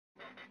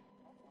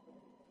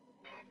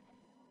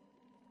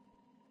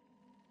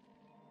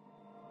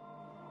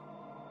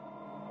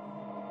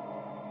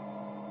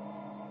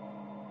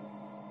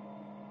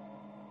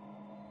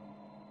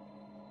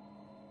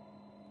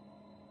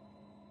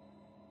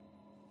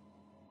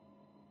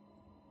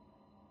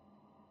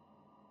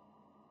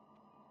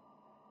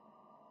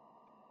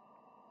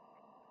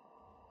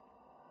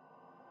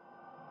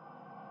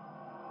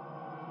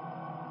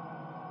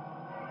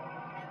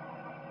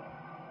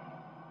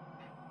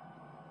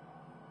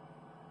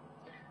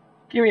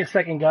Give me a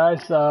second, guys.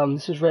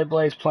 This is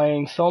Reyblaze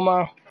playing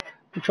Soma.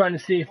 I'm trying to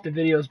see if the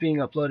video is being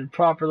uploaded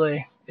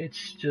properly.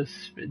 It's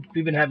just,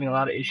 we've been having a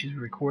lot of issues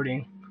with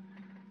recording.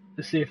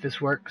 Let's see if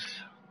this works.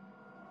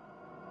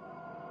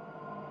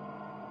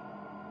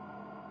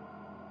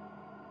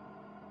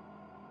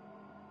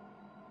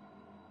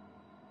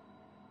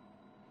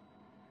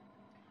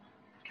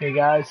 Okay,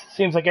 guys.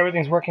 Seems like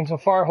everything's working so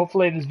far.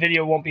 Hopefully this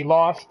video won't be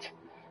lost.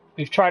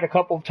 We've tried a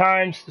couple of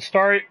times to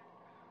start.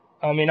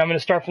 I'm going to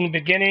start from the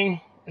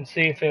beginning and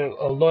see if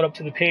it'll load up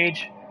to the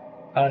page.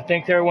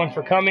 Thanks everyone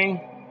for coming.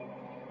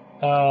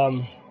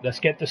 Let's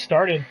get this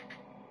started.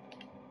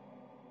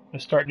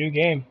 Let's start new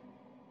game.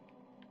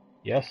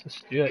 Yes,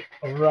 let's do it.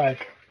 Alright.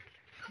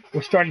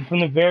 We're starting from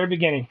the very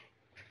beginning.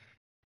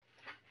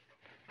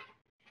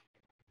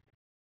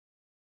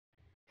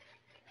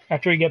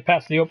 After we get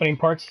past the opening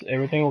parts,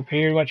 everything will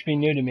pretty much be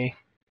new to me.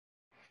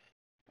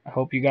 I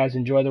hope you guys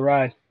enjoy the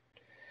ride.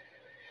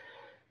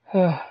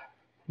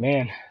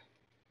 Man.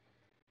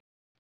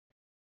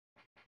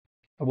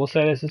 I will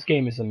say this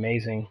game is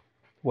amazing,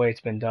 the way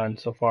it's been done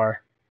so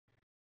far.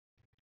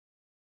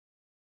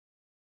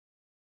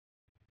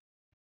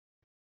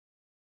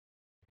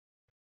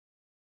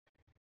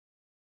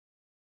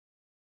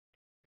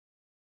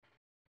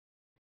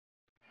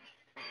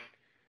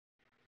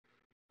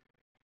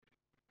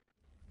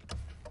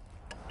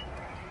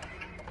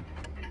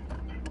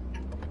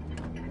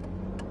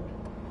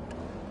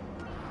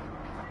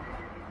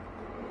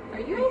 Are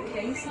you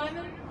okay,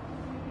 Simon?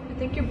 I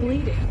think you're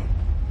bleeding.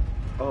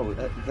 Oh,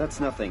 that's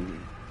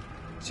nothing.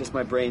 It's just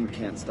my brain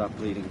can't stop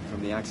bleeding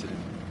from the accident.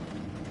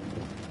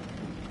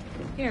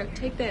 Here,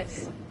 take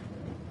this.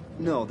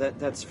 No,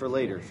 that's for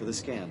later, for the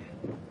scan.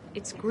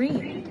 It's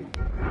green.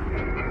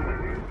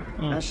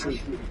 Ashley,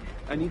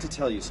 I need to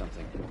tell you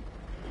something.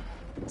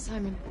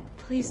 Simon,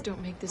 please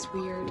don't make this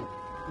weird.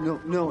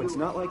 No, it's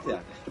not like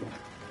that.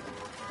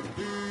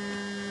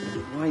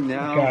 Why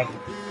now? God.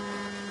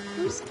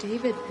 Who's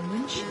David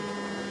Munchie?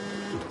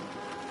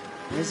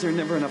 Why is there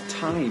never enough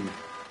time?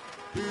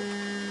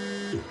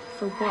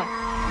 For what?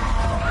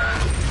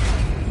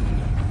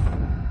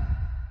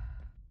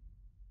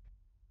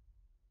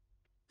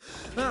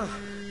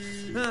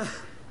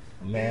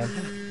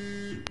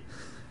 Man.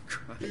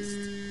 Christ.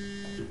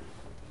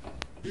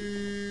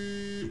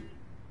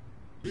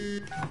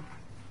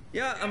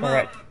 Yeah, I'm All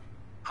right. up.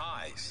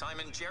 Hi,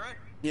 Simon Jarrett?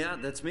 Yeah,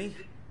 that's me.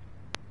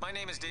 My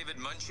name is David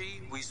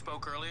Munchie. We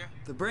spoke earlier.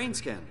 The brain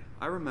scan.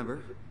 I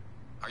remember.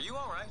 Are you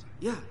all right?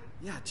 Yeah,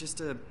 just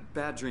a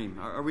bad dream.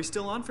 Are we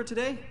still on for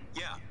today?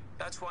 Yeah,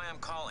 that's why I'm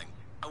calling.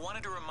 I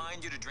wanted to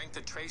remind you to drink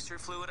the tracer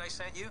fluid I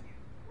sent you.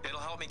 It'll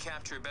help me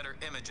capture a better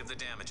image of the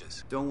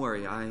damages. Don't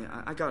worry,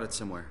 I got it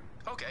somewhere.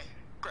 Okay,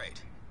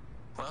 great.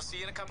 Well, I'll see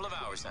you in a couple of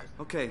hours then.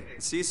 Okay,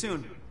 see you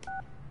soon.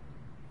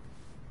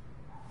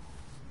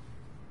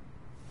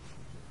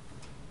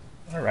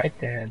 Alright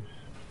then.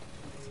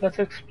 Let's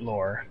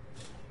explore.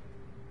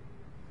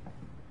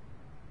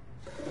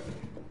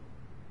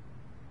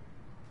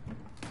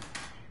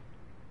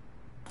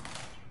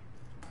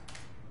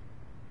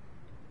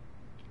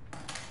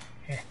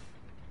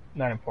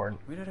 Not important.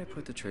 Where did I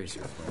put the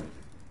tracer fluid?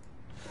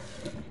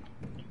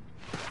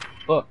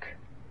 Book.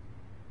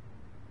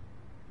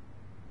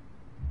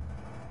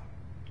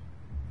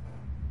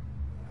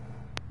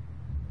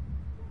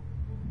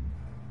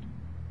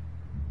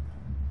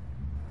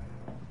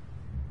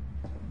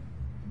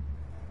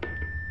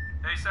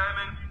 Hey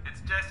Simon,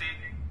 it's Jesse.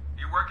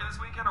 You working this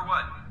weekend or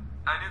what?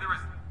 I knew there was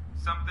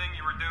something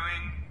you were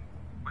doing.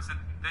 Was it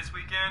this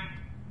weekend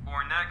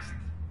or next?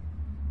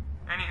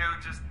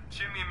 Anywho, just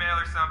shoot me a mail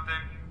or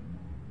something.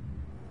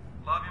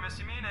 Love you, miss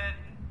you, mean it.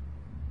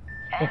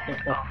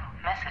 End of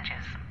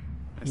messages.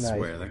 I Nice.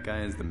 swear, that guy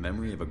has the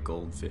memory of a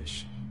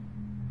goldfish.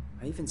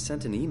 I even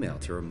sent an email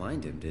to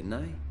remind him, didn't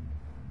I?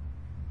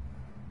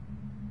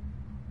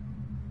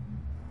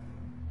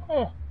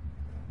 Huh.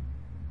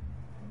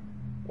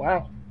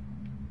 Wow.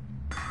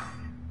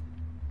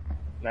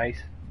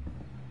 Nice.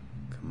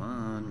 Come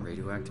on,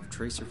 radioactive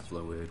tracer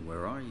fluid,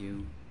 where are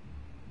you?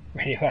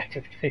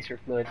 Radioactive tracer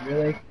fluid,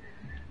 really?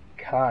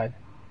 God.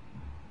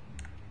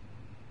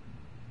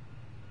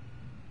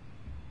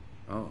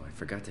 Oh, I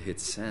forgot to hit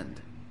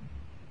send.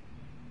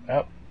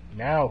 Oh,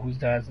 now who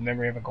has the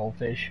memory of a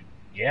goldfish?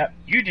 Yep,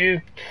 you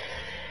do.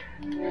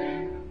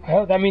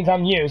 Well, that means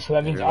I'm you, so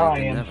that means Better I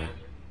late than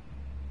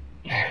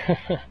am.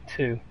 never.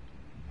 Two.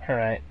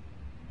 Alright.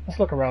 Let's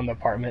look around the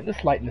apartment.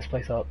 Let's lighten this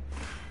place up.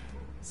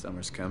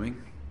 Summer's coming.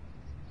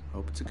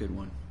 Hope it's a good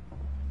one.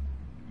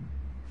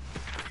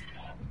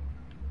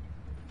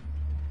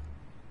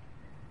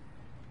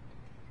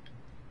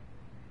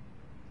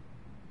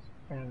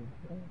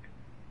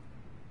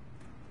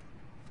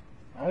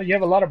 Oh, you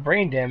have a lot of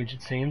brain damage,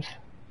 it seems.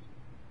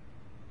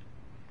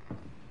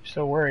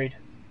 So worried.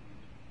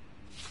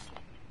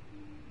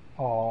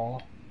 Aw.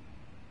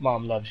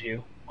 Mom loves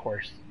you, of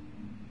course.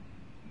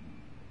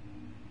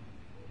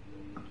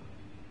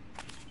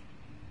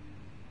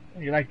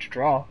 You like to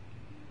draw.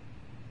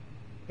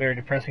 Very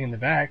depressing in the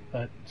back,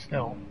 but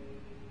still.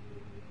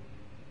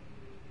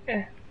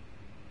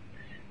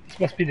 This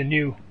must be the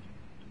new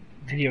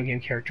video game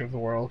character of the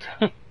world.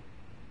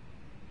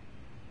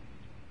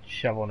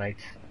 Shovel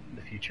Knights in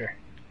the future.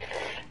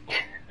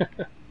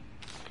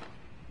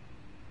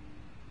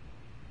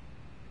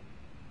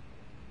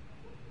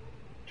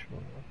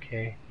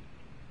 Okay.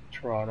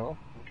 Toronto.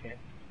 Okay.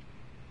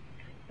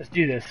 Let's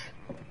do this.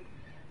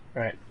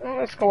 Alright. Oh,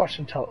 let's go watch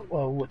some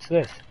Well, what's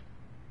this?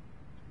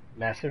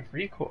 Massive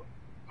Recoil.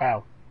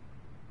 Wow.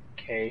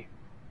 Okay.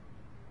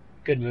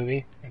 Good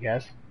movie, I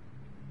guess.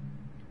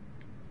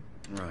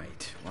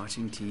 Right.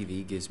 Watching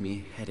TV gives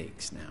me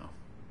headaches now.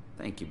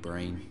 Thank you,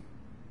 brain.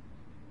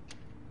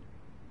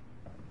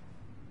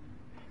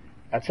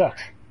 That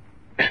sucks.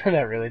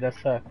 That really does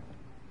suck.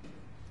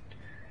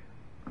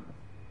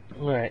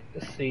 Alright,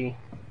 let's see.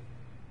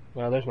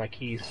 Well, there's my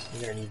keys.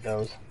 I'm gonna need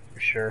those for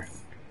sure.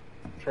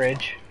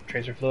 Fridge,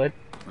 tracer fluid.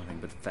 Nothing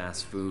but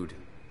fast food.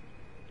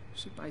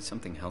 Should buy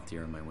something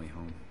healthier on my way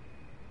home.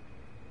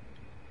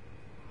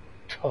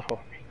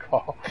 Total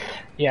Recall.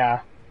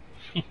 Yeah.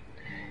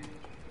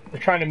 They're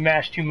trying to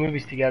mash two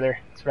movies together.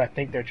 That's what I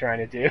think they're trying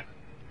to do.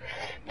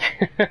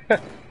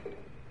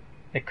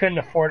 They couldn't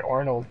afford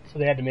Arnold, so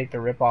they had to make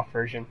the rip-off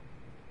version.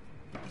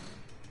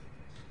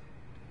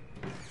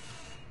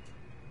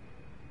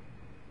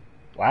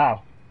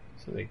 Wow.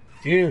 So they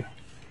do.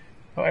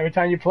 Oh, every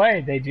time you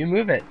play, they do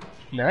move it.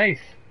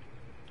 Nice.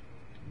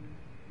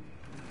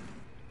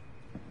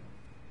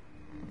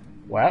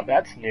 Well,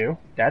 that's new.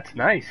 That's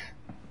nice.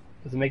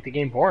 Doesn't make the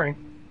game boring.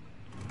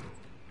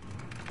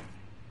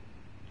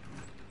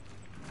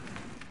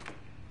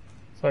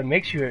 So it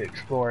makes you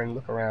explore and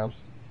look around.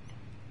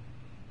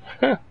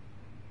 Huh.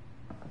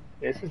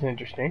 This is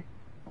interesting.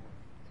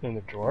 It's in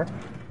the drawer.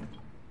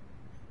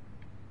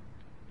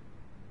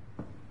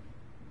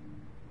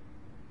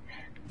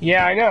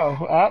 Yeah, I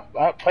know.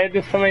 I've played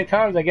this so many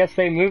times. I guess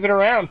they move it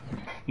around.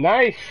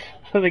 Nice.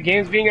 So the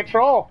game's being a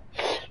troll.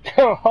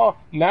 Oh,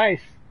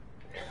 nice.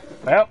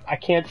 Well, I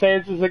can't say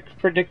this is a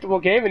predictable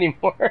game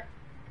anymore.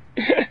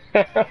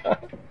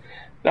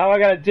 Now I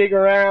gotta dig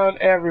around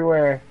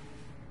everywhere.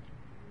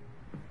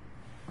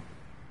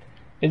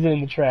 Is it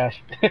in the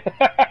trash?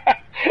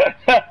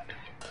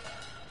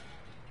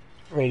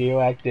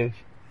 Radioactive.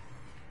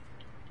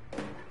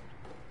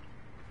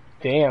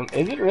 Damn,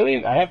 is it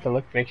really? I have to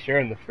look, make sure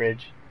in the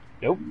fridge.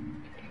 Nope.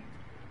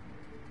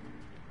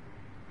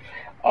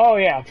 Oh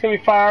yeah, it's gonna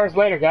be 5 hours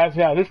later, guys.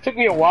 Yeah, this took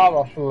me a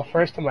while for the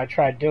first time I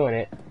tried doing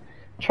it.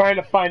 Trying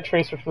to find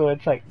tracer fluid,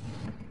 it's like,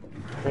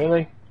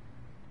 really?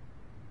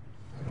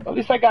 Well, at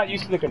least I got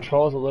used to the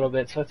controls a little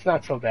bit, so it's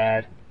not so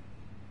bad.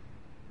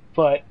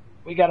 But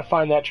we gotta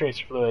find that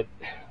tracer fluid.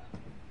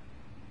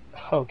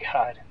 Oh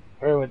god,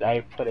 where would I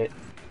put it?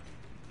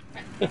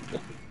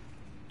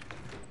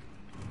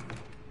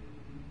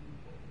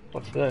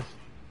 What's this?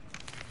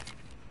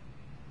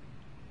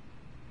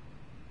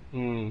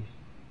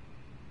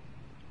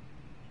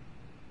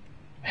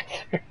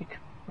 That's very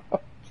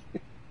cool.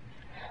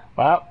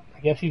 Well, I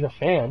guess he's a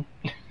fan.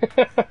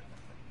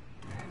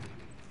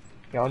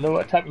 Y'all know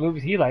what type of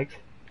movies he likes.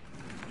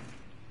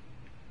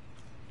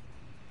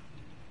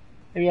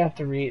 Maybe I have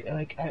to read,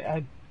 like,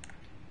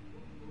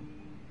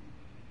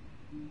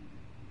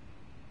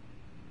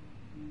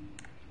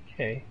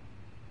 Okay.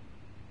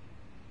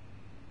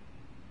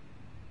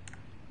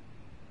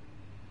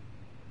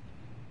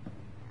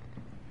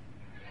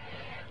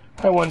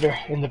 I wonder,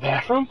 in the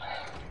bathroom?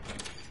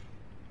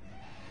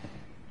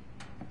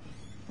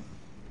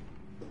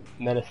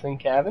 Medicine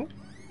cabin?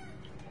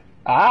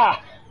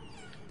 Ah!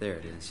 There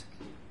it is.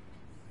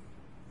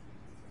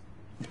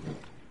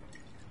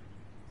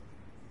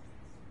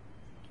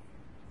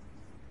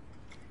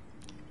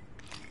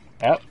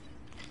 Yep.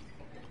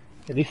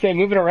 At least they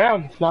move it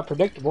around. It's not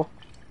predictable.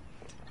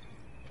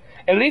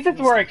 At least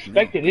it's where I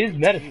expect it is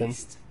medicine.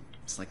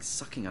 It's like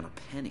sucking on a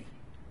penny.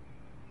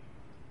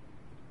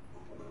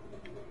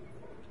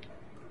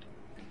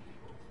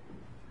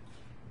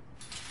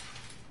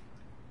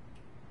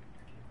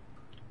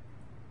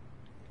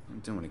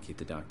 I don't want to keep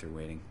the doctor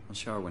waiting. I'll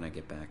shower when I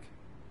get back.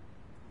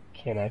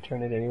 Can I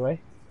turn it anyway?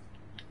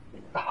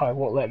 Oh, it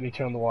won't let me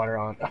turn the water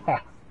on.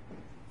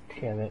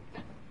 Damn it.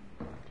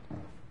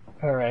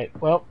 Alright,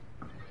 well,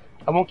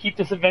 I won't keep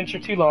this adventure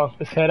too long.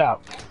 Let's head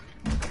out.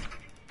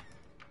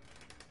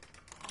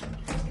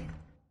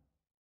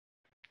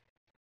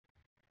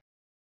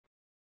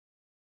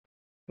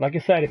 Like I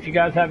said, if you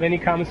guys have any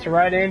comments to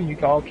write in, you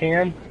all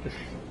can. Just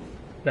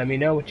let me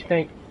know what you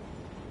think.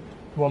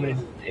 If you want me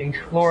to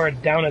explore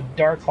down a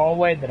dark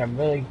hallway that I'm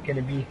really going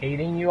to be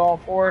hating you all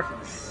for,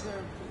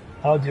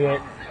 I'll do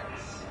it.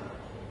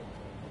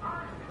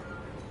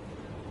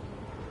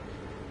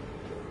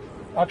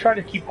 I'll try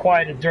to keep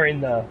quiet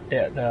during the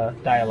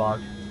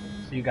dialogue,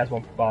 so you guys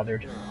won't be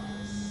bothered.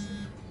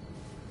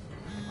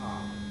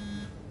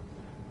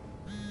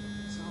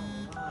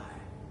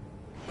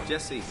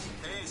 Jesse.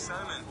 Hey,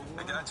 Simon.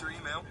 I got your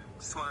email.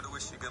 Just wanted to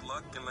wish you good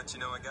luck and let you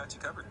know I got you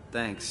covered.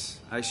 Thanks.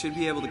 I should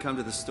be able to come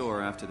to the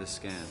store after the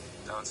scan.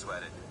 Don't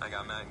sweat it. I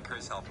got Matt and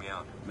Chris helping me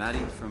out. Matty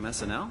from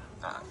SNL?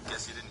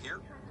 Guess you didn't hear?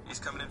 He's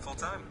coming in full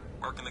time.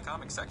 Work in the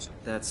comics section.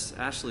 That's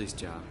Ashley's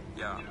job.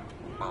 Yeah,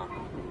 well,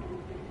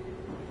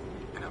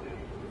 you know.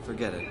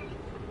 Forget it.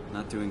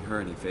 Not doing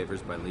her any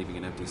favors by leaving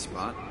an empty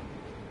spot.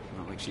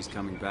 Not like she's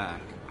coming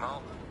back.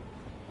 Well,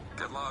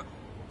 good luck.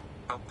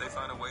 Hope they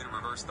find a way to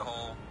reverse the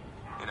whole,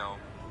 you know,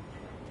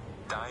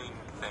 dying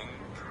thing.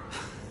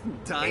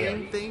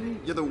 Dying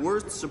thing? You're the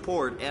worst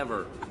support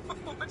ever.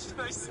 What should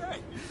I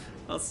say?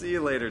 I'll see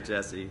you later,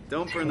 Jesse.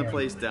 Don't burn the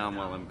place down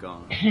while I'm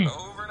gone.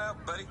 Over and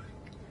out, buddy.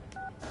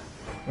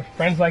 With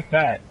friends like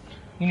that,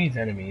 who needs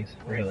enemies,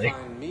 really?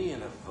 Find me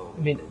in a photo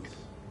I mean, booth.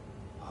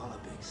 All a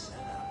big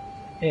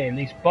setup. hey, at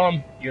least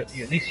bum, at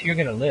least you're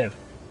gonna live.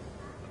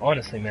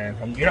 Honestly, man,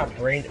 you're not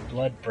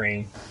blood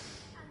brain.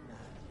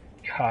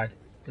 God,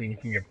 bleeding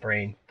from your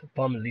brain. The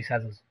bum at least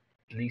has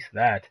at least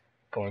that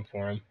going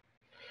for him.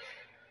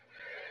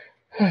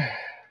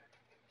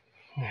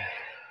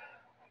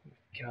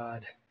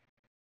 God.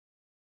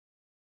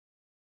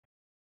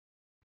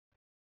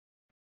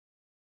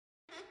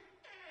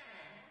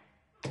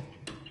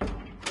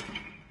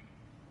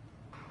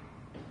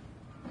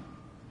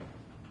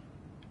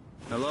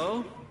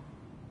 Hello?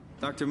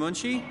 Dr.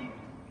 Munchie?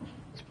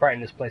 Let's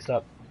brighten this place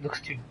up. It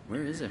looks too...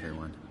 Where is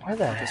everyone? Why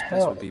the This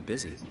place hell? would be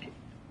busy.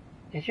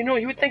 You know,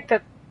 you would think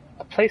that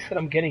a place that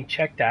I'm getting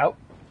checked out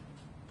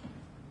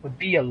would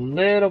be a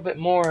little bit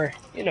more,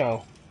 you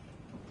know,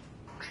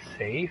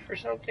 safe or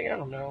something. I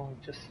don't know.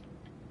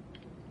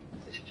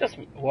 It's just,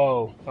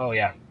 whoa. Oh,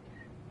 yeah.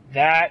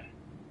 That's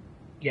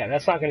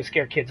not going to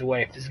scare kids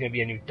away if this is going to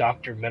be a new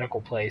doctor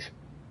medical place.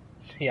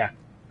 Yeah.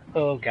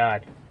 Oh,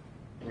 God.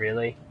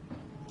 Really?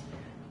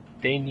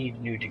 They need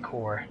new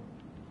decor.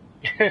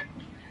 If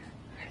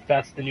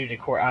that's the new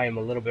decor, I am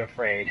a little bit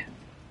afraid.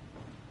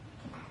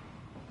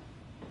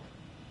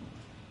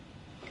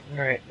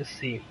 Alright, let's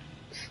see.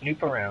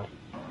 Snoop around.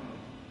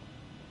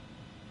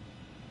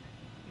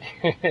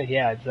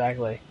 Yeah,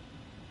 exactly.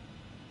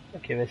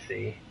 Okay, let's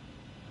see.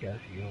 Got a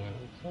few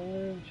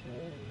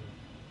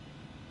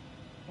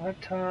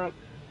laptop.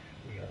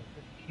 We got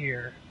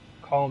here.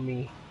 Call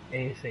me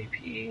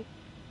ASAP.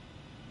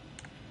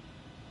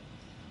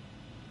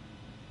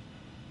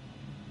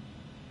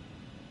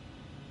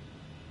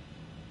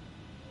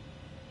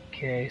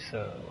 Okay,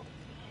 so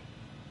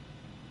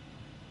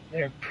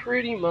they're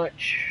pretty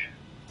much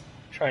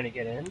trying to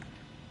get in.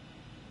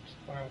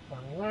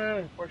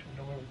 Unfortunately,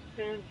 no one was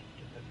in.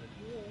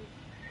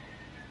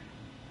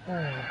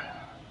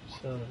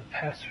 So the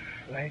password.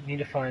 I need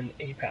to find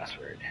a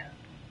password.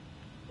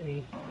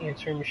 Any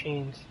answering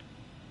machines?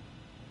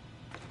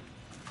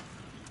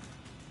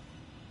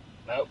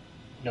 Oh,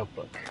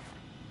 notebook.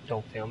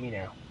 Don't fail me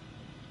now.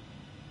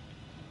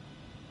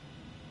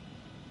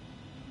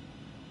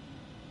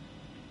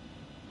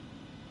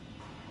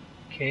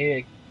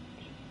 Okay,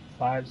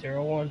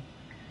 501.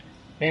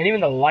 Man, even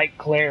the light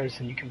glares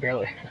and you can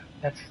barely.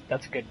 That's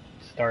a good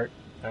start.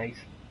 Nice.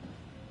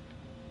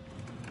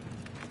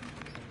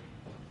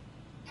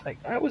 It's like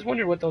I always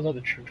wondered what those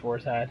other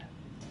drawers had.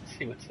 Let's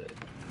see what's it.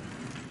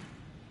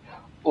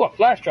 Oh, a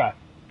flash drive.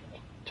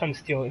 Trying to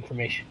steal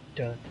information.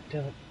 Dun,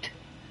 dun.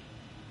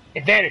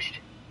 It vanished.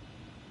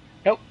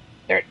 Nope.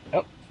 There.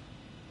 Oh.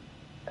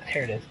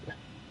 There it is.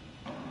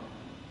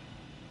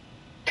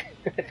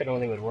 If it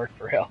only would work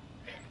for real.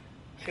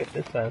 Let's see what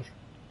this says.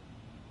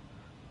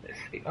 Let's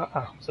see.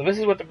 So this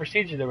is what the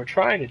procedure they were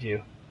trying to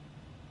do.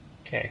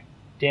 Okay.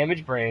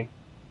 Damaged brain.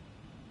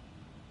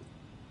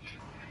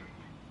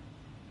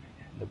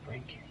 The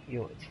brain can't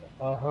heal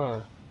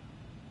itself.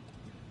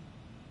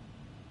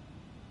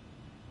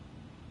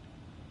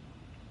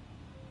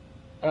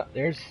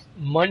 There's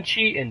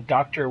Munchie and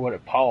Dr.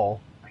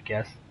 Paul, I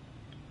guess.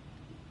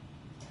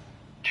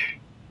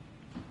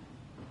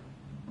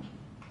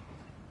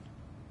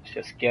 Let's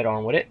just get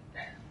on with it.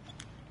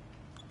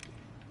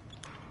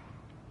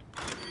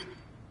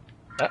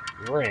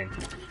 We're in.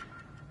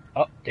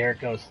 Oh, there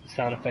it goes.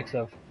 Sound effects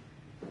of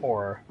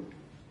horror.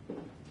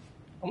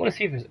 I want to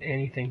see if there's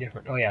anything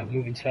different. Oh yeah,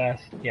 moving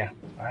fast. Yeah,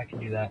 I can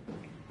do that.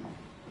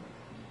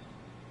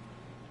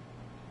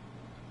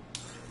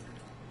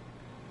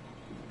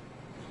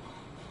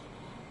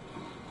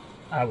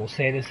 I will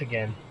say this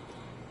again.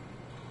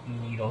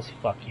 Needles,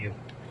 fuck you.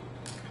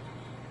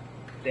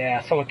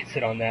 Yeah, someone can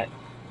sit on that.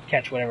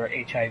 Catch whatever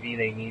HIV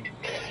they need.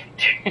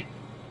 Yeah,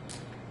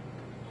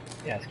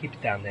 let's keep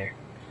it down there.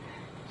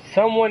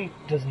 Someone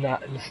is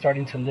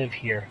starting to live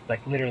here.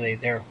 Like literally,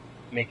 they're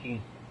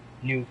making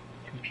new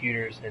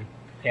computers and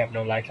they have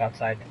no lights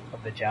outside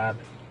of the job.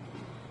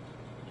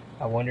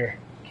 I wonder,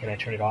 can I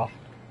turn it off?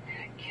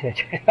 Can I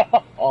turn it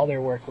off? All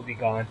their work will be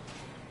gone.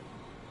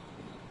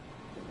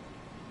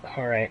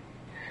 Alright.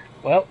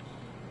 Well,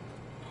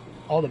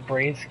 all the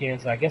brain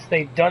scans, I guess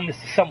they've done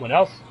this to someone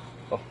else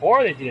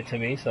before they did it to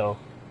me, so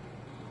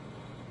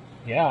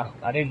yeah,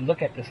 I didn't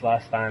look at this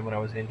last time when I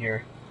was in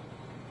here.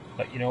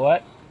 But you know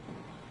what?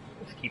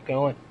 Let's keep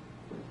going.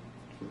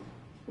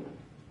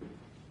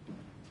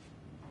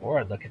 Or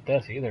I'd look at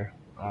this either.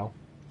 Wow.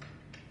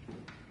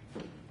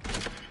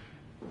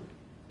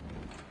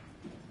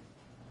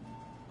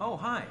 Oh,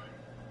 hi.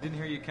 Didn't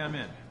hear you come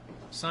in.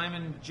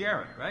 Simon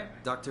Jarrett, right?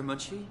 Dr.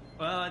 Munchie?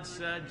 Well, it's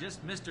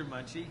just Mr.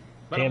 Munchie.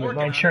 But Damn I'm it, working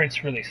my on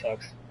insurance really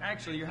sucks.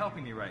 Actually, you're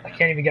helping me right I now.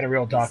 can't even get a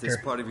real Is this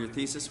doctor. part of your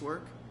thesis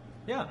work?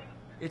 Yeah,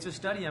 it's a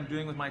study I'm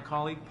doing with my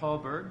colleague Paul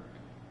Berg.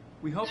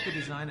 We hope to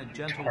design a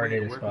gentle way Retarded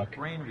to as work fuck. with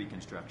brain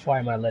reconstruction. Why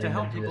am I letting to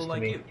help them do people this to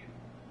like me? you.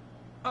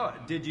 Oh,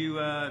 did you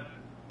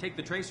take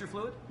the tracer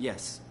fluid?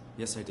 Yes.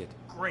 Yes, I did.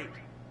 Great.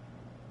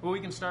 Well, we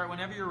can start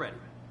whenever you're ready.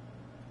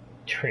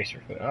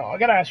 Tracer food. Oh, I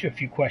gotta ask you a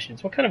few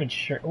questions. What kind of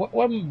insurance?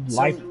 What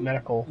life So,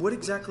 medical? What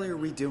exactly are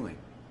we doing?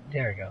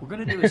 There we go. We're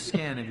going to do a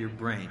scan of your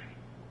brain.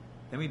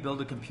 Then we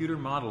build a computer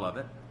model of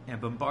it and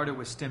bombard it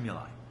with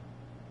stimuli.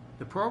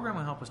 The program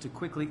will help us to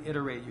quickly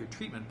iterate your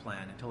treatment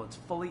plan until it's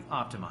fully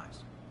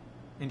optimized.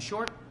 In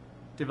short,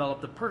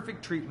 develop the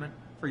perfect treatment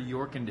for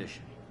your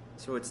condition.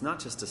 So it's not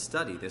just a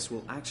study. This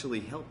will actually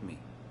help me.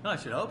 I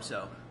should hope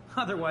so.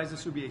 Otherwise,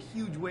 this would be a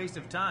huge waste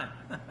of time.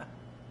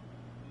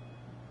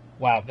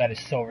 Wow, that is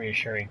so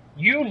reassuring.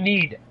 You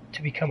need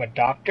to become a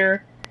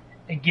doctor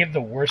and give the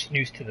worst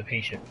news to the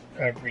patient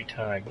every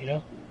time, you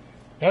know?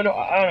 No,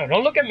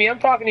 don't look at me, I'm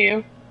talking to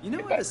you. You know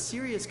I have a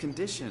serious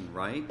condition,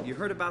 right? You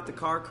heard about the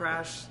car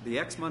crash, the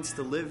X months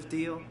to live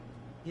deal?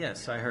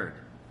 Yes, I heard.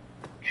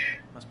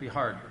 Must be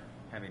hard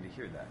having to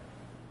hear that.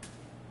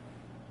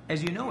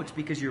 As you know, it's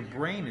because your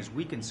brain is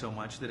weakened so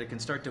much that it can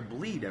start to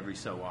bleed every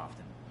so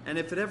often. And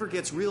if it ever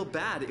gets real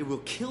bad, it will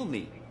kill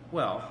me.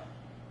 Well,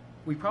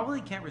 we probably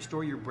can't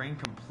restore your brain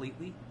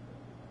completely,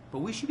 but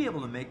we should be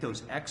able to make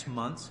those X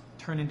months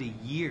turn into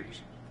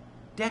years,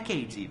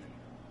 decades even.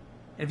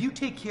 And if you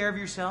take care of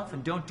yourself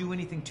and don't do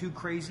anything too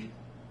crazy,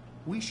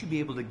 we should be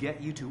able to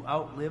get you to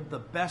outlive the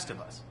best of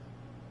us.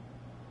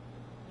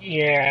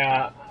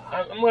 Yeah,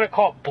 I'm gonna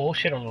call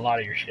bullshit on a lot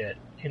of your shit.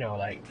 You know,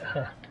 like,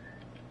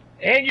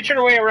 and you turn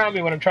away around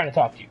me when I'm trying to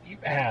talk to you, you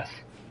ass.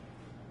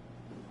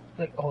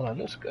 Like, hold on,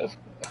 this goes.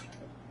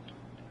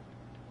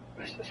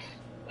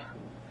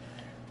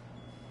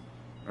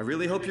 I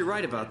really hope you're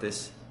right about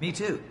this. Me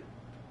too.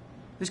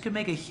 This could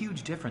make a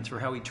huge difference for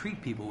how we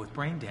treat people with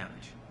brain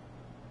damage.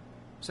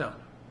 So,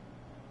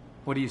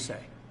 what do you say?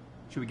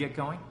 Should we get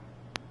going?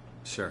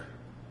 Sure.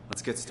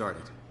 Let's get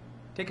started.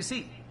 Take a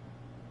seat.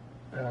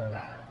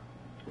 Why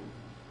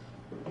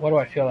do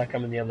I feel like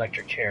I'm in the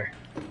electric chair?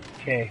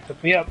 Okay,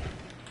 hook me up.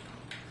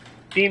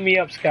 Beam me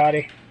up,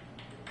 Scotty.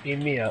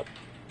 Beam me up.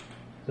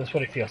 That's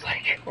what it feels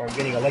like. Or I'm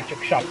getting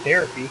electric shock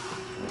therapy.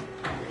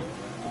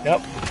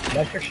 Nope,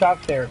 electric shock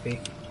therapy.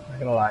 Not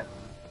gonna lie.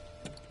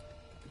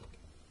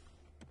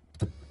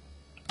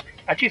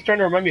 Actually, it's starting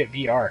to remind me of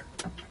VR.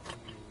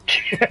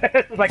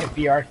 It's like a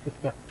VR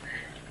system.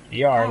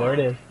 VR, there it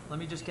is. Let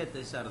me just get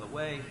this out of the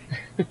way.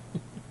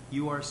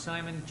 You are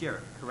Simon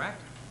Jarrett,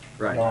 correct?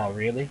 Right. Oh,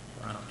 really?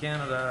 Toronto,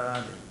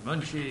 Canada,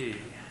 Munchie.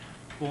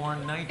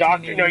 Born 1988.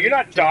 Doctor? No, you're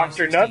not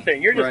doctor, July 16th.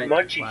 nothing. You're just Right.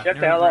 Munchie. Shut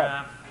the hell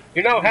up.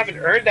 You know, haven't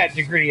earned that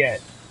degree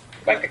yet.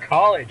 Go back to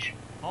college.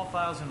 All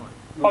files in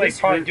order.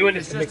 Probably doing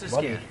It's this to just make a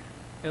money. scan.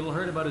 It'll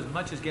hurt about as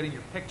much as getting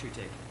your picture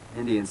taken.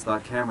 Indians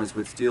thought cameras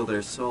would steal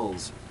their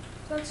souls.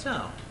 That's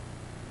so.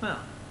 Well,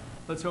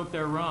 let's hope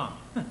they're wrong.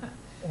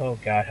 Oh,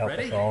 God, help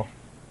Ready? us all.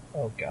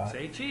 Oh, God.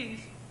 Say cheese.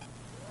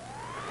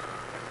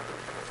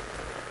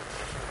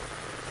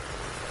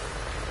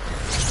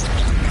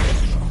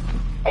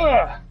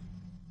 Ugh.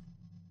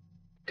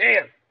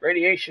 Damn,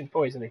 radiation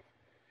poisoning.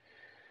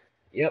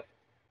 Yep.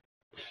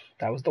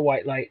 That was the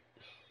white light.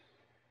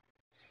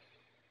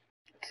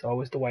 It's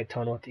always the white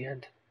tunnel at the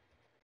end.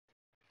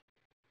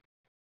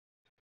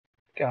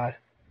 God.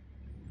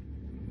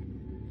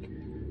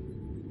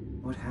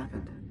 What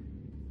happened?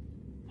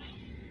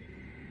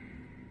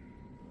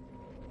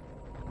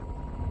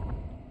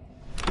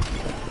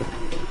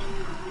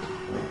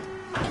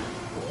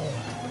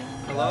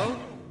 Hello?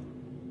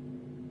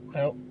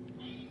 Well,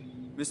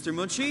 Mr.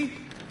 Munchie?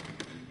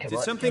 come Did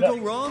on, something get go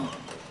up. wrong?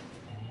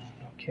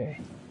 Okay.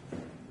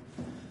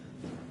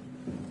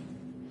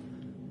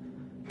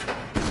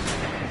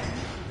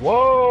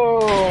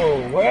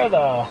 Whoa! Where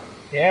the...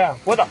 Yeah,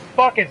 what the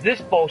fuck is this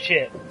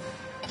bullshit?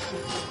 What the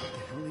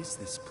hell is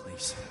this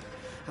place?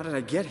 How did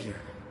I get here?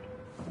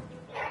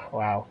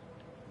 Wow.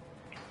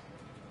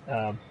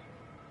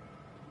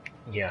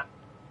 Yeah.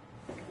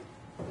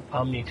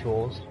 Omni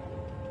tools.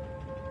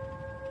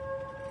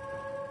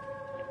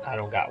 I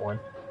don't got one.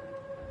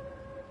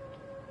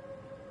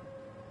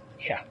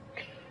 Yeah.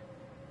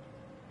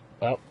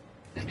 Well,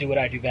 let's do what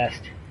I do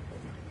best.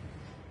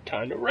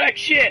 Time to wreck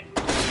shit!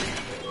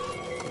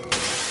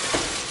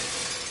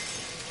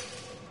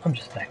 I'm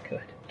just that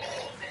good.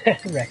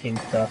 Wrecking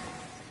stuff.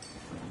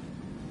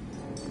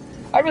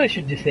 I really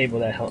should disable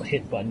that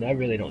hit button. I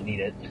really don't need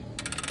it.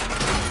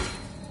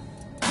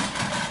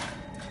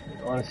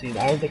 Honestly,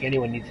 I don't think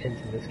anyone needs hints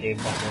in this game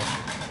that much.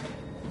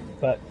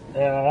 But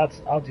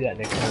I'll do that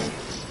next time.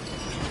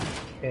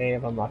 Okay,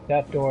 I've unlocked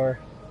that door.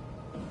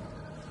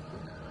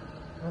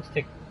 Let's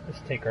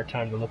take our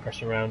time to look our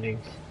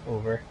surroundings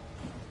over.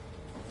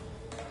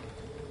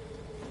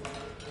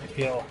 I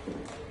feel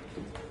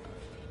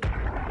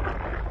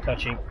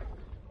touching.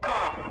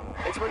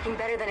 It's working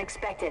better than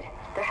expected.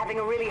 They're having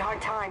a really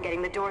hard time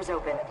getting the doors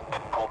open.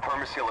 we'll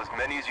permaseal as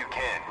many as you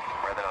can,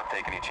 rather not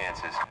take any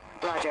chances.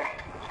 Roger.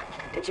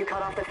 Did you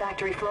cut off the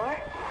factory floor?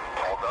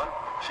 All done?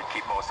 Should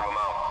keep most of them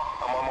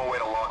out. I'm on my way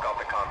to lock out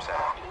the comm center.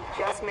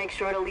 Just make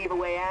sure to leave a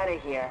way out of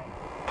here.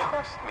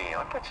 Trust me,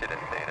 I'll get you the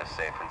data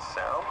safe and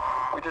sound.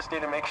 We just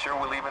need to make sure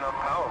we leave enough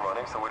power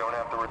running so we don't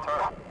have to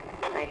return.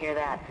 I hear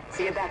that.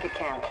 See you back at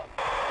camp.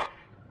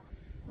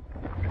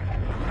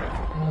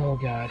 Oh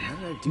god.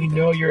 You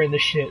know you're in the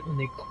shit when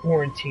they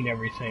quarantine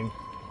everything.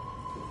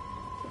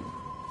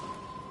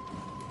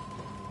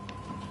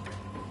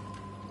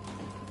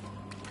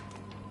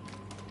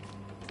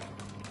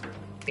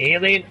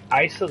 Alien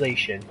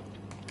isolation.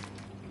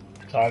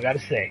 That's all I gotta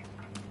say.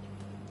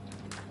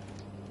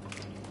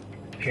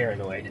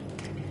 Paranoid.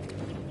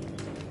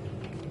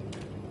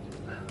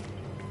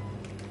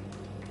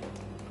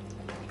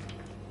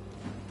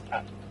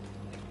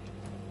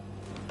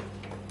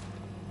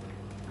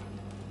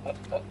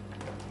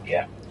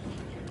 Yeah.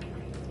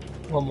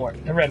 One more.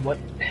 The red one.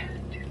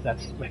 Dude,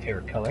 that's my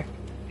favorite color.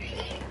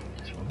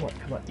 Just one more.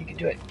 Come on, you can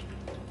do it.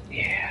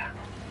 Yeah.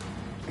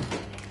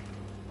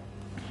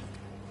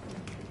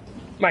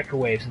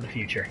 Microwaves in the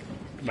future.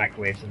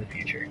 Microwaves in the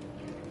future.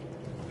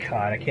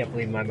 God, I can't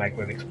believe my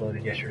microwave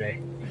exploded yesterday.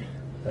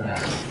 Kind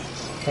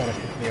of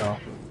pissed me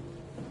off.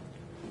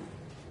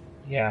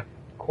 Yeah,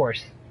 of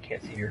course.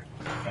 Can't see your...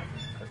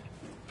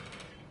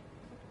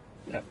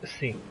 let's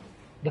see.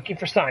 Looking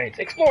for science.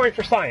 Exploring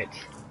for science.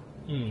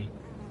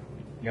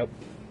 Nope.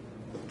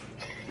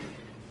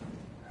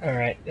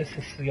 Alright, let's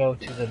just go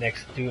to the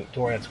next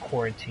door that's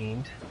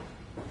quarantined.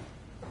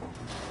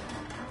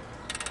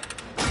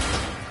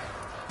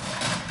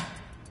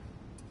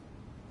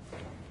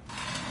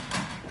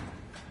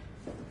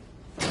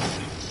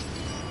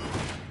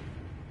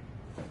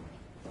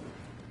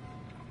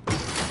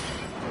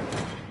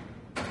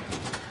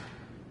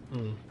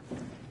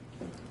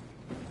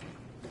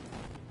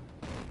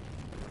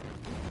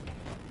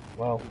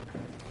 Wow.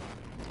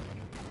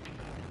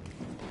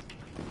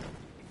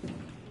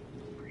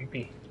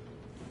 Creepy.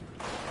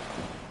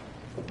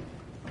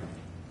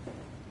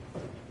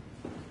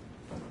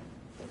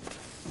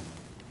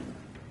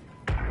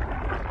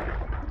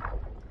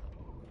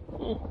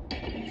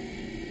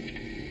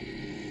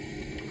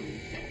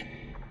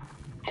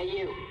 Hey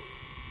you.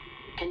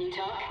 Can you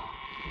talk?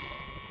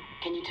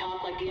 Can you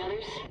talk like the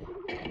others?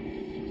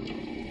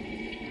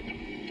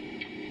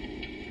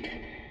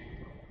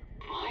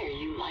 Why are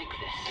you like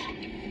this?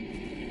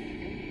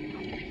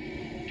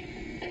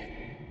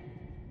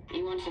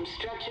 You want some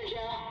structure,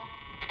 Joe?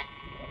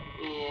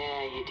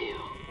 Yeah, you do.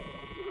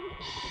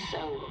 So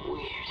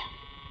weird.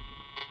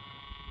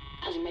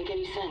 Doesn't make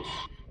any sense.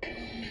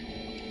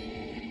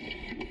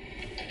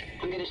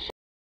 I'm gonna shut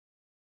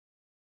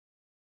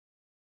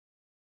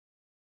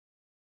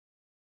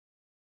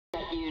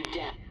you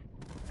down.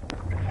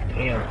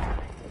 Damn.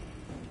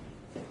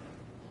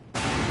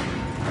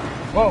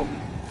 Whoa.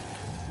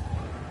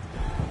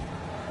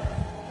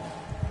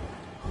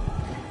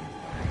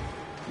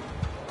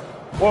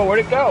 Whoa, where'd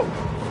it go?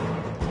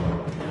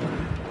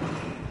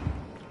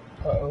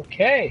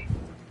 Okay.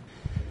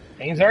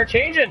 Things are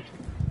changing.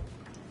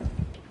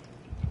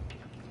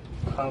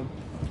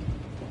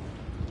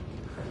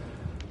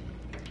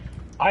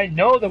 I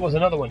know there was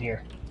another one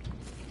here.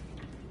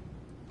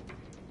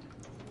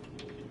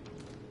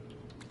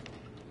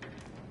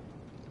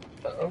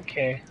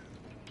 Okay.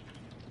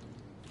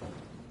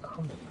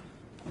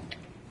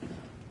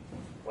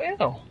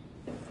 Well.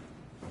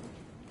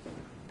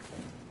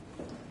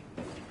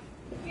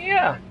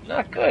 Yeah,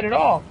 not good at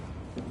all.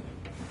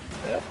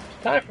 Yep,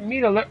 it's time for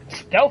me to learn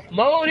stealth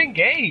mode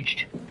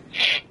engaged.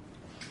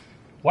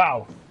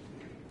 Wow.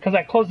 Because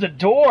I closed the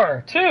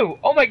door, too.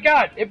 Oh my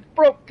god, it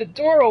broke the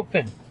door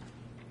open.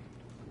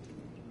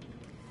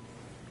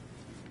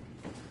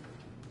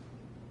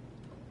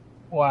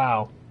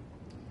 Wow.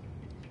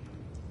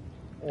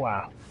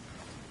 Wow.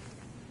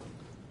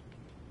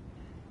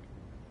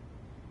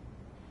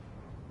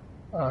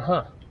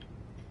 Uh-huh.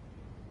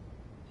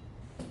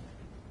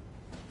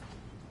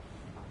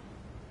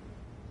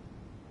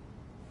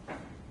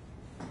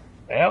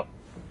 Well,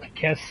 I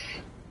guess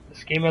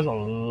this game has a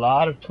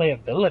lot of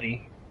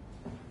playability.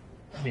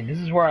 I mean, this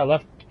is where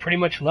I pretty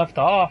much left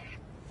off.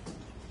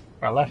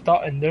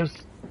 And there's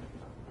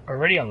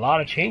already a lot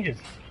of changes.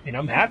 I mean,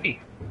 I'm happy.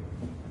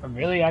 I'm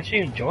really actually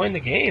enjoying the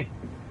game.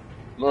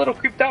 I'm a little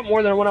creeped out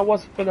more than when I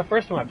was for the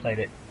first time I played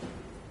it.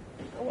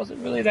 I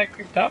wasn't really that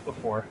creeped out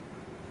before.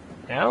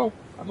 Now,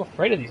 I'm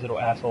afraid of these little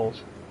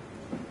assholes.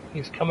 They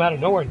just come out of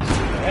nowhere and do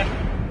that.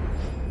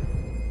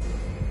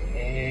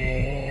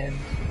 And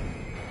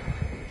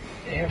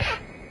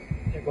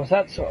there goes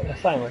that sort of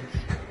silence.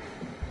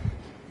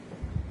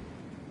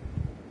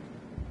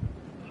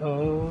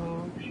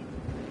 Oh,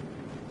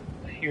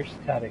 I hear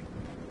static.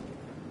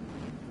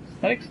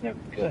 Static's never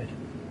good.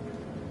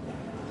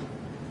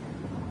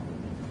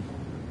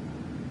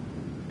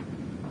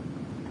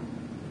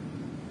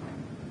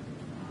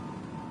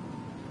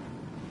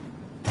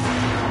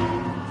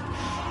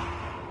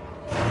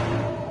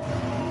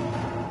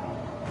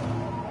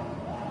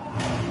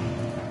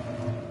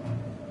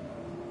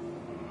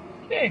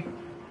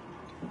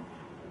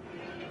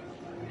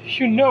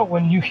 you know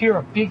when you hear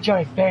a big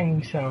giant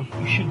banging sound,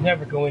 you should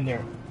never go in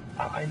there.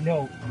 I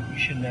know you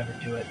should never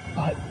do it,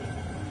 but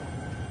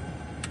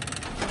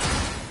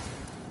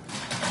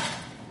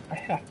I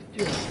have to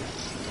do it.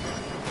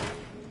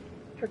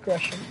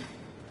 Progression.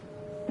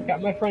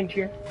 Got my friend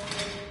here.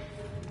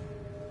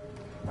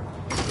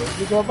 There's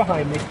the door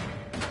behind me.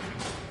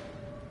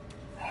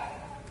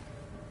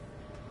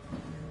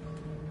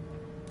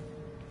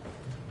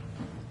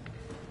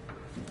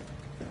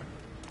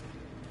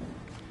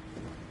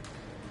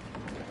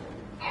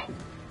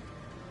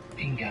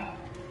 Bingo.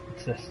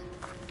 What's this?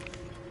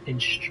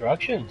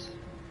 Instructions.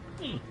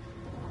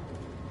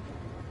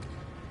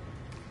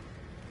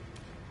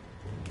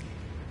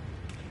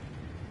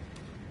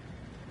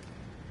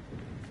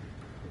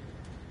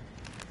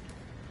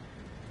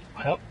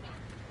 Well,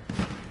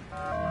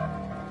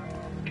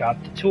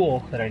 got the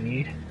tool that I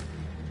need.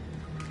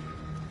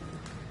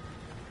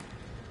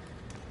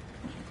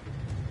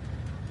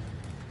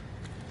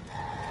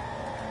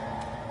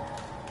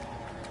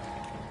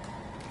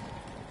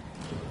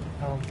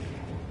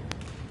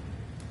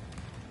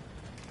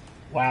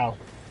 Wow.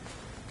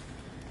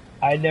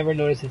 I never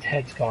noticed its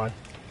head's gone.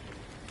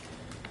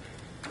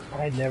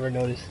 I never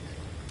noticed.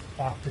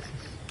 Wow, this is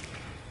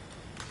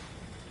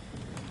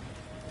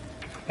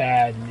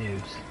bad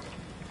news.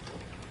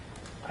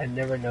 I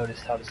never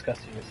noticed how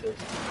disgusting this is.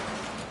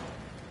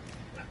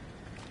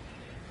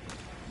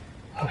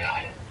 Oh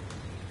god.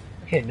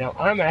 Okay, now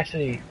I'm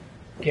actually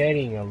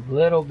getting a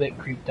little bit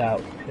creeped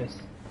out because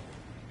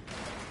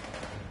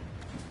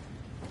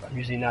I'm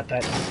usually not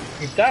that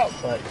creeped out,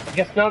 but I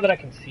guess now that I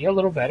can see a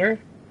little better,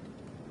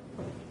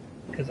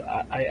 because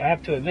I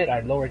have to admit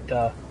I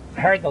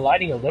heard the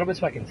lighting a little bit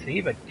so I can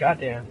see, but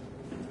goddamn,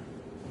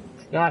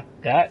 it's not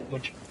that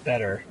much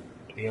better,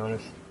 to be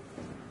honest.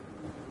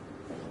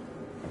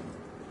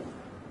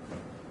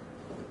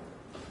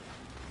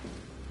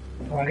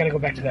 Oh, I gotta go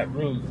back to that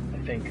room,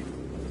 I think.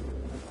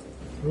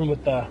 Room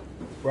with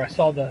where I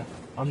saw the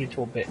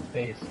Omni-Tool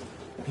base.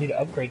 I need to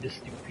upgrade this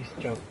stupid piece of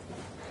junk.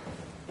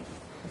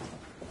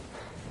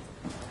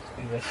 Let's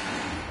do this.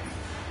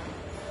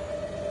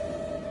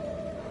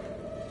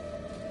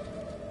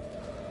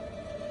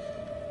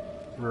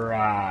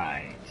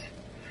 Right.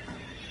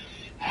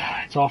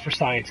 It's all for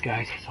science,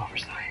 guys. It's all for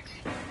science.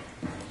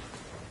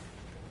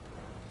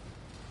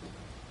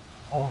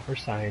 All for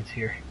science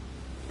here.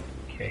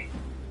 Okay.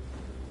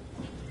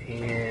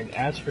 And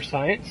as for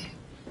science,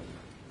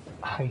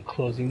 I'm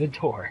closing the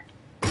door.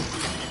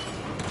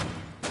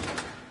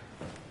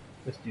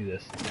 Let's do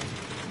this.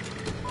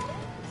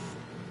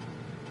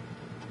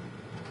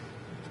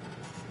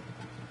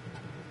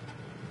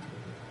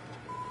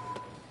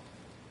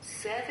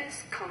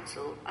 Service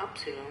console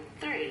Upsilon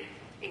 3,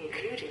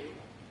 including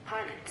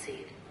pilot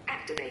seat,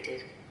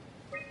 activated.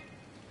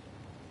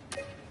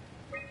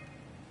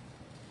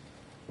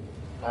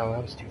 Oh,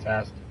 that was too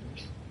fast.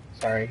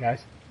 Sorry,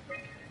 guys.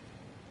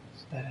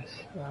 Status.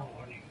 Oh,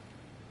 warning.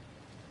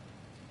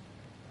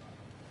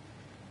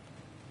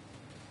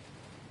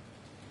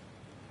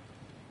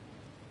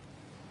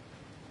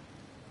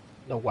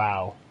 Oh,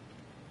 wow.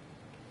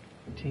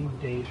 15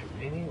 days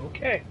remaining.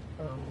 Okay.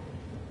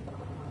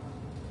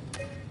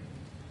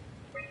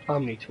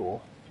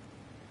 Omni-Tool.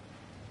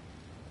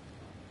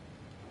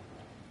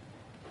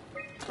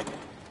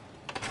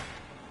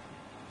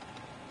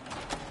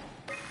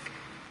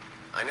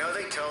 I know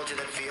they told you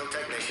that field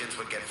technicians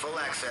would get full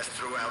access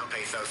throughout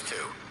Pathos 2.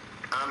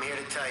 I'm here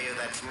to tell you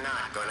that's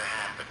not going to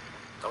happen.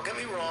 Don't get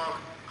me wrong,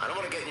 I don't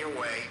want to get in your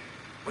way.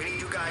 We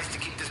need you guys to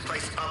keep this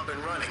place up and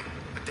running,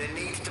 but there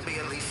needs to be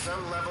at least some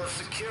level of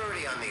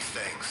security on these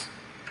things.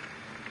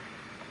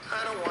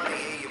 I don't want to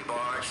hear you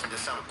barged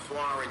into some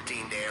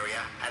quarantined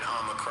area at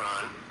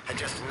Omicron and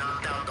just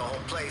knocked out the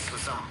whole place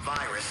with some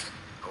virus,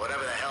 or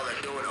whatever the hell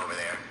they're doing over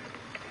there.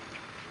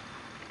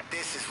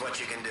 This is what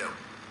you can do.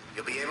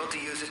 You'll be able to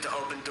use it to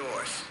open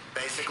doors.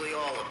 Basically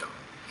all of them.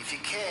 If you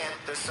can't,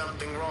 there's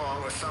something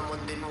wrong or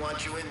someone didn't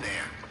want you in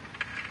there.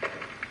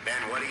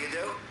 Then what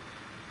do?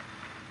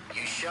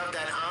 You shove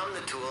that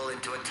Omni-Tool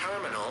into a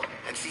terminal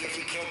and see if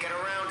you can't get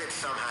around it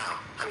somehow.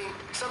 I mean,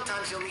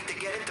 sometimes you'll need to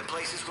get into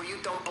places where you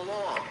don't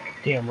belong.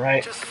 Damn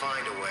right. Just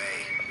find a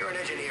way. You're an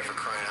engineer for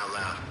crying out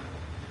loud.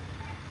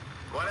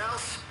 What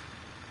else?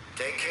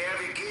 Take care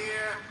of your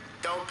gear.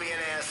 Don't be an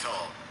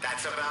asshole.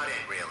 That's about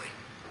it, really.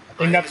 I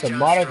think that's the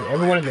motto that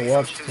everyone in the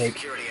world should take.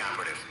 Security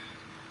operative.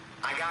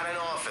 I got an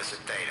office at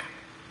Theta.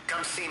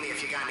 Come see me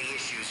if you got any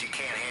issues you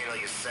can't handle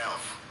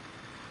yourself.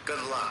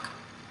 Good luck.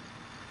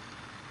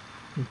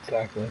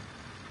 Exactly.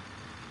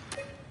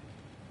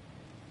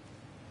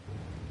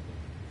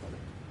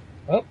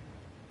 Oh,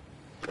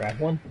 grab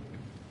one.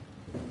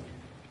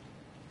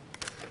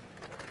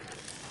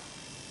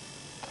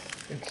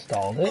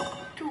 Installed it.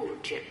 Tool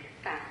chip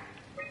found.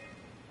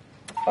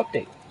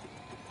 Update.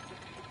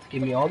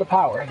 Give me all the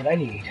power that I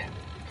need.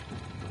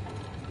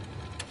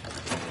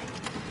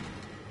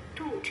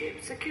 Tool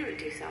chip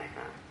security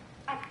cipher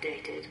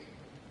updated.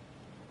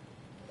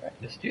 Alright,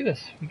 let's do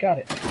this. We got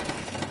it.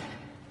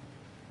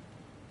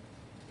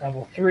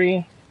 Level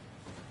 3.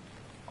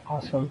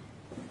 Awesome.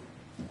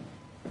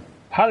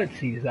 Pilot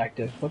seat is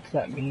active. What's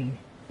that mean?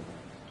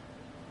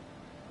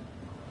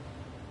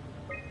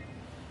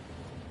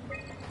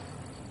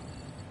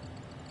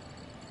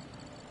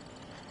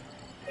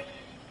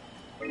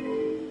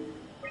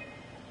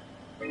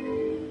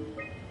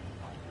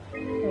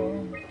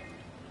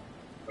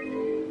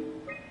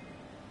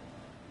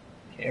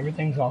 Okay,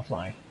 everything's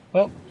offline.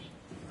 Well,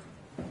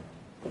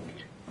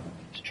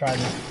 let's try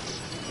this.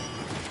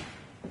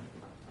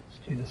 Let's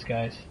do this,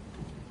 guys.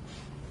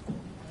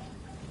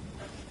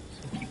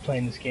 So keep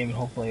playing this game and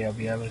hopefully I'll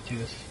be able to do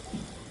this.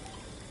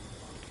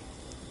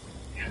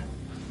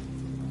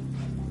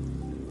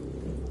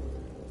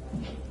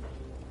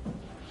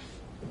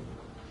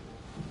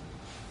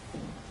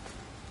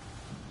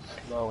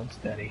 Slow and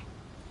steady.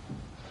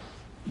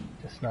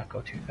 Just not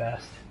go too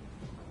fast.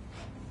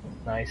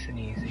 Nice and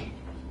easy.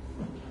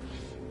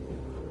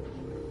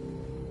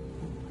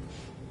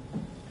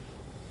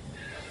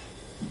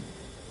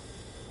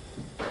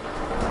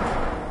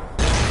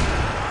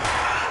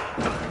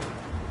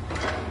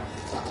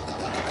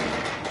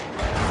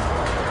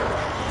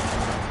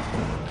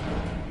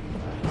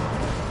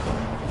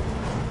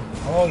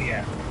 Oh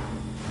yeah.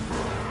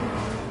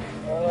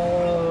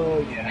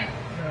 Oh yeah.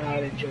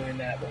 Not enjoying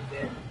that one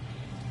bit.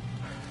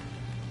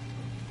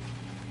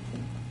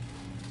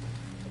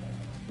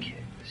 Okay,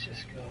 let's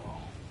just go.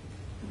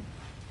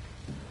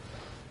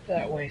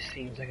 That way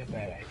seems like a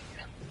bad idea.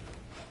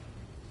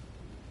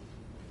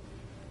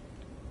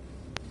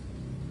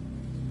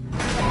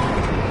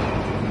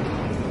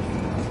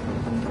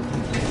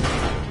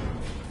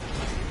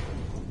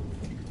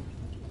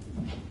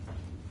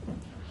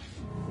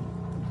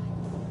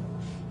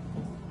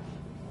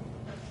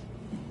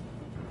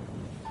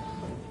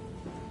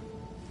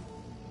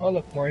 Oh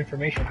look, more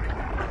information.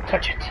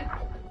 Touch it.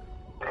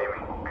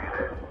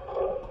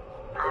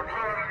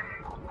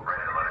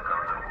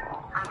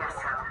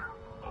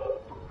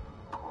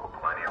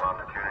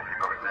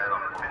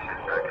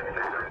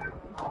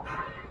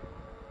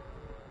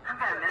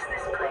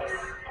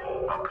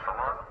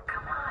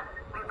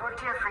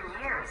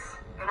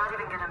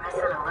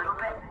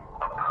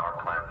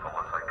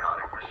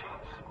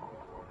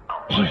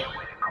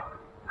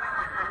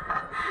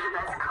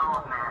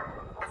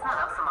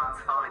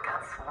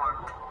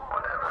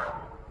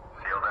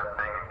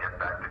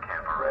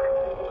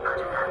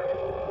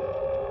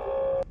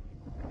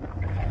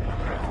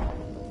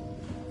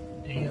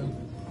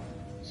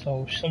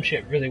 So some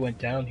shit really went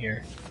down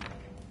here.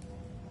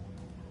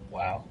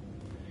 Wow.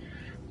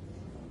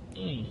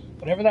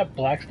 Whatever that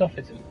black stuff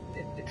is,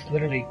 it's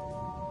literally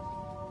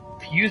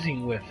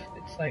fusing with.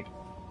 It's like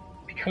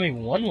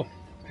becoming one with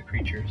the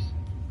creatures.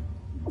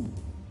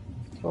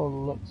 So it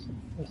looks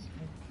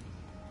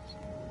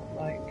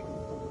like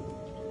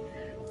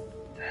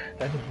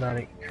that does not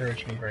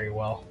encourage me very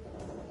well.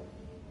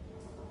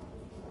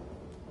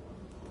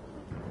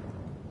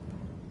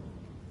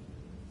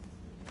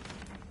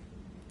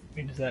 I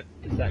mean, does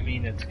that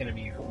mean it's gonna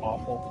be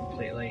awful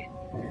completely?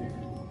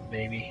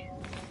 Maybe.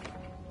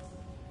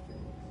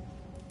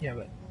 Yeah,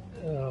 but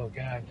oh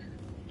god.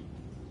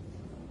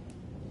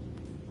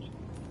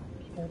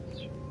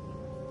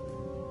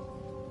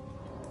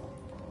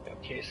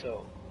 Okay,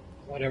 so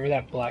whatever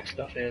that black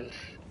stuff is,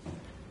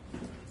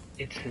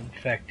 it's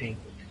infecting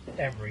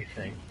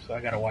everything. So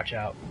I gotta watch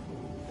out.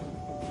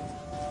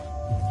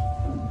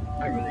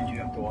 I really do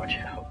have to watch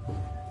out.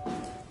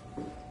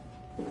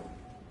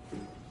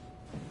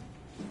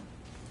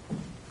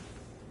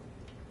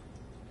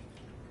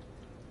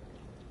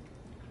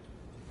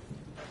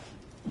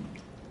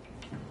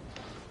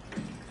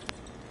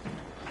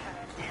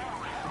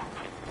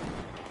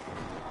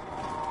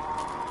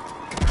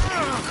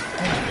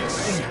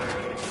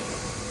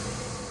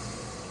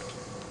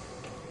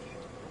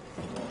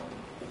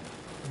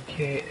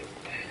 Okay,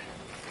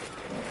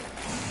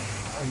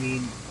 I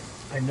mean,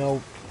 I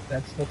know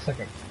that looks like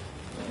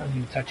I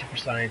mean, touch it for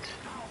science.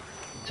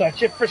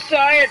 Touch it for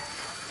science!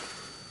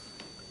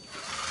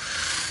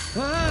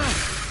 Ah!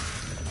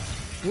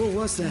 What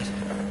was that?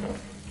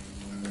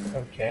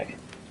 Okay.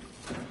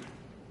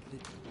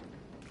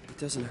 It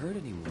doesn't hurt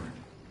anymore.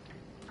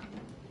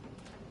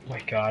 Oh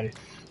my god,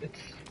 it's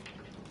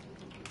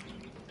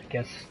I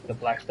guess the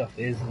black stuff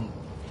isn't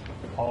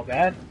all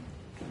bad.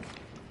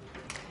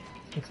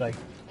 It's like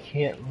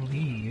can't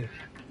leave.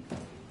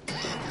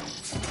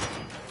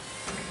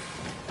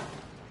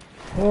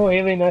 Oh,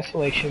 Alien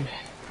Isolation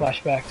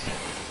flashbacks.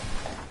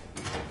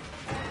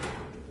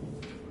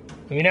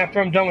 I mean,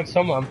 after I'm done with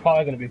Soma, I'm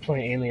probably going to be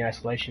playing Alien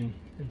Isolation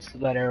and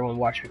let everyone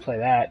watch me play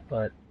that,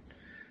 but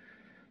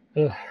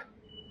ugh.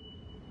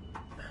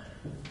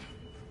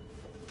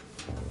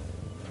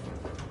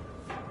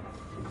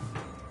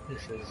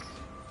 This is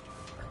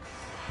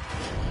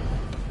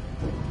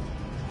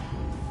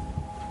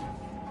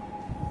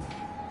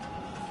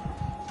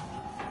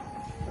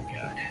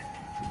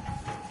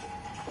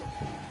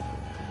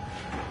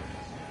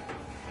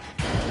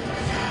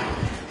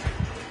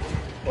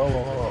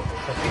whoa.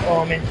 Oh,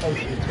 I'm in. Oh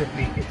shit, it's with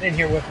me. It's in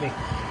here with me.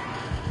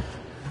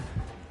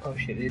 Oh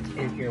shit, it's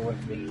in here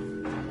with me.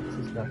 This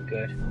is not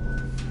good.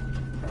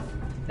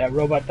 That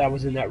robot that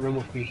was in that room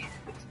with me,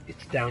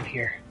 it's down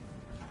here.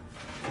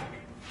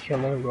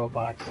 Killer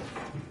robots.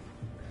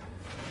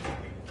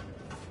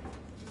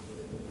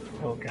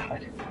 Oh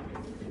god.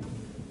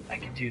 I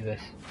can do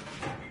this.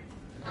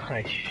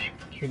 I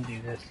can do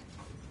this.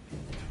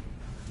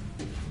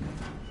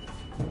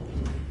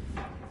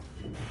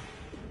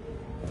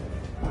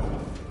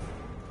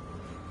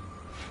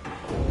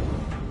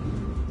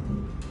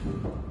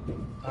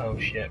 Oh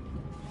shit.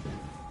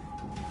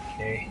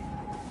 Okay.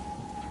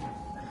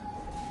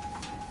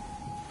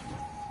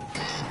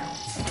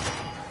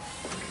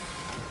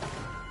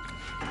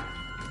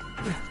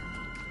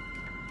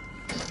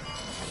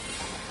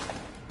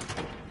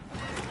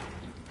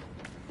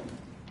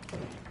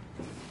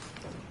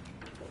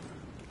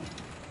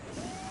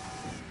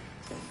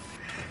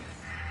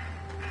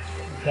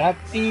 Could that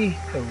be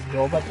the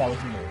robot that was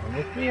in the room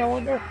with me, I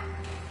wonder?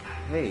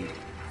 Hey,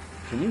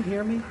 can you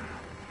hear me?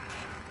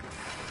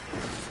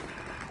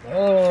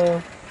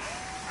 Oh.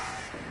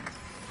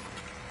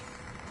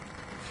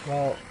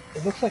 Well,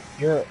 it looks like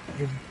you're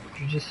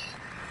just...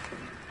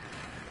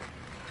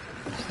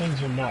 These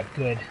things are not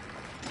good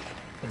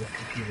for the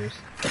computers.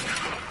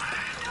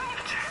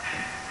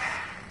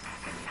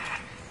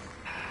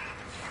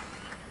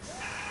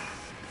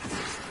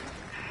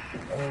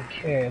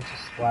 Okay, it's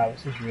just, wow,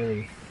 this is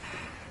really...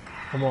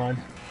 Come on.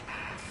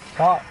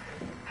 Talk.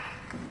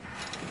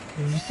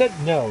 You said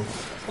no.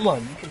 Come on,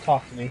 you can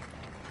talk to me.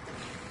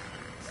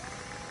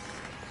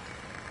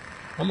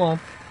 Come on.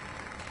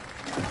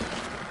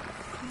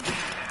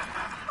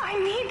 I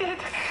need it.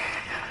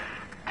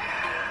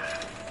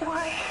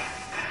 Why?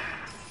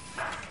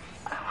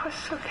 I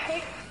was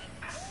okay.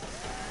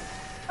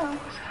 I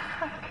was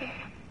happy.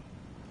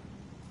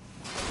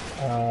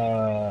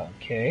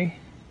 Okay.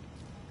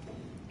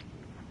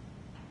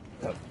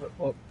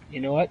 Well, you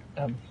know what?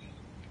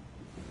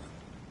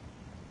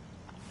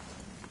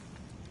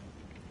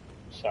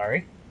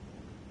 Sorry.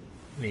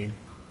 I mean,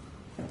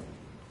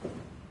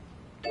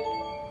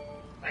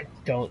 I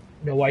don't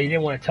know why you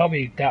didn't want to tell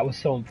me that was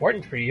so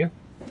important for you.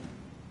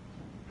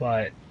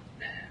 But,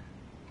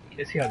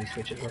 let's see how these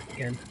switches work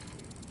again.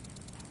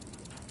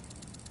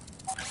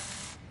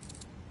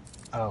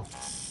 Oh.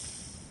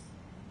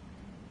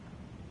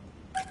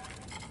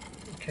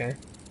 Okay.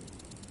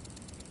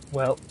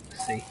 Well,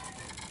 let's see.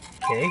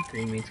 Okay,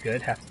 green means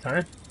good half the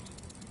time.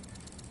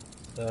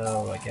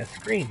 So, I guess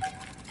green.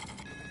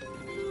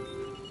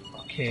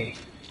 Okay.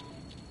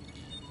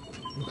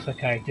 Looks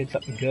like I did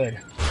something good.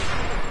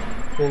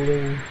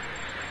 Pulling.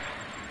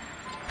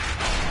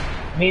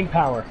 Main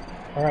power.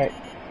 Alright.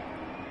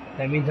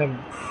 That means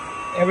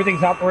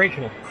everything's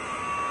operational.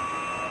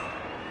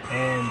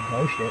 And,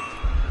 oh shit.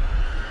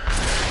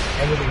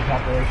 Everything's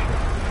operational.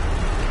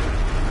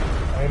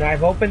 And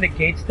I've opened the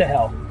gates to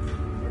hell.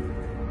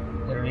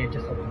 Literally,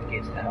 just opened the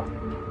gates to hell.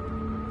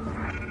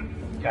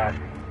 God.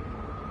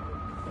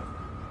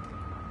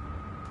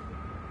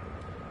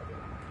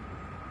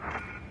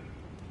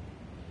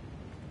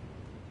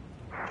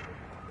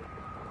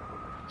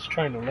 It's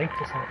trying to link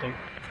to something.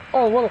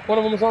 Oh, look, one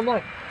of them is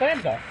online.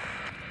 Lambda.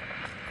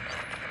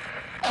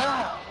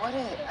 Oh,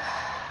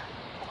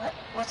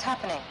 what's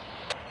happening?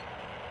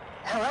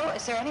 Hello,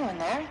 is there anyone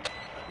there?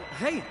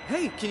 Hey,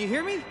 can you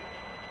hear me?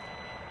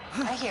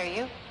 I hear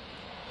you.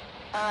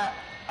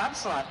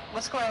 Absalom,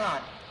 what's going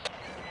on?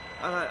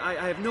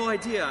 I have no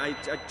idea. I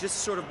just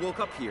sort of woke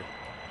up here.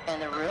 In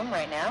the room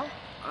right now?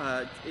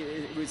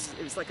 It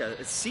was like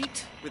a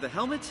seat with a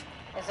helmet.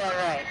 Is that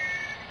right?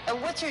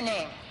 What's your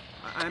name?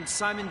 I'm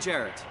Simon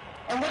Jarrett.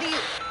 And what do you...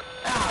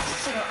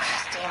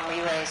 damn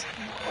relays.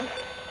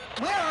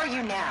 Where are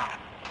you now?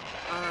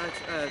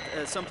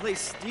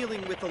 Someplace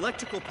dealing with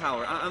electrical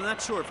power. I'm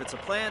not sure if it's a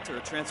plant or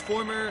a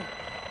transformer.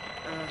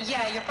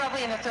 Yeah, you're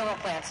probably in a thermal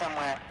plant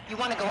somewhere. You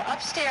want to go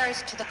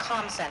upstairs to the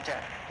comm center.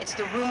 It's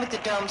the room with the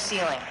dome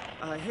ceiling.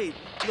 Hey,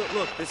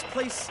 look, this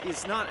place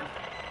is not...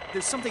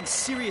 There's something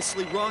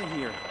seriously wrong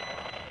here.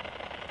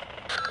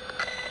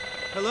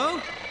 Hello?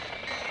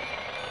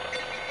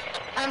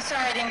 I'm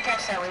sorry, I didn't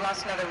catch that. We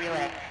lost another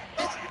relay.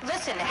 Just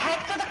listen, head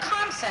for the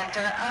comm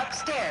center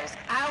upstairs.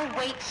 I'll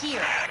wait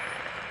here.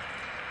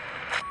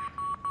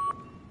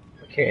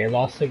 Okay, I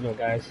lost signal,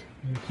 guys.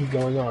 I'm gonna keep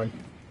going on.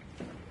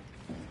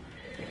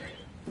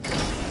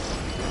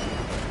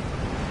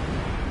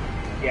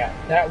 Yeah,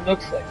 that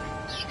looks like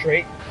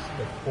straight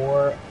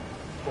before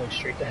going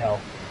straight to hell.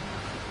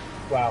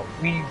 Wow,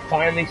 we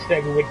finally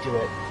said we would do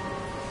it.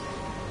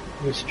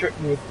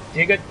 We would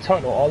dig a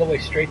tunnel all the way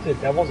straight to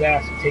the devil's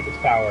ass and take its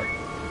power.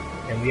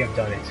 And we have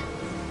done it.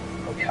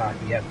 Oh god,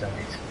 we have done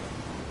it.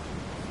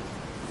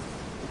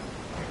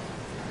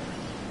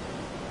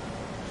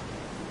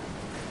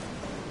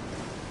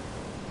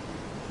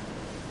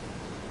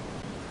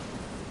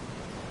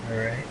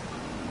 Alright.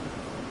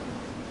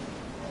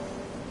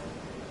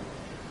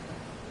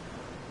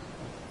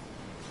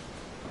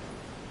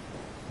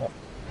 Oh.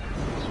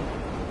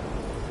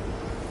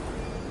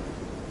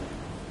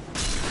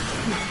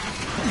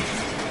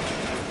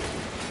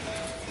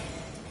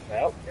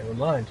 Well, never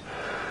mind.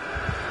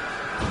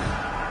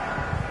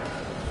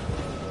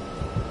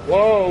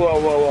 Whoa, whoa,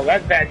 whoa, whoa.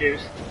 That's bad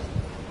news.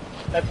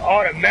 That's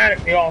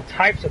automatically all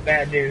types of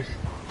bad news.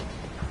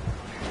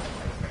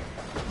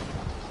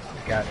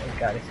 Oh god, oh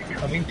god. Is it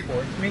coming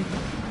towards me?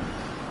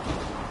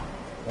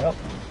 Well,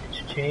 it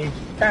should change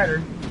the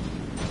pattern.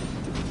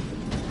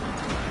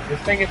 This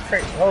thing is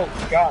crazy. Oh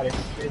god, it's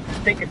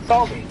think it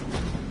saw me.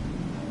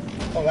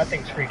 Oh, that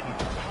thing's freaky.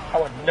 I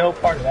want no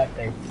part of that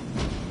thing.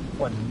 I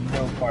want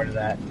no part of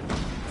that.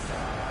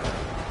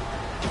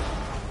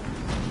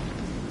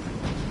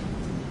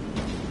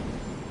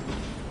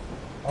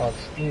 Oh, the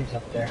steam's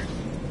up there. So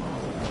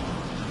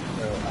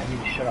I need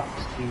to shut off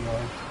the steam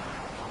noise.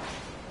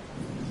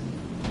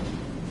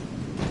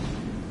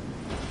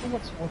 I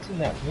wonder what's in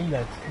that room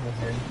that it was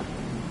in.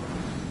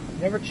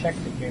 Never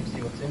checked it here and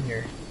see what's in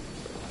here.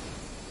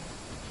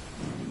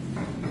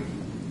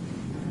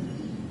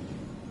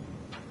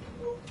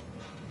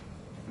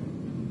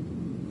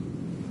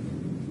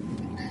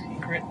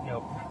 Secret?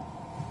 Nope.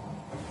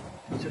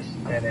 It's just a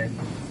dead end.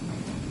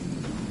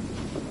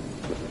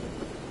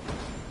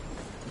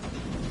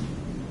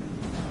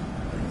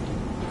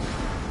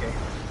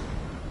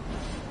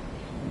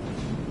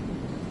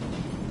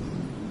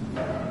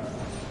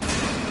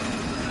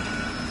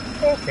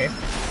 Okay.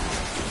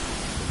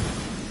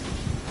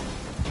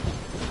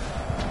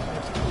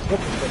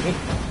 Looking for me.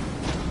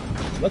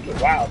 Look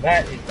at, wow,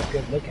 that is a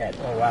good look at.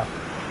 Oh wow.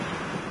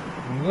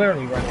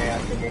 Literally running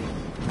after me.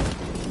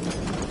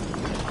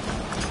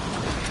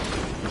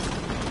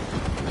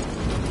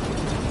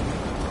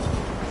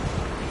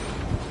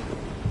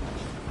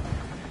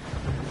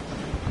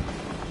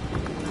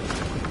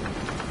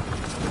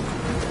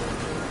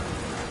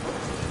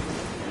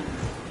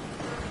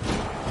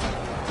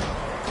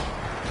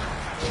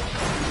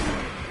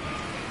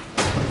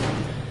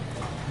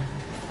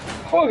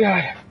 Oh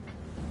god.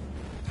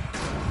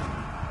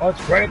 Oh,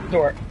 it's right at the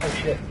door. Oh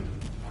shit.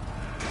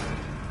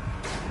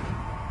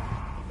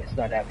 It's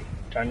not happy.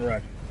 Time to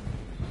run.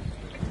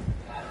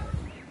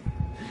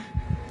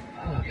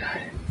 Oh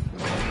god.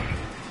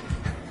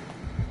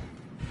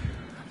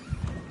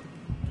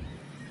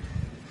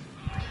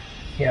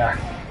 Yeah.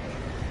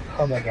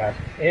 Oh my god.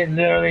 It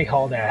literally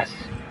hauled ass.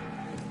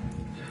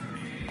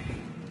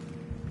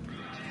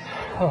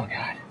 Oh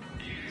god.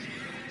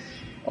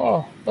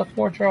 Oh, look,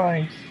 more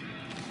drawings.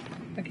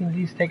 I can at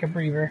least take a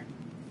breather.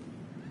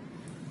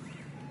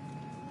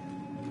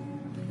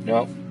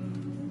 Nope.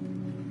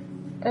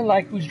 I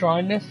like who's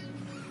drawing this.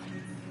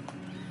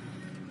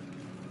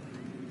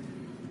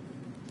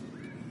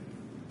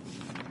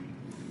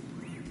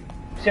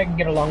 See, I can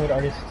get along with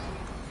artists,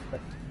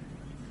 but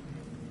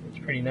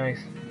it's pretty nice.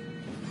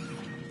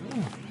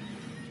 Ooh.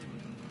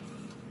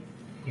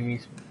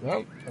 Amy's,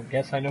 well, I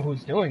guess I know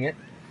who's doing it.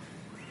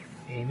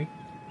 Amy.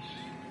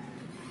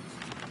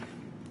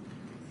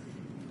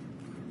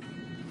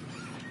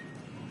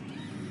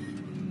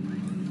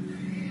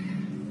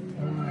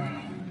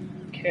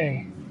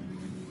 Okay.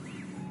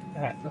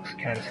 That looks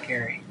kind of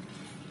scary.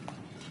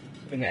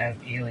 I'm gonna have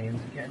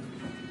aliens again.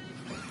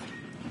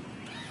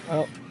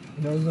 Oh,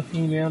 there's a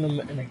female and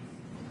a...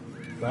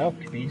 Well,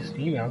 it could be just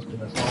females, but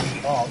that's all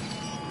involved.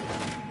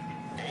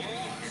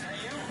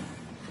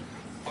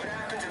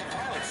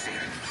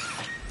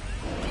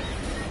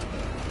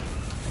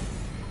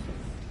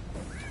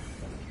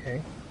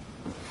 Okay.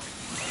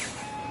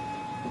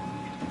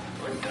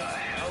 What the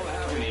hell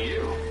happened to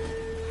you?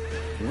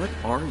 What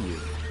are you?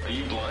 Are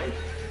you blind?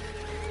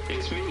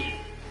 It's me.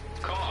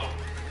 Carl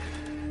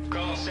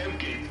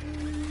Semke.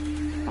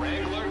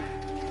 Wrangler?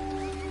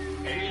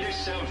 Any of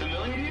this sound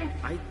familiar to you?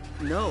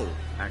 No,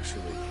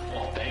 actually.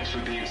 Well, thanks for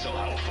being so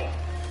helpful.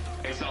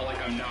 It's not like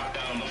I'm knocked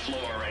out on the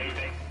floor or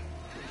anything.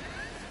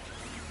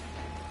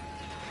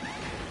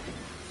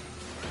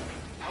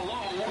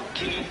 Hello,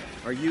 King?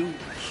 Are you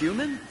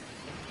human?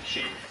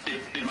 Shit,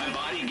 did my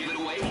body give it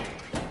away?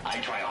 I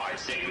try hard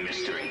saying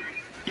mystery.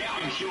 Yeah,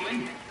 I'm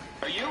human.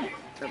 Are you?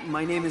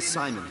 My name is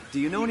Simon. Do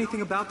you know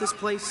anything about this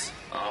place?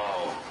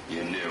 Oh,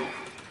 you knew.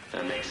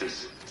 That makes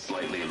this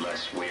slightly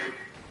less weird.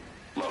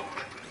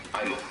 Look,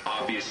 I'm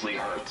obviously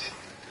hurt.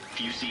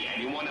 If you see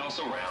anyone else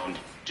around,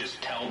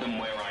 just tell them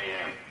where I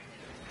am.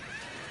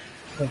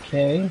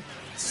 Okay.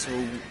 So,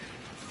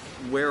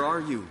 where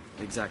are you,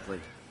 exactly?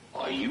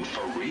 Are you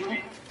for real?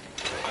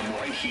 I'm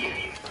right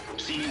here.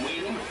 See me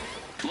waiting?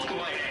 Look at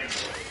my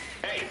hands.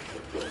 Hey,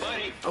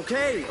 buddy.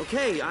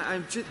 Okay.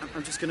 I'm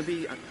just gonna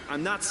be...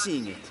 I'm not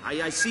seeing it.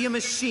 I see a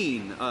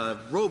machine, a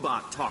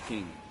robot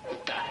talking.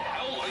 What the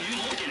hell are you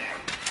looking at?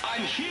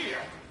 I'm here.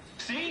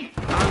 See?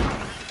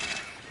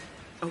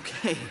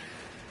 Okay.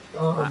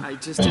 I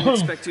just didn't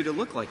expect you to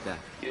look like that.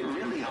 You're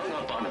really hung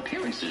up on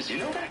appearances, you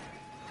know that?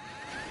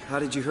 How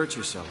did you hurt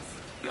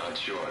yourself? Not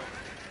sure.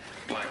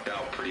 Blacked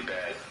out pretty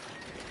bad.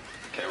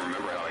 Can't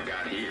remember how I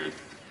got here.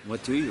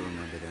 What do you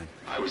remember then?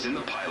 I was in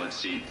the pilot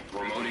seat,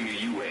 remoting a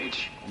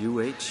UH.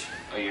 UH?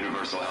 A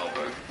universal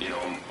helper. You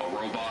know, a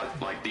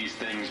robot like these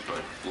things,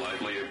 but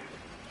livelier.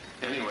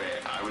 Anyway,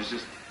 I was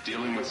just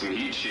dealing with some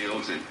heat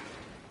shields and...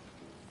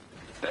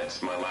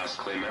 That's my last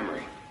clear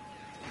memory.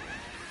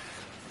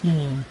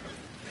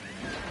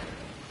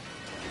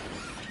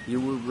 You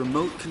were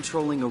remote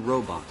controlling a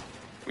robot.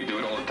 We do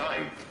it all the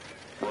time.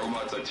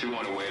 Robots are too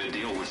on a way to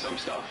deal with some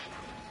stuff.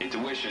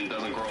 Intuition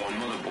doesn't grow on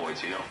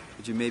motherboards, you know?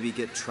 Did you maybe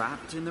get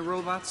trapped in the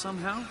robot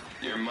somehow?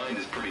 Your mind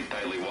is pretty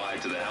tightly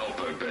wired to the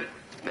helper, but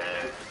nah,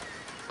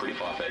 pretty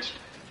far-fetched.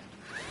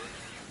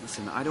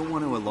 Listen, I don't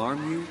want to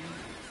alarm you,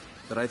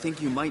 but I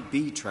think you might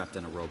be trapped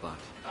in a robot.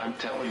 I'm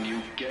telling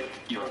you, get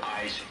your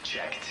eyes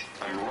checked.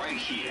 I'm right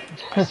here.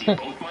 I see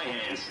both my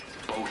hands,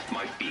 both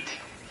my feet.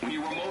 When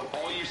you remote,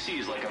 all you see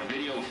is like a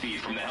video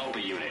feed from the helper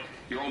unit.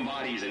 Your own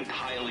body is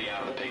entirely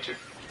out of the picture.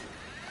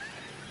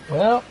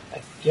 Well,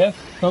 I guess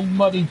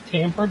somebody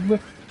tampered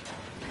with...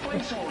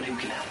 Find someone who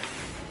can help.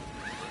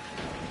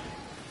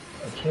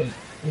 Okay,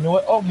 you know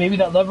what? Oh, maybe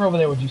that lever over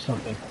there would do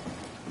something.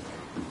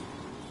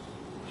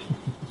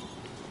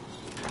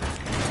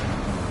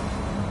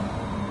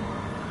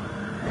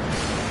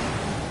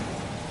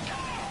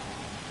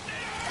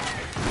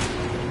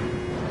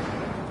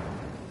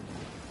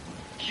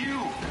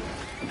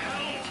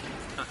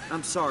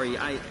 I'm sorry,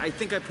 I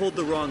think I pulled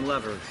the wrong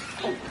lever.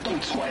 Oh,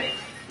 don't sweat it.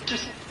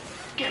 Just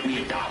get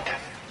me a doctor.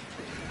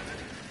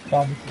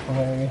 God, this is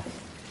hilarious.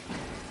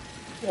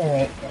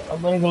 Alright,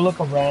 I'm gonna go look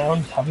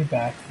around. I'll be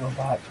back,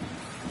 robot.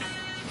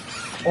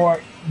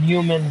 Or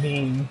human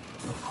being,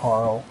 or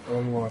Carl,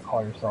 whatever you want to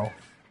call yourself.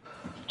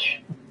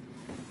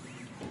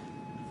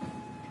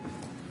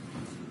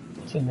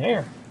 What's in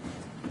there?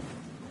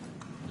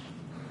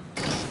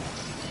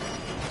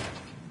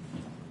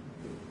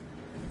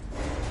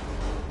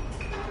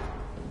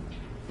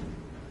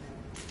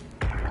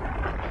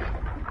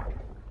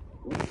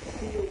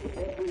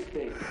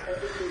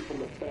 Everything from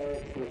the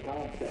barracks to the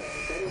concept.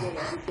 If anyone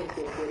ever thinks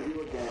they'll play you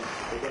again,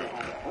 they're gonna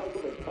have a hell of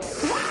a time.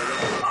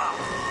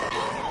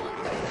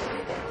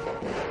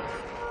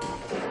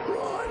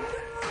 Run!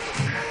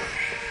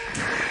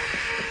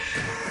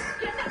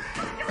 Get the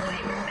fuck away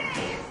from me!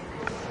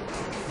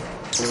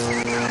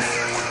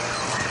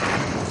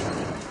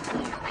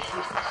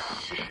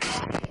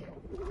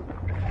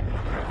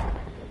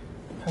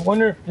 I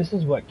wonder if this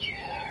is what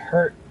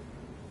hurt,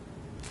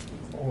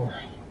 or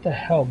what the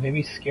hell,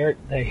 maybe scared,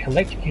 they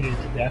electrocuted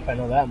it to death, I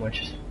know that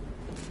much.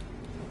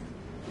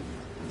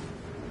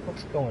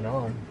 What's going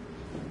on?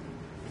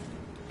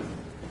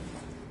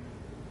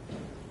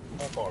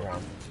 I'll go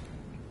around.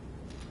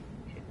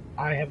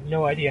 I have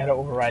no idea how to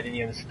override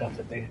any of the stuff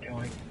that they're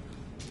doing.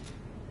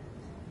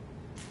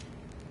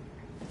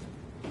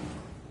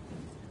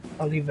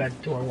 I'll leave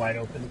that door wide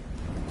open.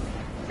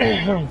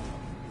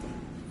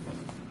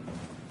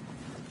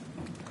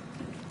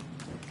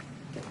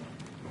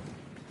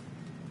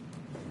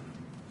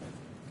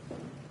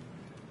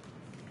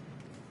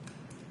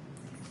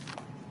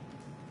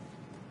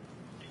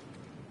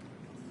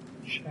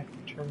 Check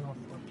the terminal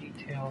for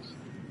details.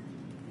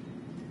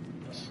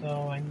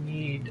 So I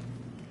need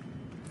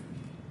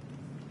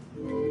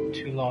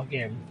to log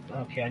in.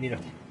 Okay, I need to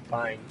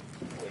find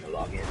a way to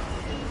log in.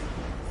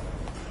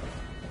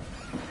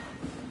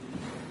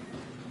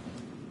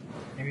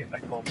 Maybe if I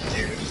go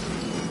upstairs.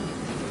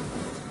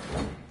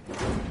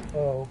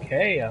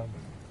 Okay,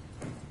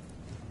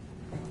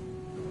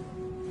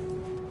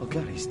 Oh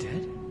god, he's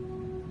dead?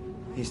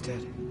 He's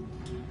dead.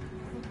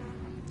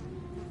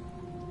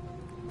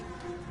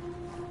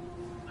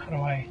 How do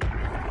I...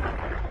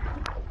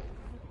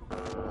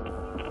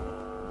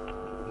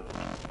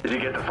 Did you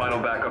get the final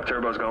backup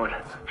turbos going?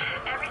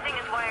 Everything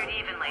is wired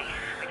evenly.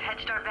 We've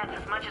hedged our bets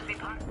as much as we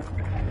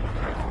possibly.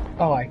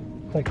 Oh, I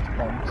clicked the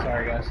button.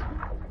 Sorry, guys.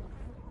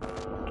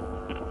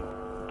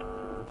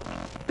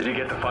 Did you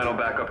get the final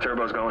backup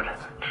turbos going?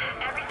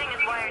 Everything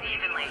is wired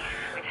evenly.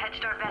 We've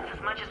hedged our bets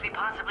as much as we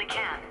possibly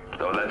can.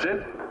 So that's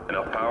it?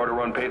 Enough power to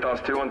run Pathos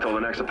 2 until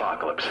the next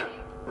apocalypse.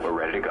 We're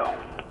ready to go. I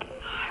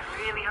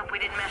really hope we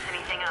didn't mess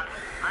anything up.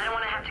 I don't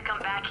want to have to come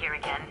back here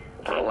again.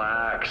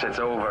 Relax, it's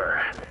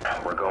over.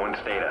 We're going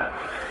theta.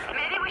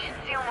 Maybe we should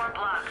seal more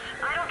blocks.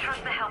 I don't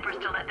trust the helpers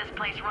to let this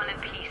place run in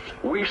peace.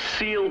 We've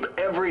sealed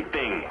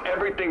everything.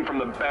 Everything from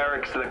the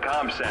barracks to the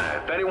comm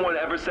center. If anyone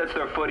ever sets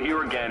their foot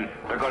here again,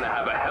 they're gonna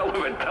have a hell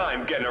of a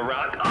time getting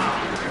around.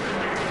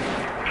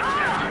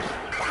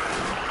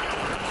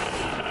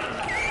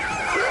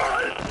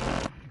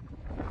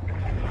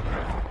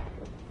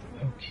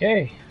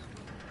 Okay.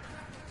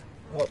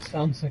 Well, it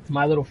sounds like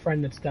my little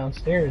friend that's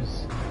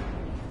downstairs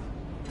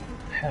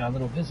had a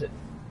little visit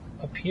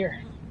up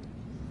here.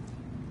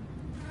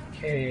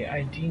 Okay,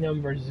 ID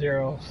number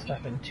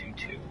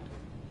 0722.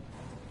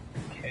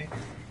 Okay.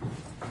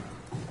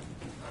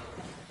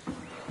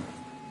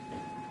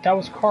 That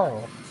was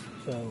Carl,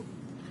 so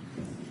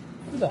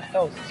who the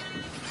hell is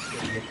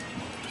this idiot?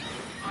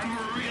 I'm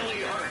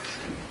really hurt.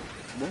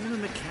 Won't a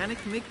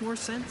mechanic make more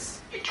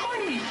sense? You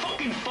trying to be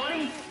fucking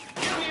funny?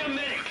 Give me a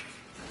medic.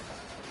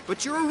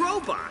 But you're a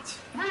robot.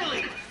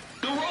 Really?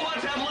 The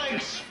robots have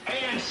legs,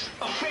 hands,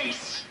 a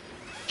face.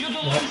 You're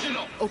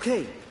delusional.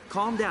 Okay,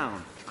 calm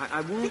down.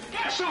 I won't...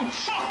 Get some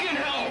fucking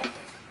help!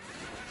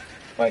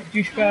 What,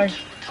 douchebag?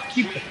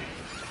 Keep it.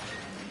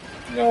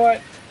 You know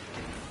what?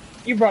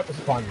 You brought this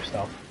upon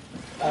yourself.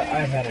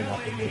 I've had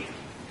enough of you.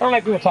 I don't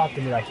like people talking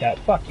to me like that.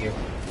 Fuck you.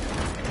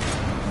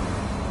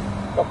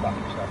 Go fuck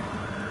yourself.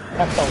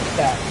 Have fun with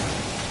that.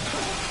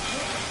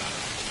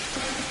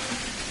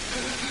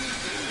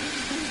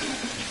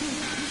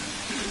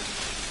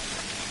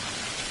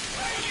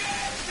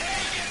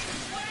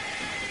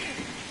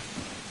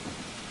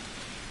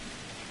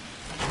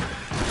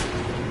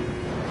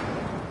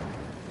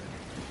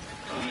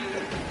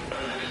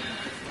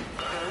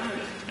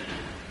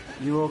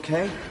 You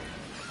okay?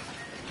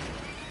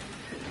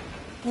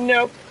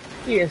 Nope,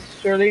 he is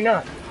surely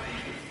not.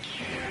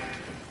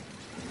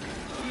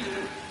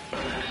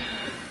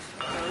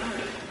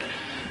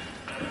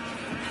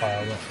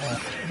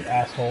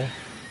 Asshole.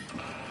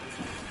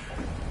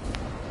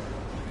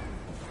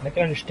 I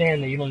can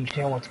understand that you don't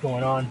understand what's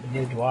going on, but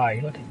neither do I.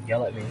 You don't have to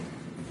yell at me.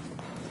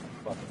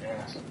 Fucking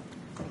ass.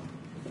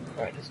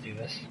 Alright, let's do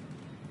this.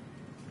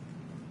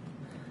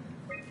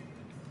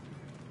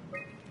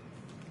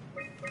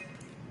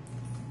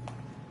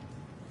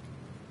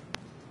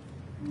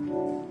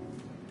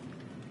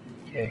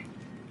 Okay.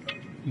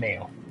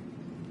 Mail.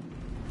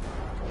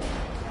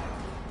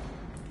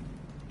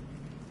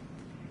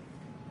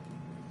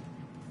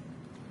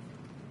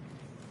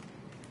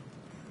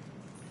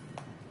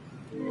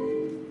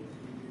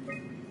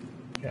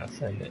 Yeah,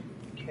 send it.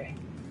 Okay.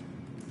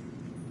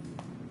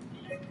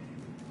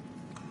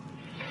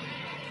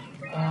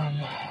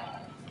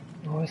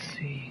 Let's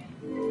see.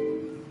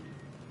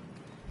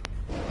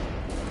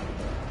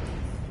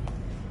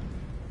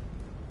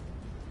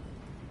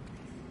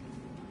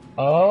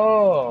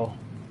 Oh.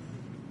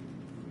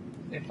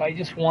 If I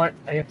just want,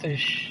 I have to,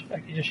 I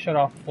can just shut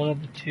off one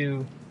of the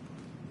two.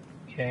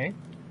 Okay.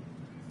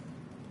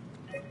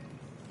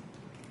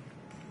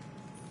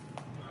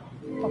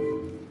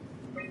 Oh.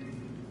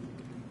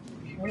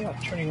 I'm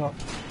not turning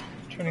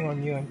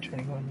on you, I'm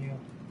turning on you.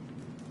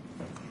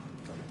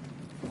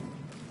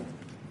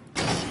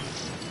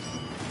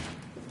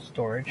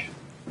 Storage.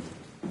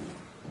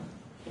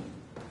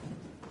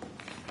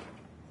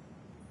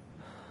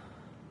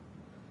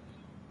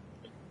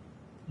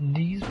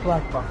 These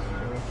black boxes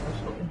are a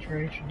personal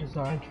information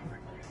designed for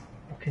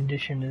a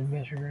condition and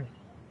measure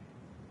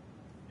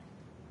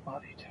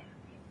body temperature.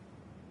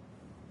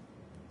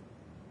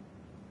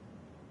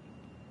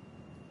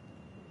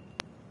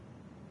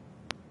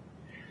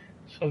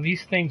 So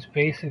these things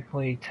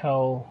basically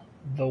tell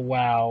the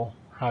WoW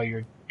how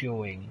you're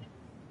doing.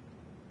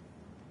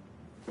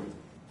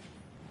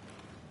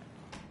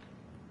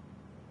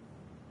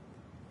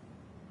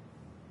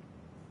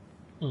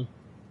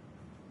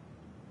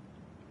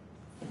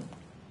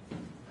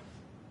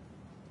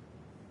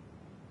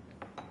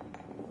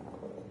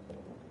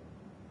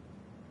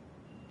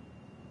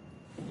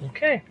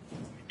 Okay.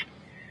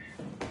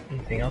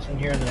 Anything else in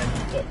here that I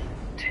need to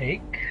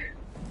take?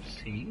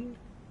 See?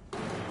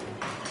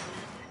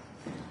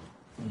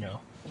 No.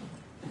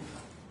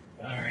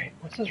 Alright,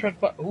 what's this red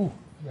button? Ooh,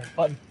 red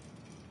button.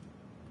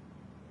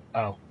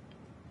 Oh.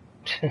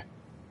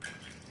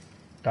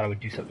 Thought I would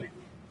do something.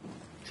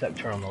 Except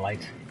turn on the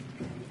lights.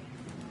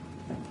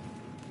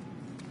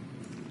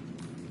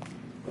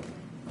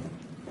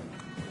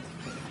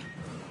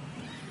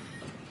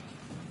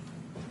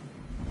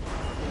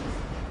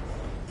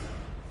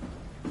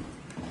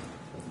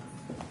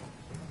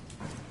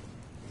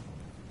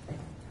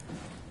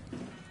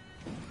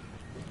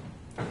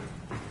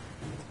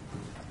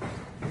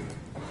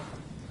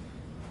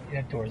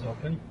 That door's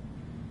open.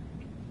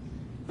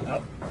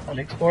 Oh,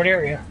 unexplored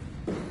area.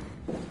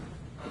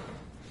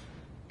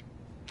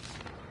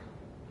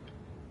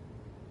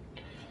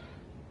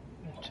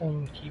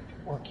 Keep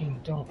working,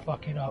 don't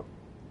fuck it up.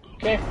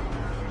 Okay.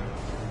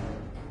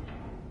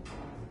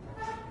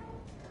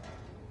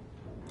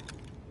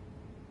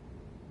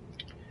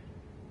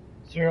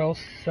 Zero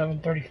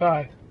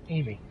 735.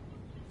 Amy.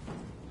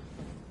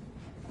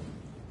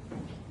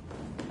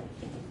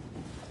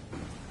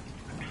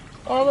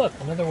 Oh look,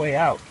 another way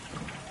out.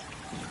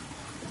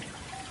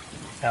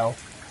 Hell.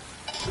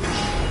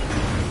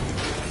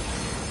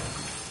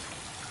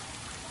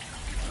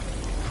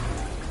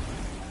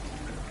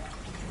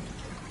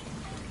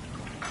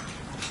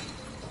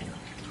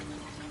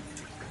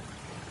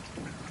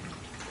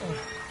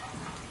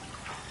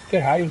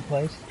 Good hiding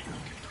place.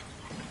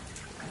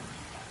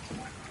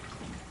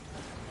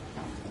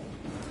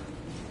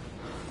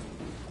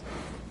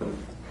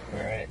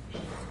 Alright.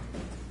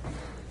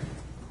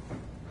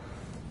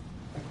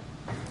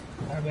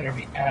 I better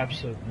be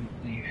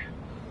absolutely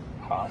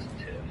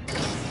positive.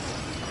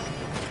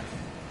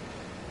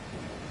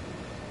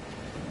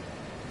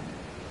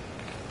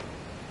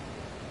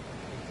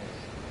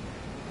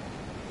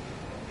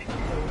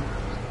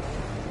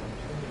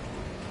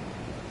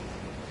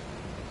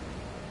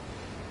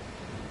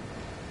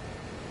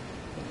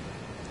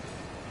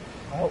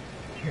 Well,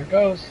 here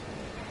goes.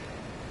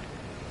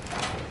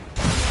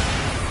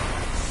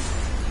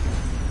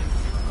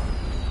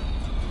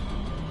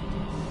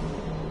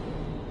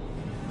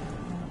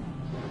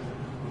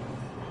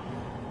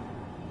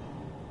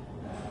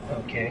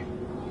 Okay.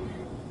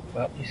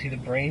 Well, you see the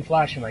brain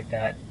flashing like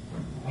that.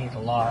 Means a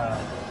lot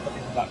of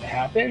something's about to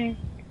happen.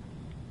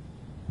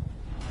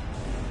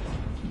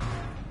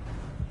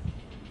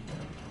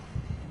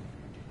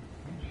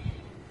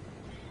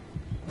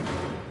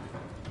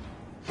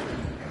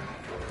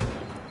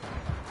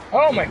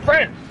 Oh, my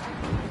friend!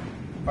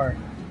 Or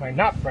my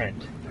not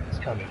friend is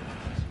coming.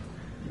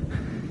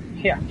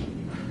 Yeah.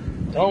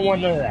 Don't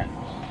want none of that.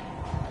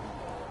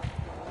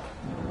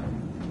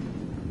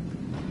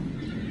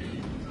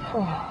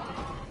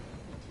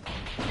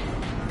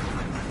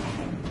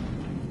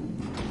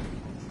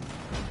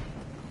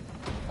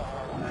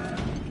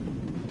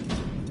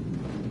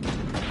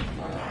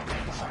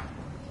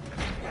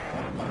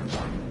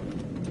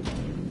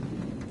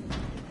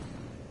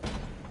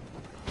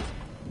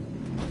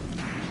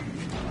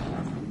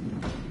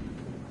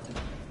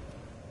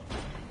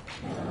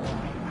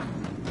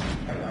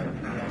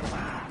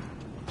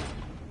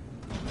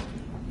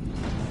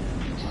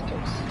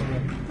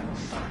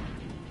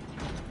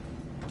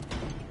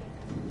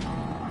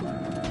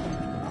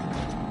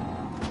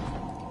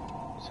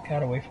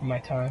 Got away from my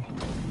time.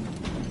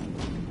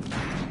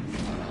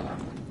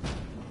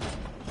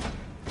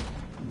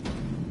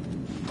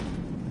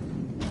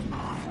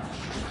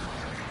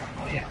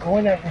 Oh yeah, go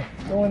in that room.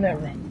 Go in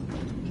that room.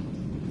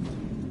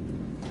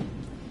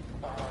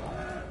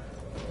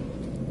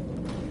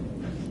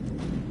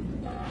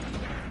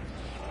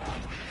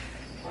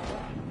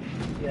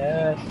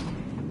 Yes.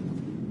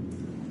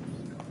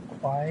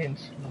 Quiet and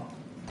slow.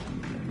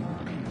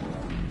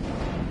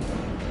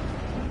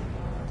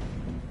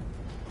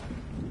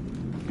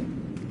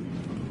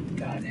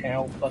 God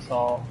help us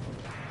all.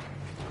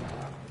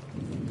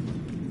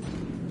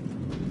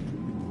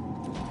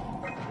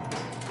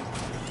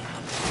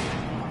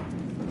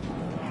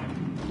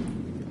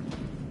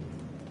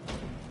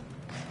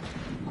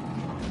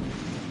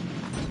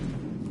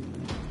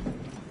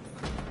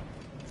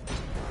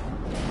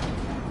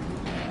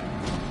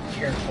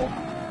 Careful.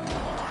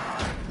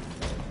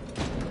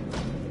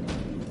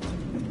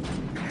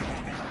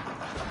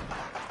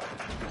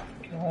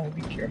 Gotta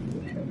be careful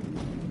with him.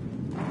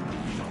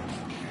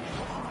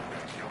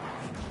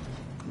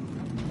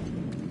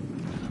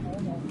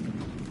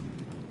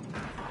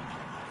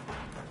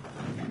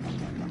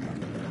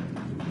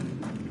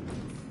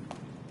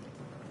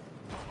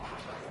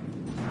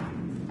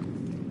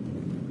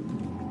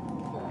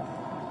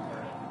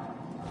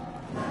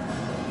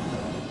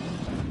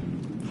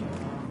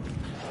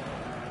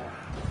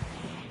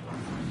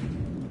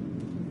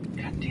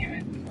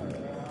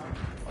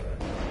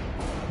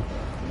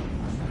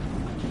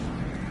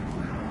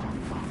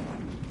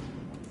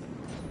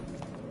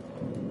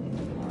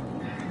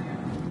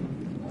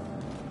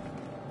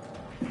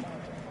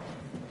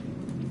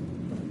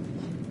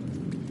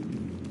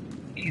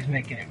 He's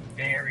making it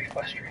very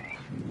frustrating.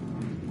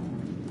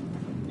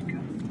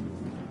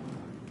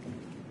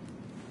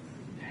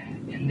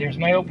 And there's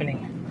my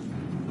opening.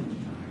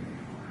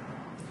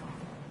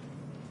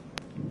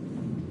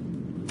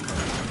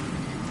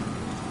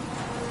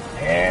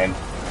 And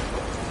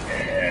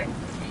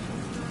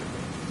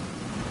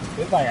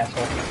goodbye,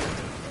 asshole.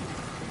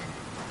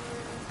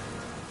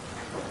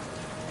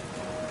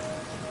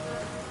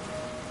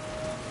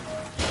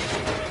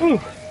 Ooh,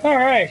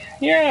 alright,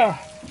 yeah.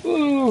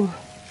 Ooh.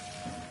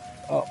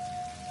 Oh.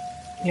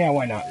 Yeah,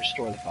 why not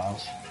restore the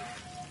files?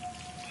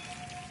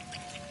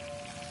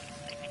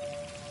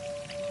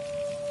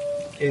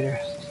 Data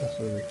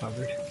successfully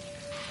recovered.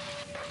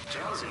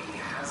 Jonesy,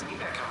 how's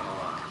evac coming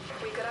along?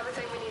 We got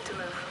everything we need to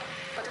move,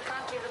 but we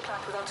can't leave the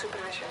plant without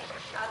supervision.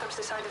 Adams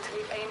decided to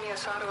leave Amy,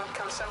 Asaro, and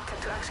Kalsanka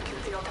to execute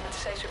the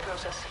automatization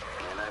process.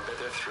 And I bet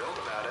they're thrilled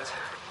about it.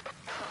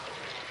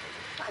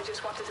 I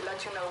just wanted to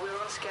let you know we're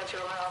on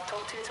schedule, and I'll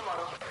talk to you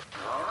tomorrow.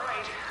 All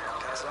right,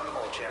 I'll pass on the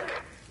whole check.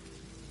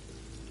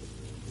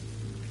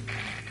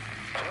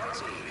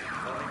 Jonesy,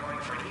 only going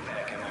for an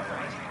evac, am I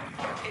right?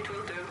 It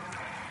will do.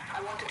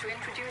 I wanted to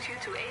introduce you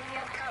to Amy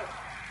and Cal.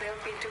 They'll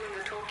be doing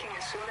the talking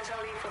as soon as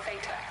I leave for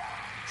Theta.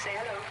 Say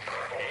hello.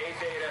 Hey,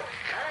 Theta.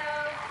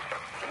 Hello.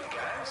 Hey,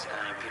 guys.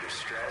 I'm Peter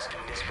Strask,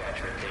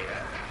 dispatcher at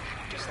Theta.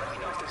 Just let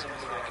me know if there's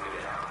anything I can do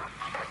to help.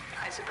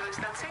 I suppose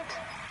that's it.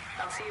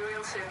 I'll see you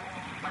real soon,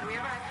 when we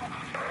arrive.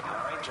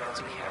 All right,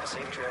 Jonesy. Have a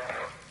safe trip.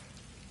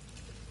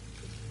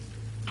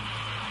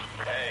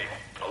 Hey,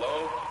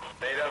 hello?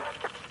 Theta?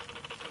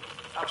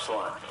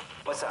 Upsilon.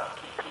 What's up?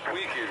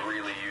 We could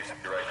really use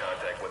direct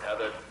contact with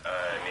Heather.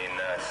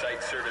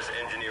 Site service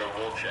engineer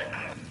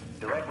Wolchek.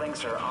 Direct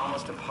links are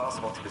almost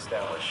impossible to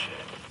establish.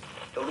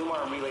 The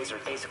Lumar relays are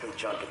basically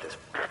junk at this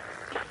point.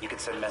 You can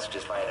send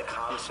messages via the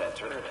comm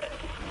center.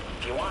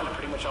 If you want, I'm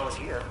pretty much always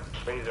here,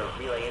 ready to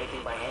relay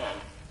anything by hand.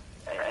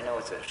 I know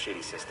it's a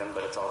shitty system,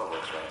 but it's all that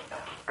works right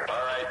now.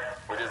 All right,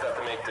 we just have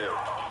to make do.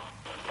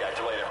 Catch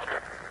you later.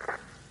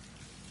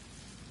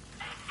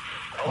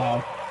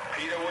 Hello?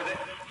 Peter with it?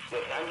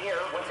 I'm here.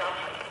 What's up?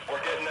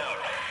 We're getting out.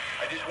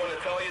 I just want to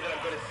tell you that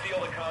I'm going to seal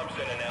the comm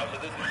center now, so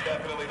this is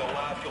definitely the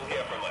last you'll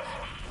hear from us.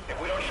 If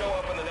we don't show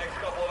up in the next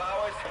couple of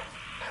hours,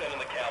 send in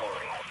the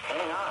cavalry.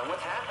 Hang on.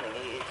 What's happening?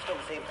 It's still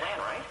the same plan,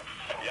 right?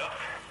 Yeah.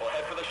 We'll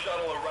head for the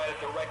shuttle and ride it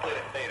directly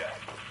to Theta.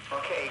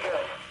 Okay,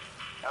 good.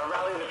 I'll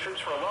rally the troops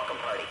for a welcome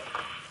party.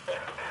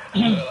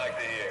 What I like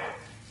to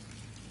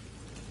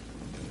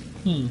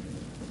hear.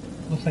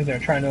 Looks like they're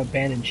trying to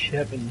abandon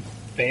ship and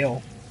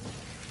bail.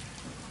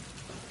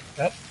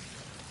 Yep.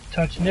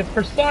 Touching it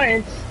for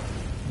science.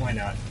 Why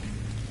not?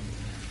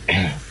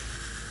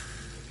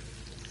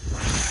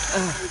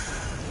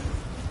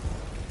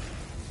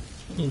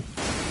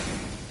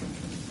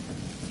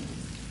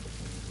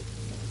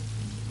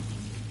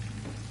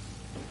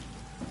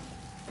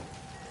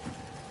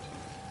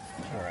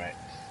 Alright.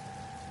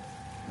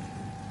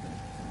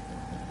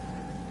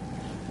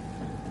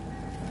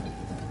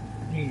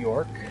 New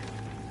York.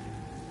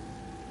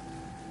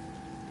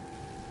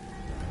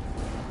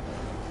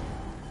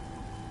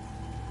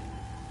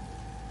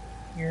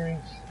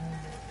 Hearings.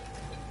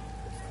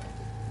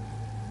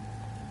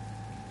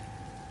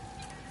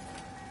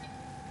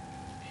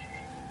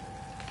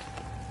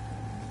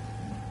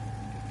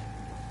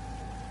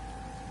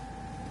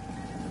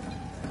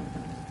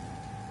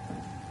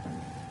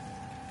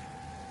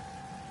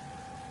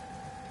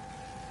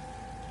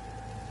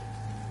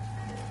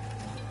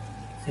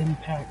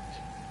 Impact.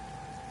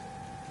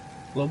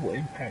 Global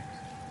impact.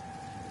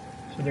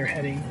 So they're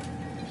heading.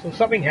 So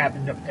something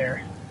happened up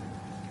there.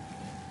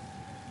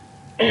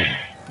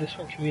 This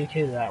one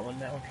communicated to that one.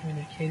 That one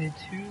communicated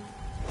to.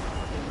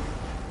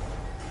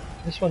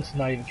 This one's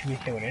not even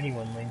communicating with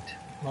anyone linked.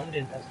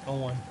 London has no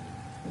one.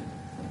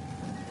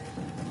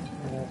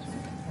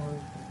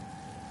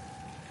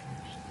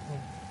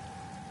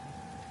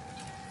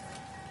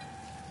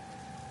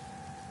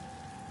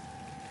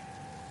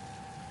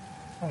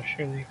 Oh,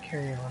 surely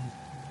carry on.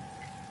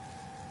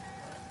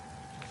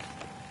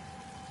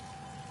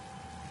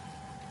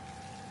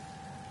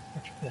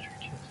 Much better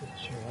chances of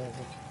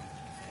survival.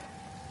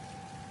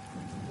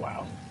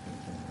 Wow.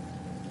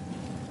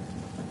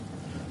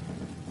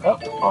 Oh,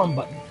 on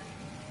button.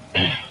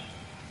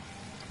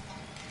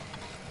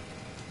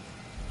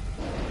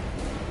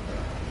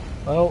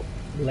 Well,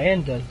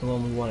 Landa's the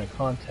one we want to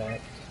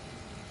contact.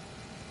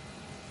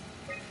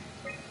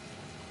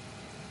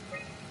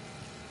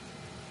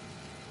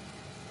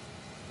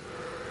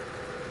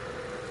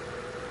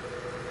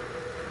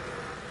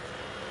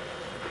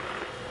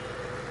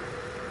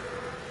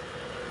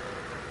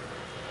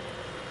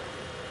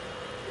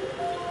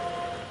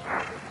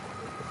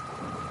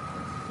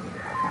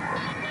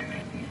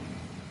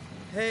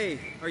 Hey,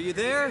 are you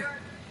there?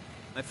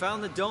 I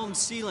found the dome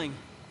ceiling.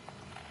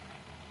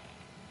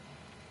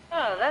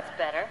 Oh, that's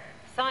better.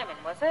 Simon,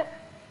 was it?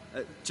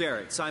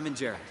 Jarrett, Simon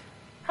Jarrett.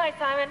 Hi,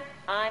 Simon.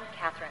 I'm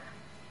Catherine.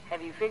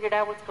 Have you figured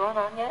out what's going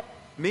on yet?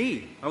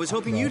 Me? I was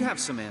hoping you'd have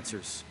some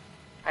answers.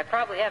 I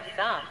probably have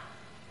some.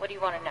 What do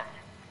you want to know?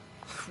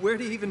 Where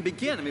to even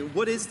begin? I mean,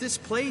 what is this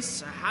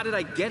place? How did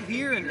I get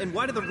here? And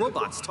why do the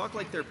robots talk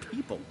like they're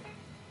people?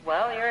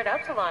 Well, you're at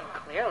Upsilon,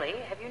 clearly.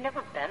 Have you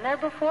never been there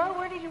before?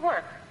 Where did you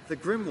work? The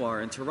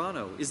Grimoire in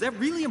Toronto. Is that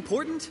really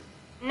important?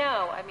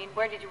 No, I mean,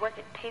 where did you work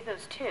at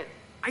Pathos 2?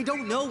 I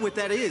don't know what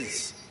that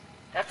is.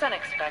 That's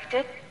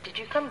unexpected. Did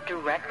you come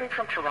directly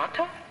from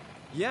Toronto?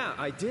 Yeah,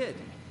 I did.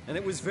 And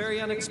it was very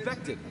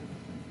unexpected.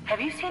 Have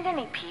you seen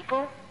any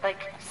people? Like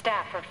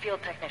staff or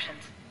field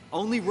technicians?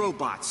 Only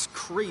robots.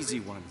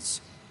 Crazy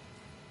ones.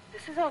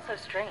 This is all so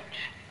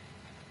strange.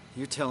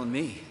 You're telling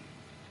me.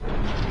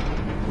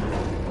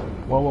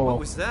 Whoa, whoa, whoa. What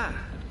was that?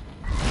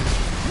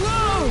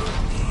 Whoa!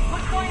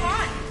 What's going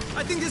on?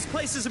 I think this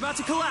place is about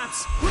to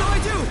collapse. What do I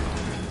do?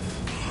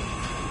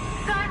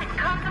 Simon,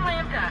 come to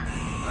Lambda.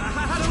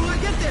 How do I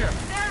get there?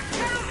 There are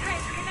shuttle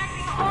trains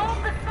connecting all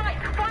the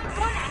sites. Find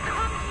one and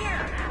come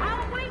here.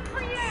 I'll wait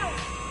for you.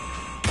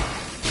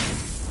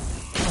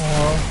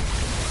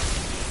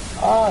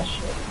 Oh,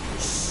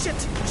 shit.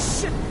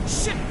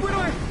 Shit!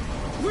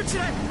 Where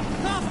should I?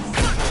 Oh,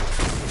 fuck!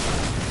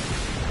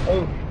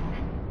 Oh.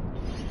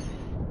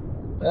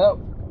 Oh.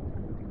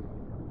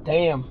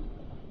 Damn.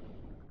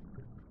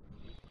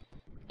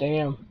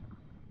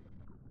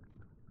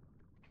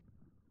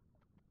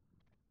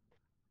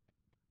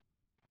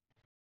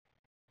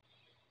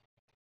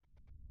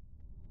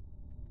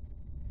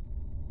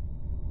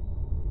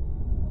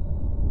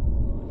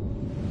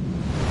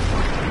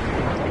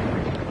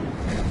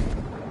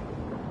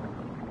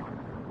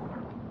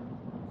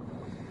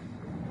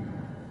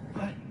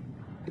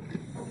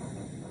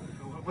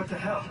 What the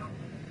hell?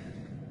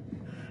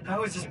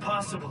 How is this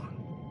possible?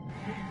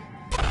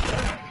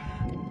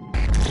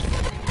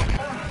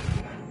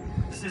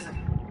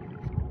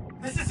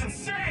 This is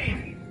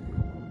insane!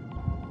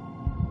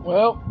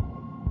 Well,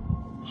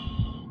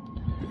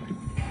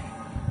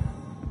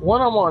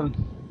 one-on-one.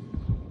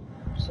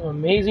 Some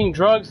amazing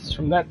drugs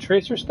from that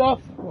tracer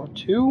stuff, or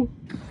two.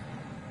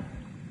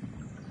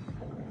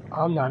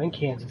 I'm not in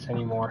Kansas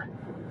anymore.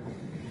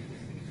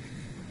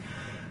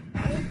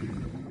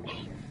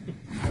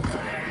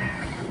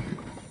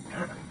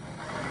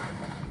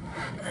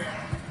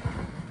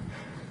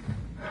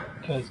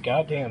 Because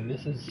goddamn,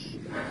 this is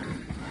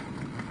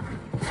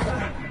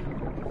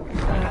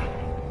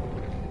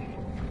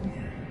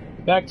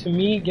back to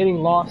me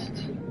getting lost.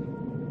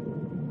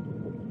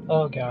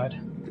 Oh god.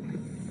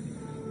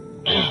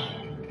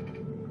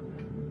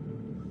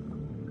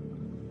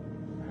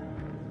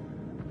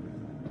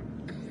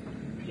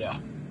 Yeah.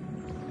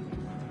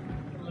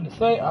 I'm gonna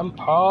say I'm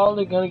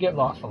probably gonna get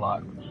lost a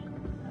lot.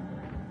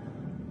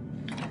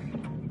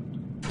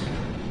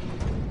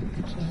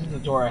 the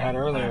door I had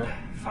earlier.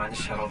 Find the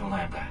shuttle to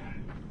land.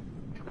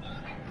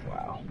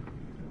 Wow.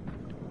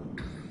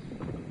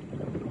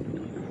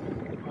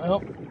 Well,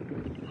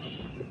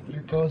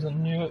 here goes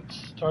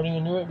starting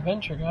a new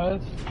adventure,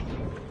 guys.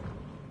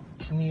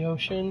 In the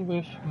ocean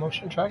with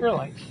motion tracker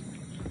lights.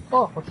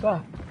 Oh, what's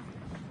that?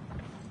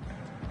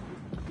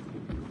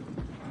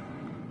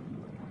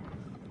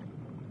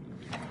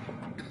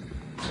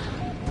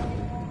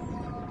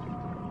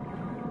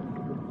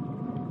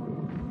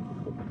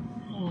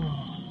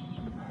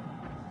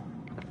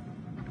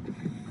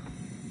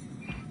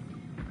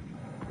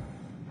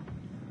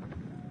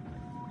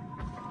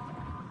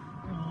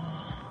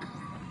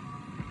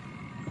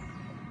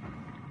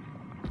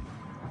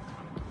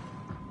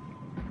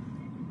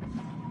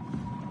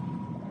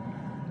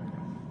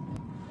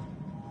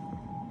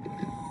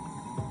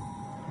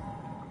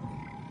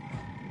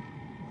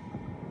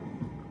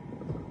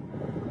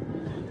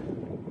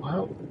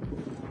 Well,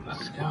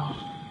 let's go.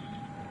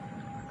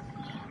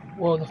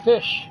 Whoa, the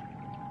fish.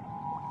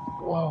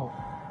 Whoa.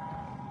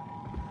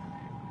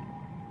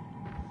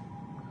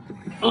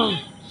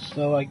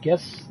 So I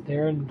guess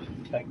they're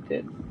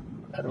infected.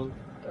 I don't,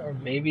 or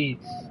maybe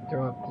they're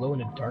a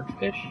glow-in-the-dark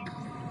fish.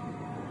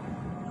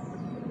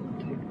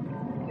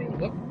 They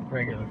look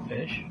regular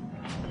fish.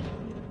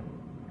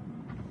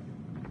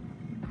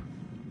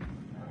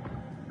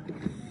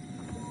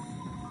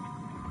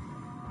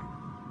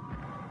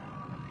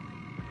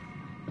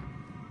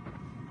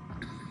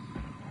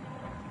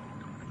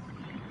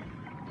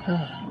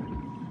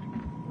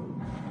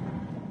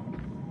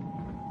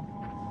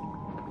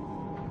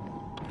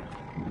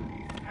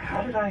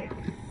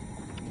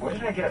 Where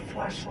did I get a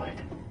flashlight?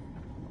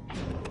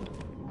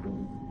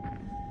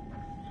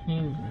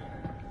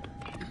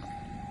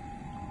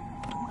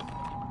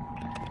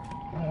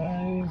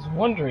 I was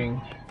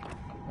wondering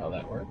how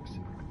that works.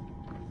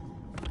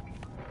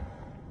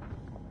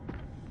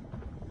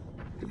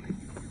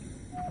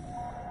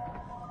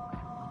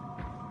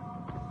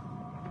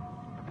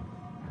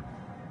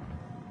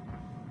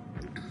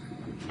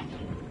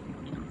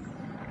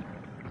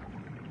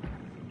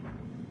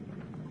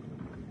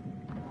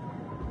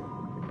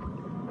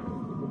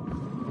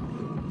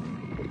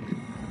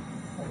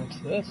 What's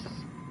this?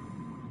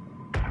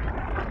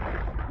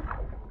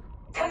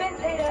 Come in,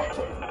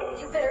 Zeta.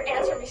 You better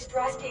answer me,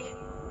 Strasky.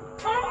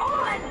 Come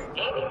on!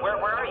 Amy, where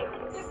are you?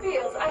 The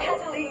fields. I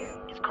had to leave.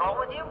 Is Carl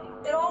with you?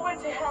 It all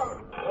went to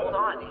hell. Hold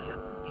on.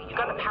 You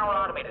got the power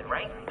automated,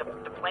 right?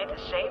 The plant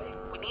is safe?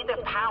 We need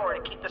the power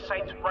to keep the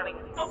sites running.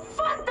 Oh,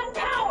 fuck the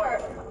power!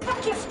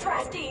 Fuck you,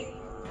 Strasky!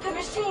 The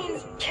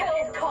machines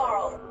killed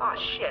Carl. Oh,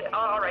 shit.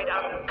 All right,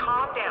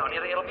 calm down.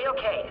 It'll be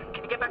okay.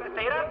 Can you get back to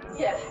Theta?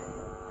 Yeah.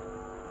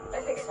 I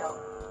think so.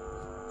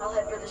 I'll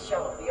head for the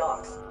shuttle, the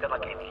Aux. Good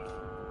luck, Amy.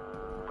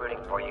 Rooting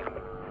for you.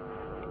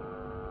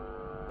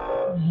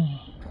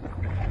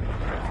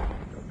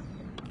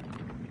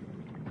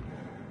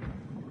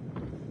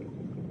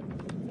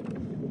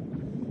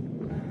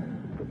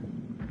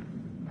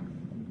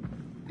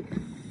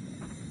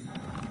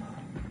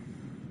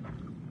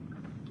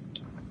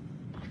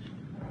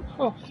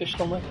 Oh, fish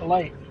don't like the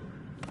light.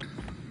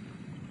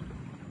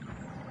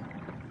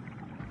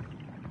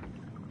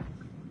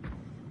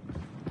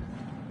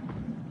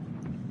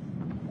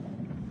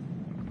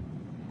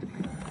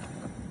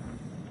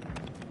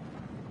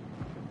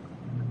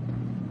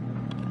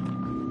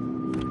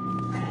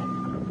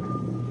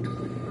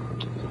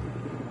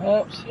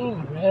 Oh,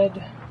 seeing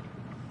red.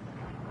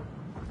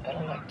 I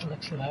don't like the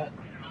looks of that.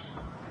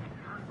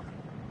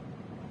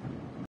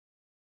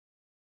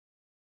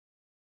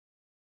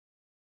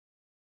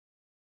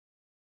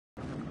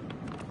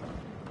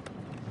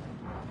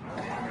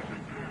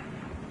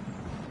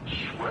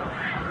 Well, I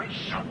heard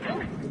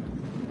something.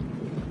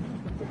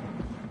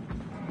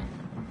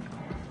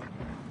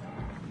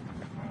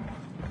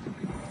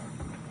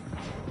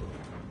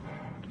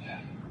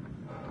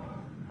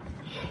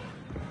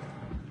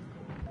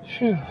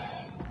 Phew.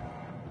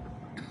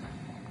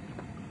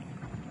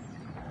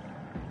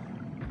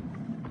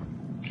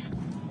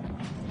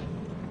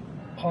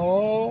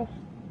 Oh,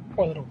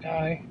 poor little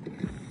guy.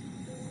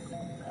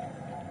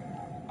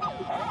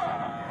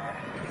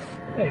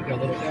 There you go,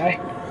 little guy.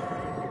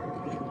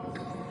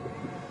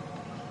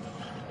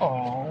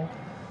 Oh.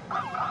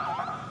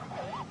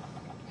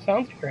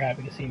 Sounds like you're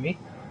happy to see me.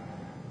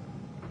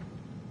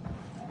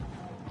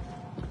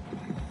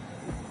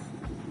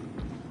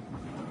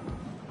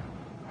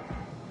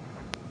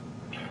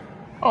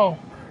 Oh.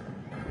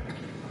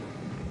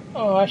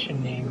 Oh, I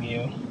should name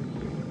you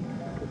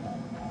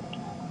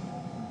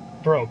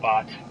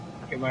Brobot.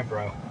 You're my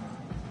bro.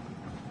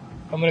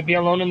 I'm gonna be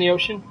alone in the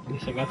ocean. At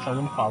least I got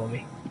someone to follow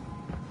me.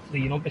 So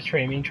you don't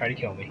betray me and try to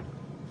kill me.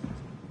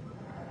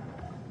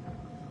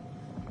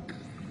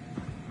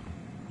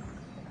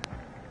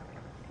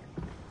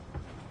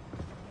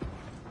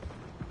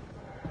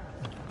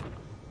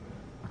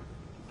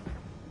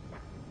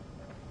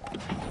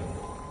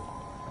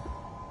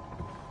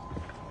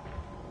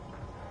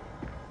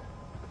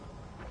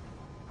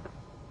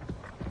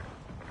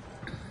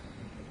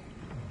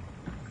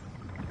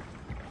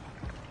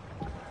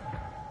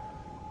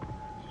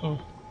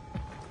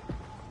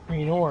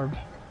 Green orb.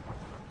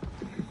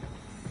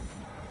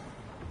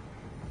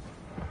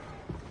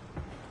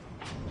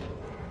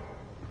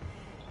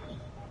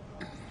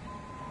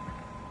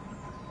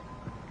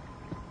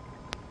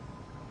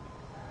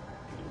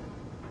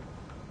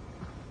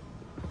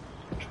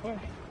 Which way?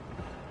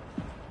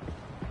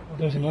 Oh,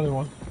 there's another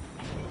one.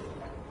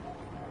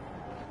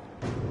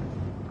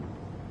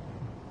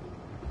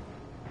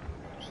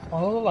 Just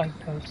follow the light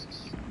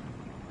posts.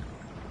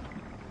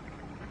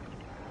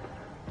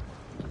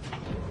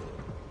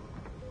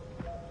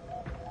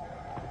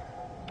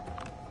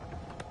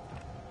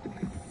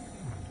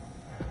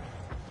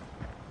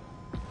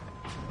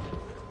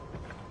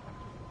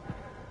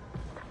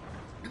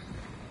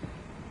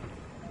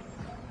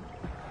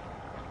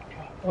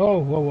 Oh,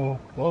 whoa, whoa,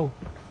 whoa.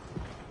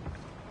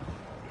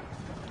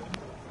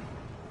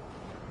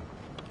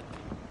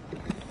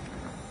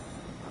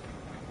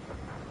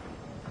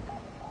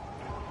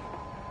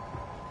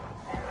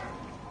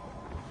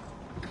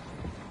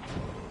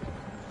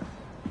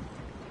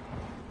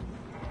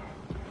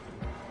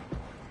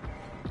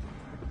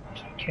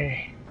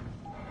 Okay.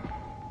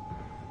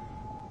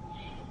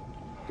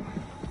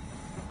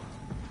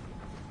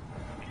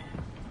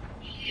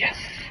 Yes.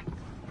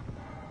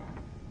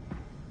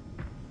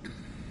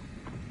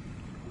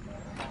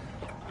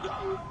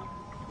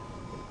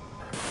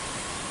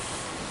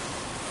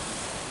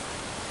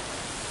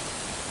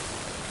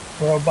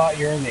 Robot,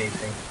 you're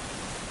amazing.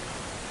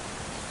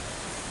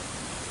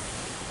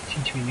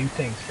 Teach me new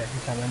things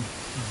every time I'm...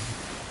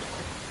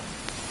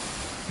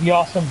 Be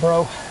awesome,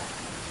 bro.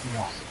 Be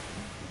awesome.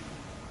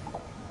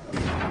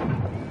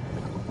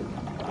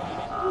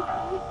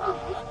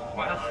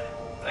 Well,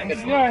 thanks,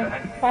 Good little guy. guy.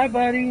 Hi,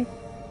 buddy.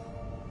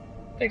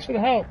 Thanks for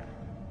the help.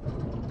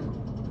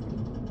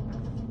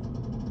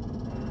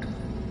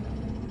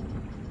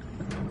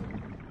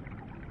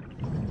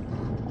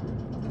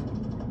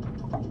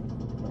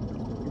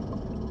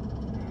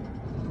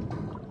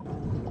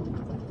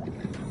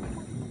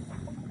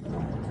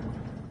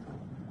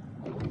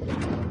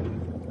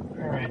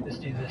 Alright, let's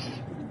do this.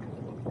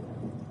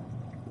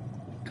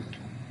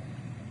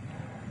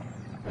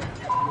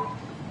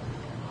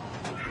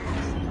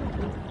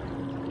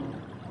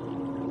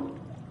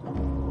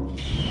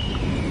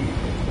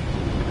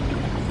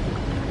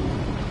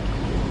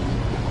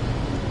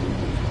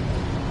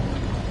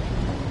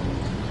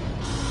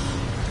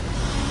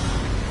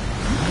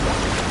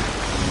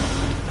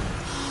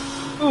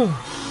 Ooh.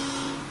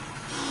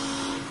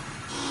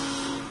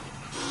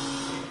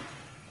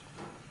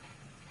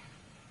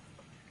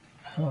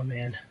 Oh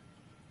man.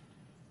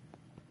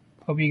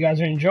 Hope you guys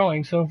are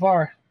enjoying so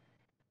far.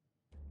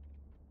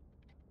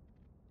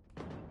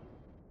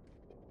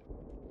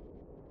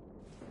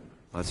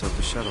 Let's hope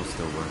the shuttle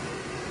still works.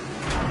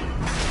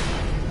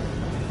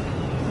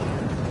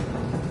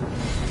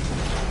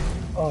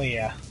 Oh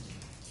yeah.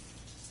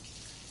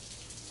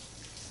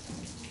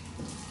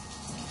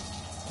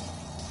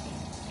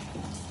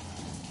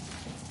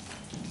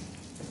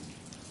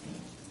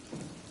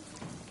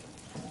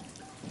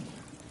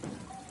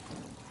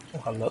 Oh,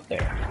 hello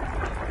there.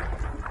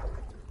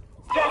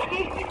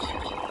 Jackie?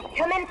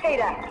 Come in,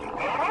 Theta.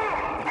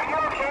 Are you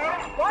okay?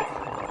 What?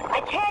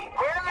 I can't...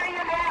 Where are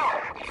you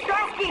now?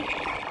 Strasky!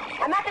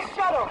 I'm at the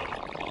shuttle,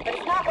 but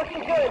it's not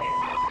looking good.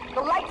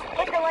 The lights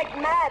flicker like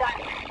mad.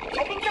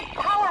 I think the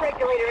power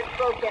regulator is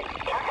broken.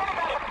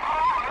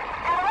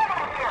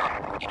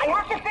 I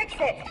have to fix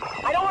it.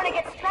 I don't want to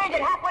get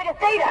stranded halfway to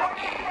Theta.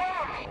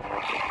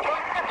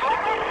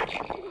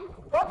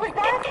 What was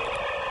that?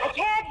 I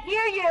can't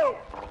hear you.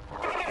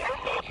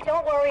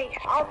 Don't worry,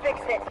 I'll fix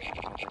it.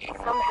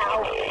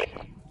 Somehow.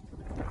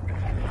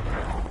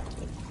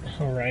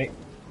 Alright.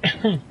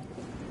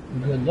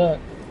 Good luck.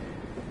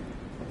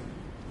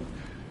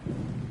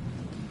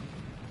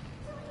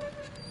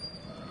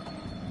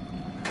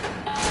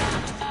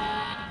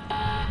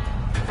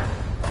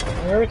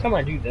 Every time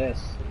I do this,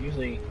 it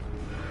usually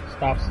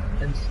stops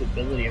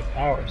instability of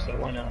power, so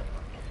why not?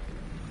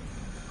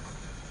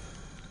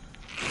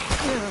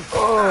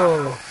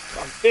 Oh,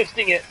 I'm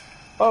fisting it.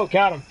 Oh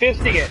god, I'm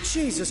fisting it.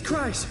 Jesus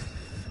Christ!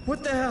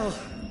 What the hell?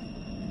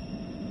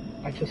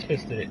 I just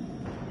fisted it.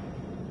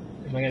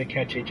 Am I gonna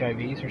catch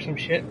HIVs or some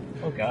shit?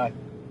 Oh god.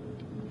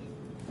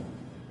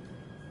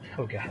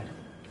 Oh god.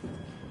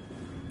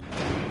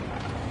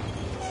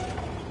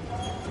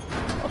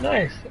 Oh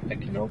nice, I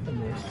can open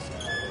this.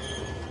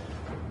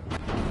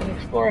 I can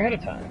explore ahead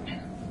of time.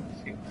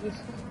 Let's see what this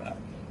is about.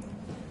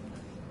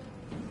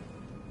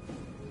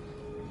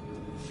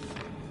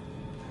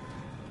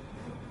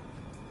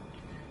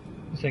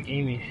 Looks like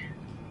Amy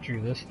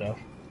drew this stuff.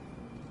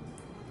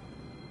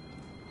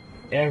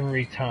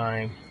 Every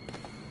time.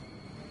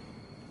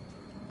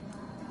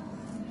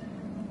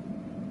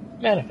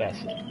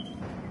 Manifest it.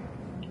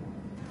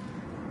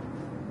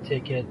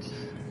 Tickets.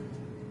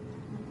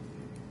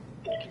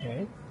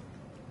 Okay.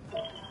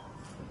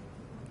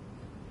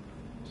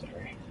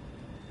 Sorry.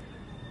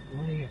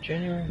 Morning of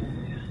January.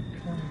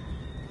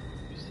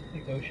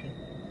 Pacific Ocean.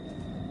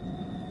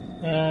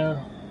 Huh.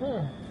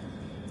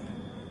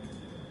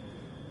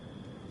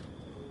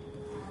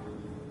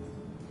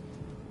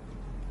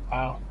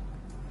 Wow.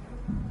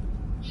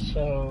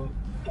 So,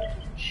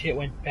 shit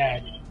went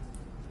bad.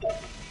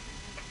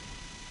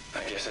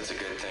 I guess it's a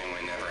good thing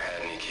we never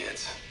had any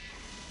kids.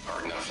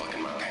 Hard enough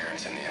looking my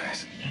parents in the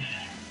eyes.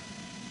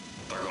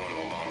 They're going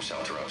to a bomb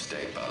shelter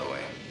upstate, by the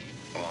way,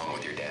 along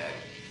with your dad.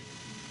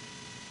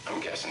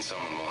 I'm guessing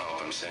someone will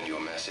help him send you a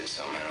message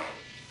somehow.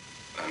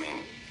 I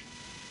mean,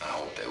 I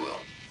hope they will.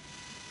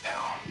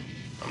 Hell,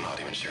 I'm not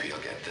even sure you'll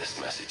get this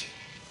message.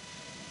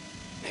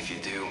 If you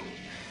do,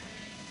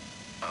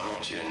 I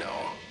want you to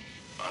know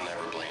I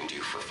never blamed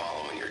you for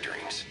following your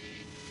dreams.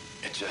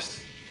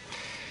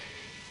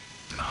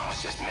 I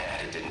was just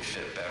mad it didn't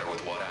fit better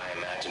with what I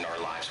imagined our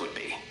lives would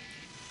be.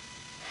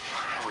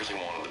 I really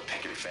wanted the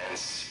picket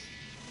fence,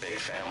 big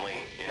family,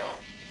 you know.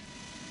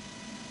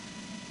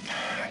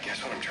 I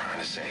guess what I'm trying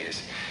to say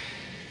is,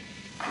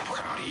 I'm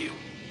proud of you.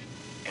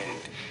 And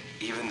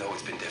even though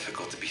it's been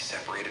difficult to be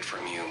separated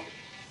from you,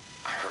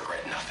 I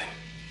regret nothing.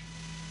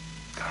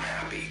 I'm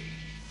happy.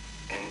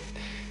 And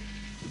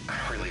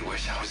I really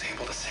wish I was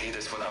able to say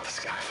this without the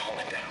sky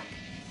falling down.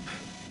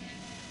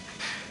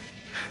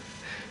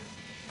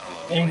 I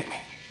love you, Amy.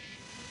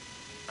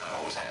 I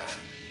always have.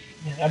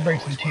 Yeah, that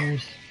brings some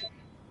tears.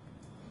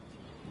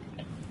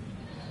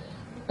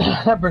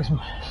 That brings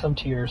some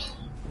tears.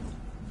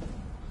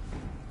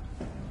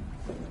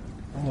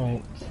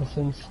 Alright, so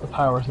since the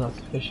power's not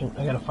sufficient,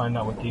 I gotta find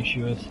out what the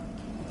issue is.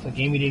 It's like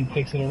Amy didn't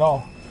fix it at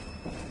all.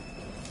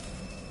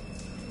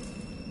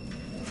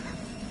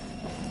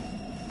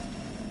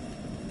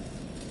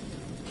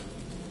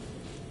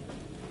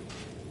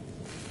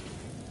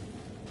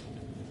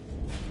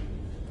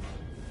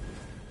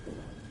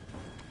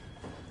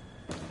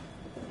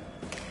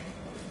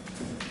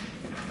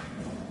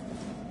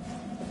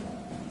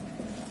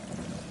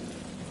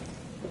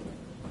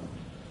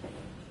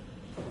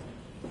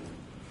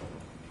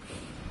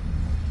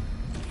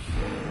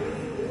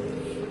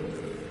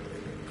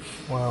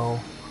 Well,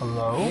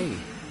 hello? Hey,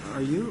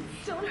 are you...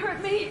 Don't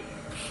hurt me.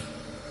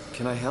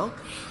 Can I help?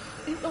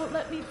 It won't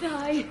let me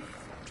die.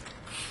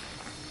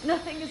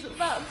 Nothing is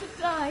allowed to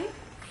die.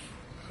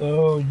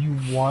 So, you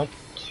want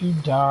to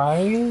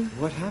die?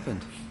 What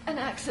happened? An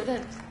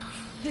accident.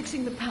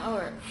 Fixing the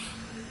power.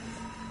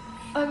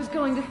 I was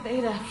going to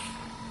Theta.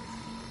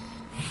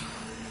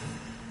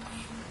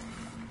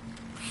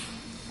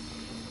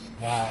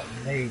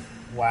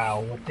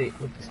 Wow, what this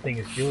thing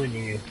is doing to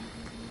you.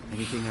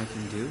 Anything I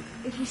can do?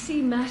 If you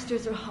see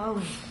Masters or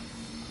Holland,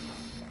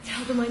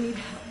 tell them I need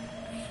help.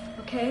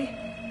 Okay?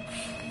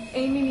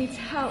 Amy needs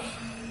help.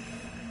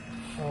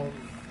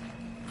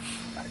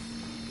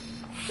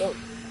 So,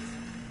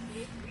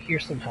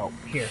 here's some help.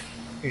 Here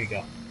you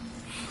go.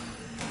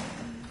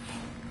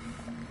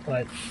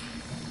 But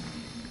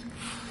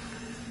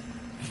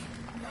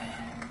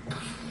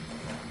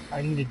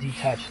I need to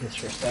detach this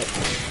for a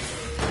second.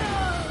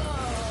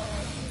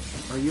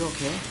 Are you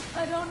okay?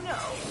 I don't know.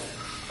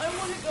 I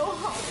want to go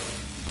home.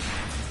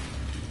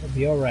 It'll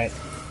be alright.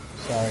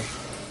 Sorry.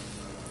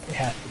 It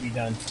has to be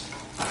done.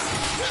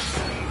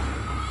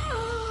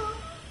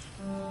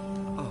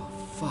 Oh,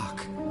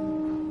 fuck.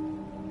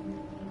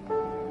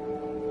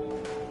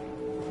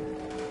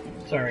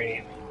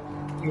 Sorry.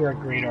 You are a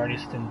great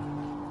artist, and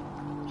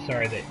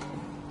sorry that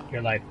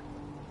your life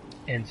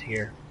ends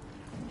here.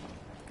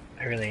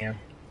 I really am.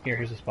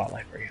 Here's a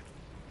spotlight for you.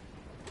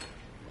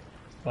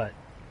 But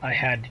I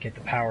had to get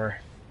the power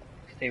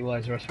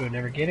stabilized, or else we would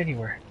never get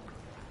anywhere.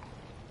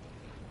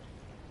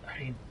 I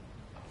mean,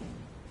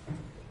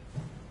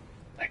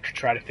 I could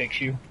try to fix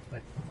you,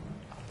 but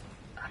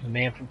I'm a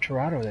man from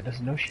Toronto that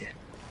doesn't know shit.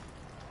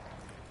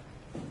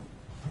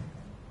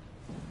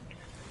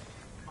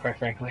 Quite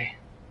frankly,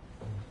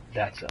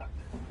 that sucked.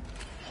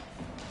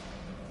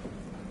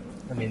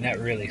 I mean, that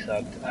really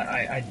sucked.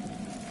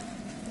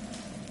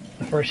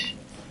 The first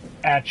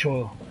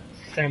actual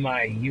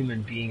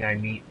semi-human being I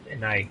meet,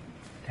 and I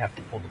have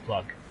to pull the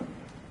plug.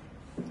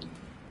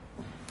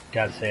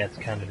 Gotta say, that's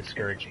kind of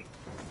discouraging.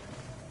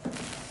 I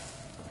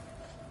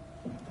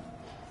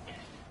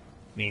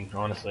mean,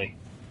 honestly,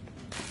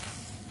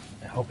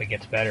 I hope it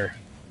gets better,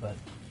 but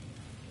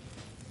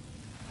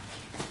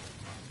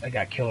I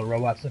got killer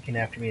robots looking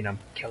after me, and I'm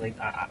killing.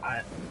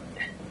 I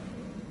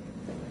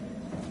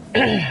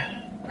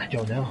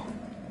don't know.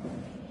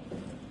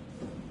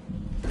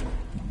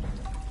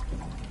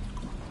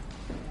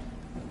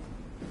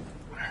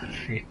 Let's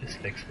see if this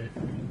fixed it.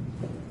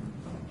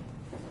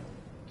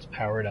 Let's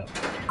power it up.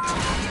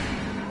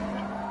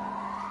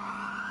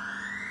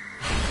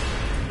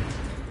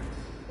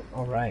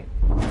 All right.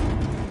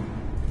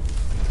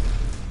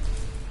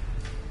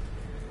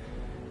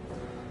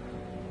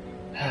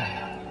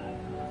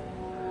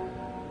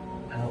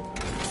 Well,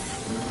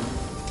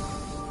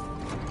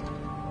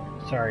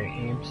 sorry,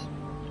 Ames.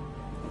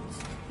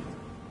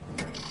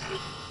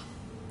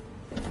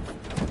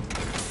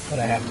 But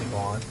I have to go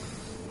on.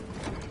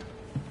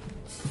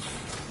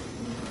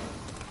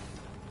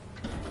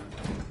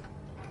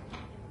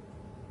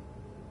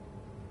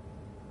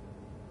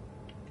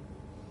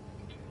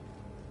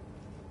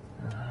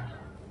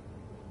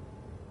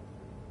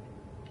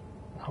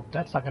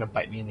 That's not gonna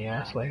bite me in the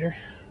ass later.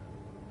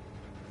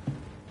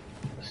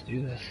 Let's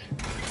do this.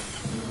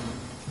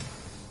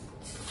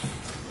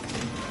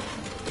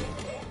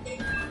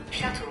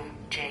 Shuttle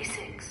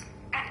J6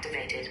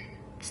 activated.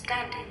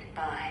 Standing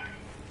by.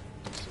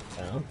 Sit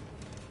down.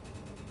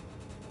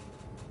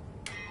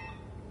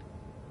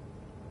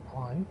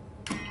 On.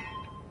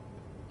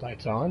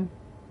 Lights on.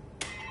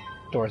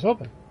 Doors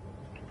open.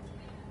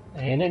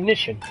 And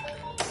ignition.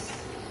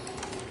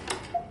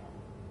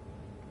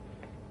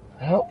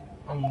 Well,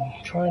 I'm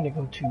trying to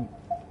go to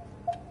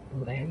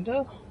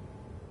Lambda.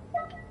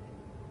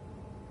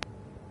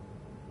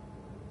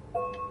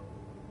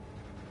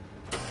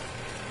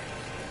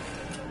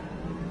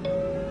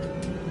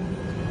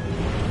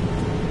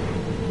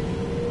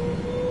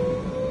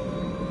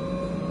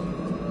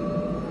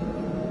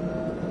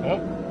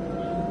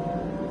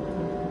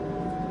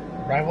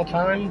 Arrival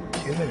time,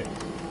 2 minutes.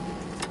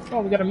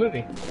 Oh, we got a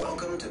movie.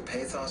 Welcome to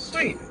Pathos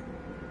 2,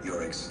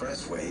 your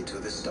expressway to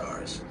the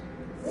stars.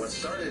 What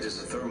started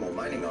as a thermal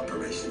mining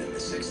operation in the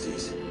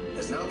 60s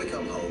has now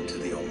become home to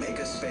the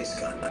Omega Space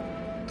Gun,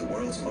 the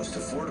world's most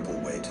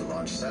affordable way to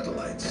launch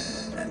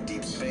satellites and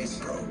deep space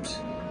probes.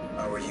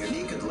 Our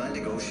unique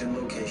Atlantic Ocean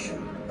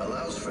location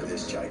allows for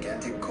this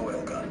gigantic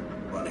coil gun,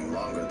 running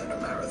longer than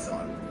a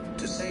marathon,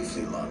 to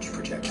safely launch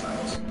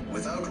projectiles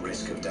without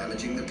risk of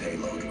damaging the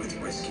payload with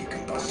risky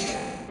combustion.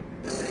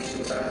 The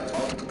station spans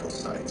multiple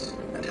sites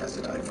and has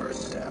a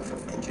diverse staff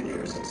of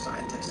engineers and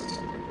scientists.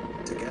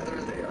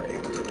 Together, they are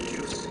able to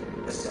produce,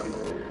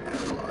 assemble,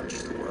 and launch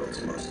the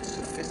world's most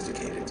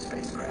sophisticated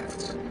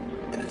spacecrafts.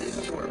 In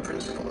addition to our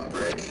principal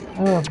operation,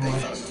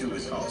 Pathos 2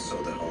 is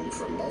also the home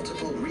for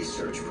multiple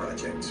research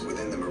projects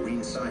within the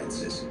marine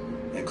sciences,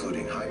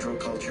 including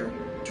hydroculture,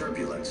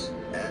 turbulence,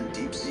 and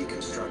deep-sea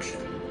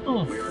construction.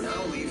 We are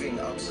now leaving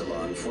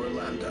Upsilon for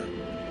Lambda.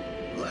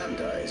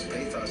 Lambda is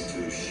Pathos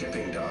 2's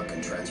shipping dock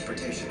and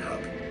transportation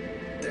hub.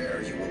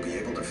 There, you will be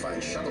able to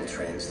find shuttle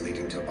trains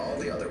leading to all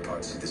the other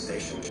parts of the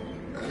station.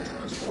 And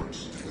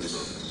transports to the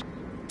surface.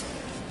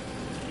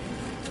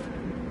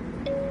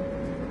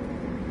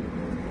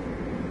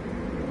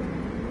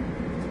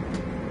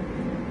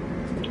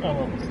 I'm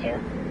almost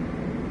there.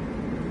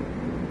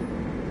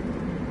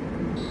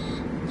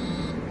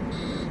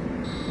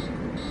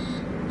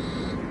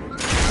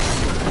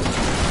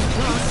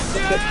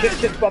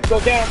 Shit's about to go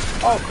down.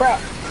 Oh crap.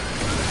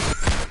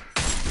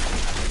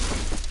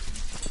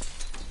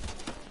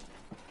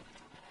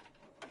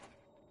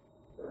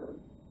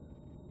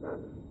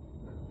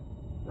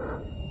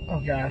 Oh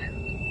god.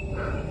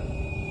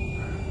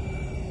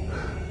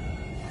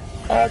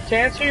 To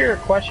answer your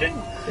question,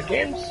 the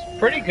game's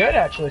pretty good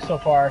actually so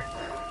far.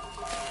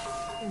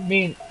 I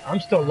mean, I'm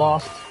still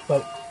lost,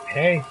 but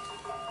hey.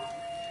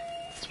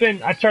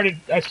 I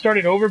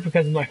started over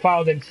because my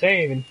file didn't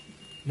save and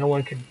no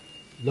one could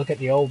look at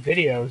the old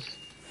videos,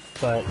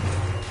 but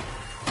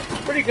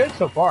it's pretty good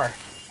so far.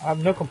 I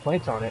have no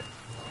complaints on it.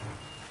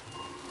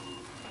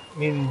 I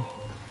mean,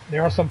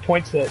 there are some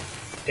points that,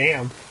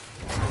 damn,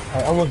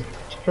 I almost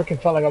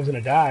freaking felt like I was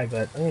gonna die,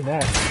 but other than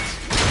that,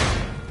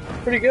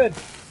 pretty good.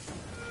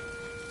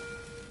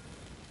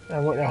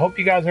 I hope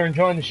you guys are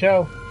enjoying the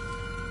show.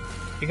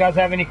 If you guys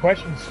have any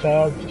questions,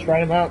 just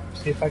write them out,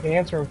 see if I can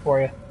answer them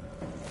for you.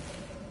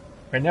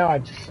 Right now, I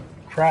just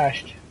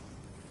crashed.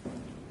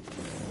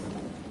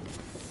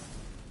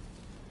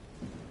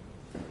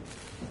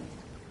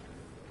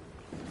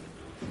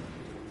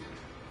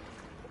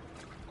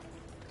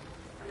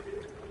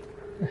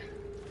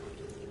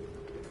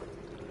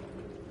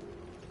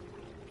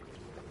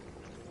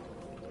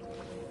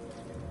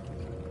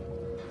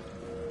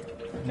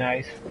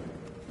 Nice.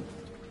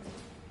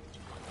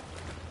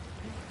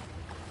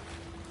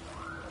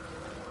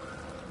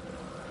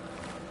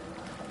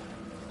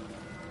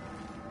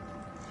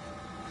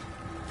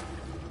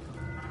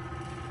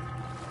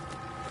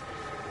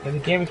 Yeah, the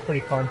game is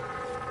pretty fun.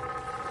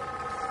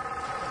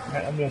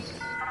 Alright, I'm just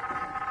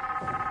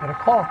gonna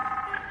call.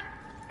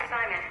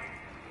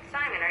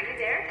 Simon, are you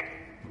there?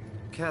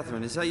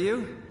 Catherine, is that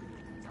you?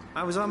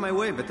 I was on my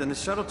way, but then the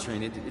shuttle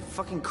train, it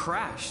fucking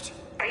crashed.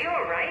 Are you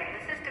alright?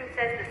 The system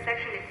says the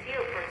section is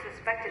sealed for a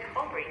suspected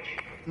hull breach.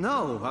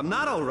 No, I'm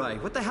not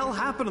alright. What the hell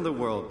happened to the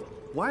world?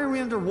 Why are we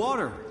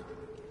underwater?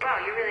 Wow,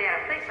 you're really out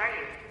of place, aren't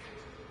you?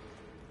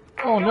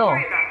 Oh no. Don't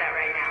worry about that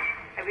right now.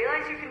 I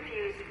realize you're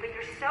confused, but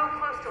you're so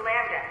close to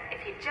Lambda.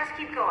 If you just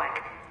keep going.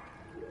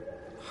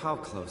 How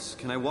close?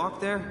 Can I walk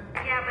there?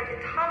 Yeah, but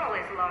the tunnel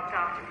is locked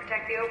off to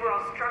protect the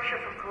overall structure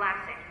from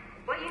collapsing.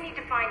 What you need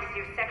to find is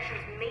your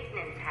section's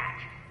maintenance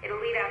hatch. It'll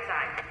lead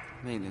outside.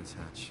 Maintenance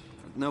hatch.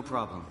 No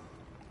problem.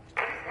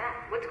 What is that?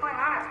 What's going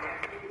on out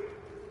there?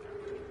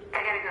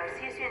 I gotta go.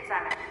 See you soon,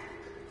 Simon.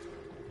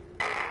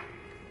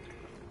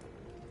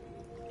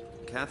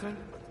 Catherine?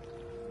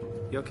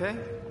 You okay?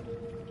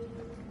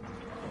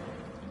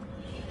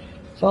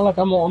 It's not like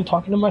I'm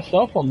talking to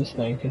myself on this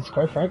thing, because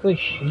quite frankly,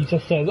 he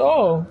just says,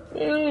 oh,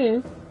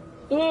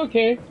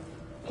 okay,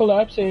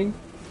 collapsing.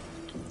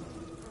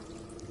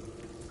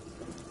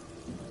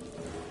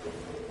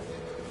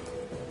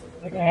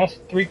 Like I asked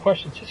 3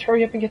 questions, just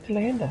hurry up and get to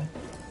Lambda.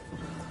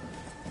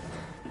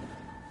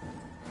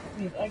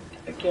 I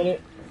get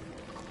it.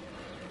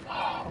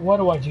 Why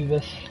do I do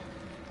this?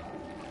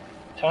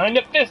 Time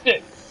to fist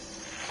it!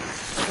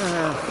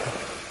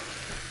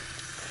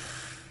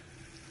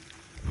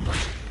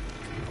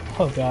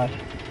 Oh god.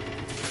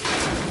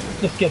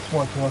 This gets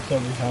worse and worse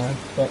every time,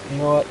 but you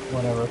know what?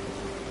 Whatever.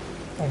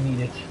 I need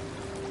it.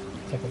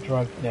 It's like a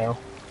drug now.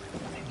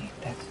 I need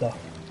that stuff.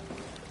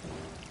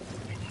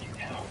 I need it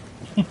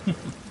now.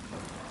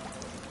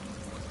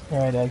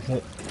 Alright,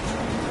 exit.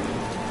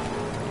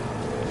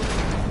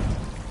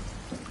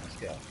 Let's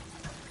go.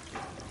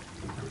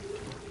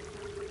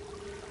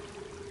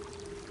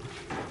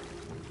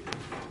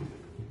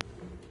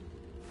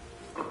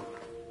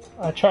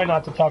 I try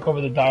not to talk over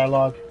the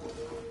dialogue.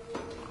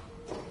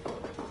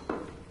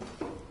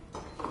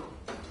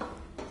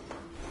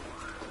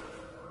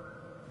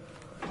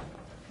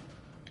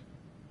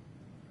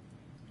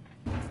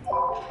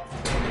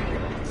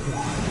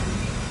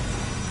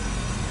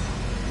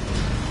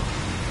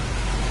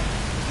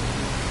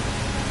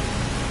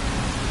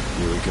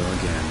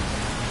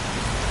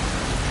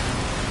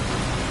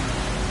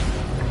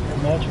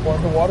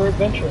 Underwater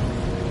adventure.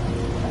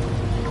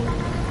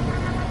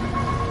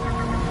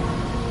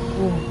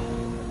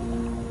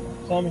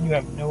 Ooh. Simon, you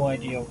have no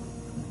idea.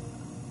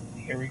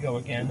 Here we go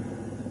again.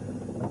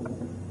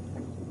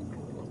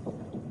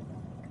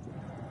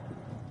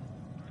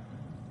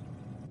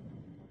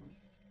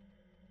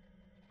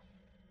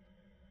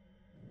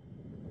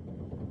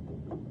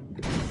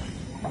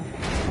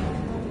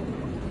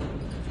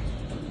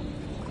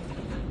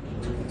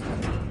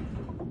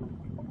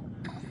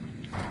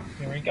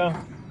 Here we go.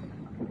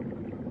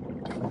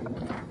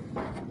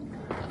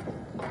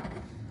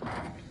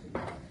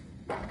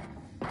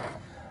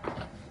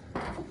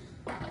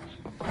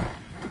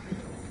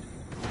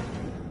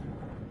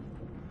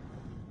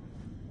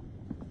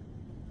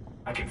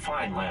 I can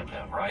find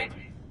Lambda, right?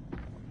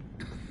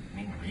 I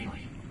mean,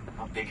 really?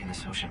 How big can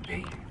this ocean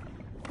be?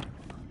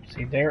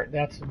 See,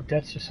 that's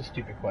just a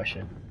stupid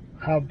question.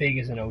 How big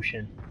is an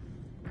ocean?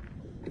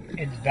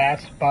 It's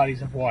vast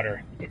bodies of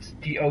water. It's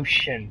the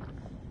ocean.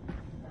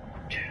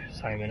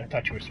 Simon, I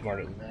thought you were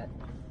smarter than that.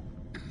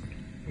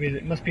 I mean,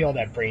 it must be all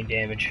that brain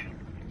damage.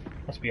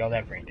 Must be all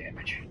that brain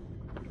damage.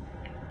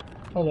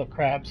 Oh, look,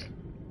 crabs.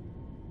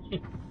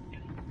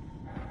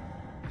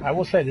 I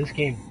will say this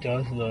game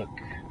does look...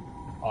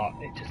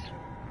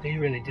 they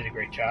really did a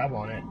great job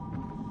on it.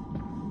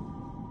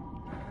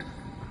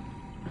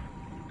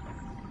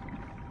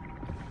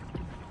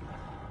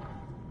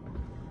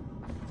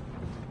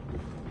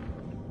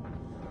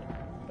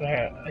 But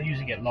I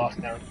usually get lost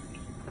now.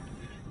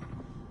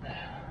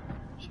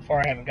 So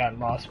far I haven't gotten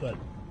lost, but...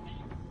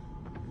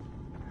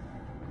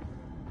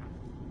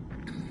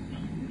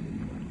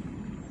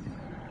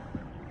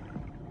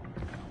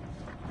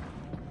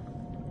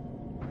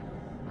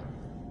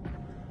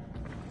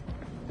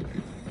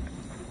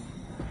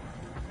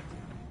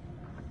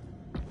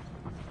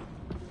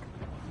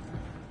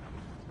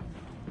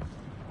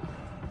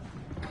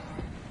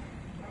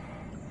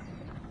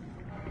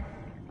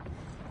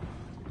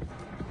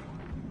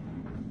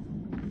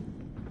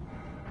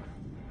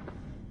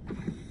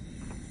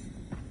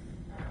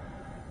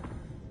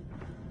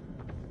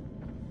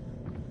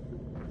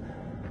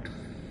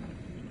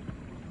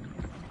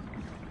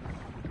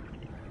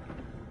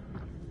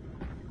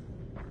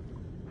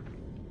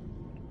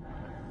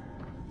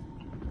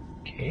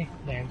 Okay,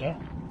 Lambda.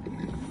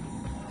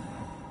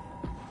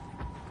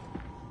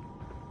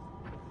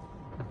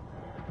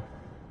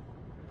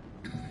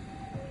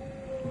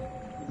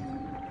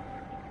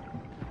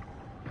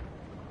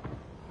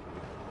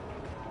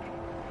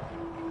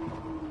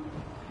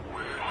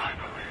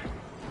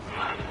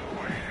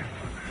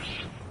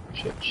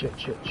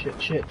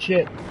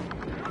 Shit.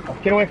 Oh,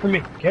 get away from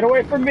me! Get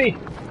away from me!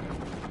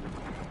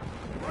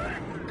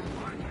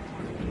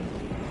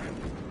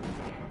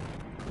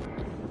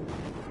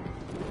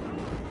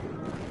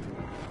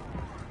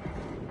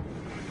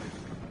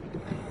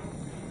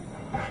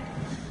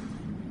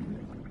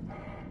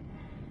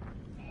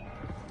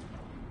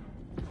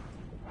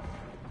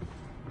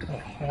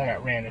 I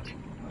got ran it.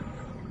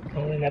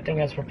 Only that thing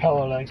has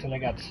propeller legs and I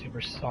got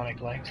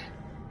supersonic legs.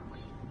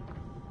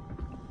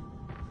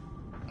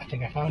 I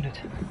think I found it.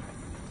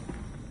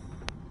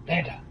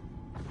 Lambda.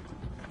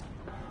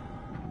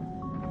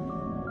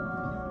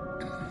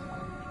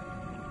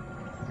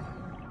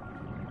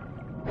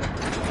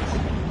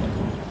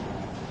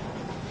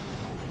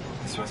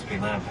 This must be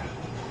Lambda,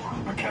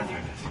 where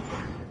Catherine is.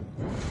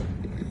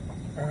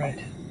 Alright.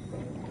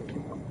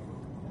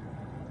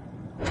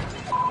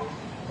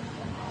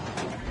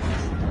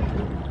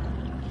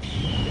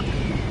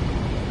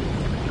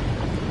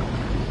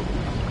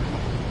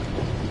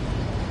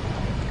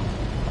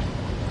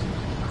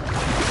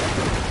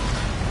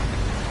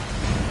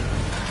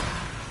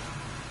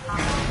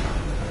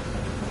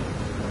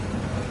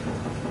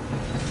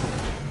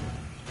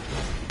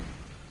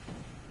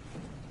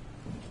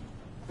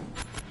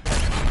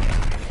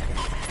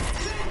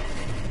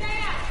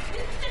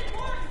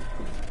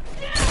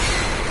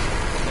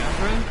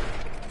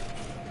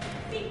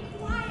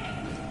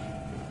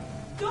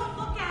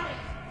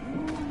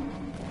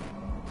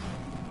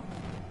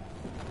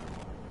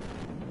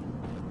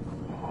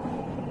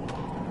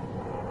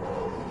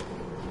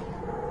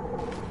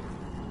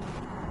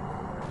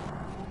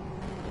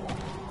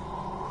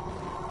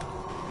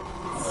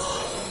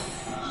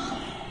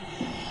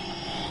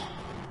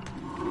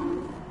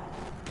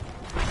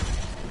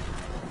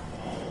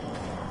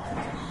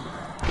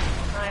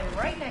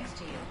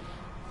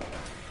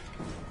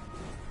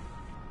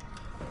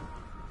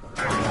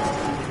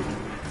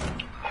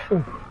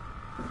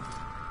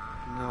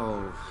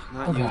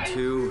 Not you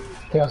too.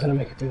 I think I was gonna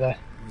make it through that.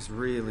 I was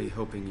really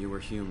hoping you were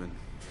human.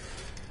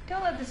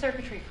 Don't let the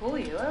circuitry fool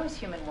you. I was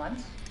human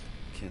once.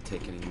 Can't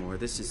take any more.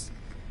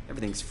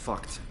 Everything's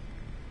fucked.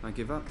 I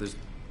give up. There's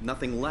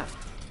nothing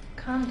left.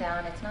 Calm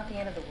down. It's not the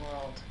end of the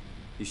world.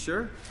 You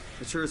sure?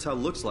 It sure as hell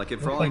looks like it.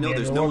 For Looks all I like know, the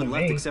there's end of no the one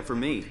world left to me. except for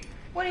me.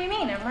 What do you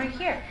mean? I'm right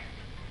here.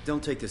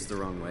 Don't take this the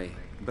wrong way,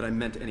 but I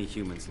meant any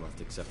humans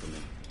left except for me.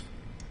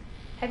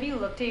 Have you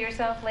looked at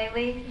yourself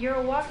lately? You're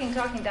a walking,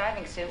 talking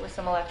diving suit with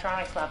some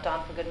electronics slapped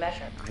on for good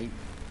measure. I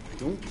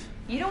don't...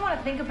 You don't want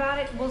to think about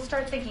it? We'll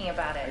start thinking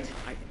about it.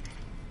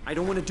 I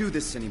don't want to do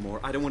this anymore.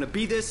 I don't want to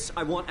be this.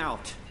 I want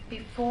out.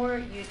 Before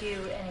you do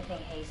anything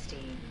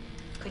hasty,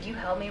 could you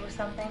help me with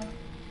something?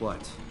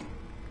 What?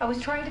 I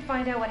was trying to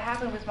find out what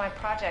happened with my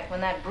project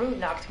when that brute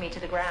knocked me to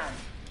the ground.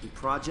 Your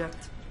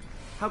project?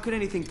 How could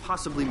anything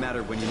possibly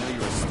matter when you know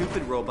you're a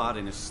stupid robot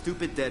in a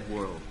stupid dead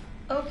world?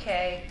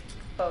 Okay,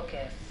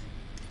 focus.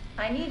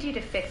 I need you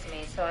to fix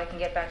me so I can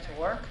get back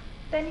to work.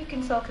 Then you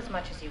can sulk as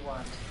much as you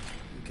want.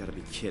 You gotta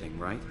be kidding,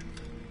 right?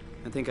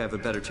 I think I have a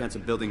better chance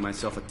of building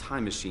myself a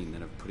time machine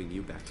than of putting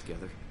you back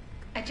together.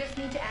 I just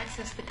need to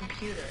access the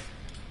computer.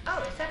 Oh,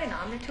 is that an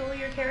Omnitool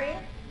you're carrying?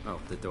 Oh,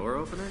 the door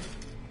opener?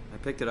 I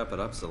picked it up at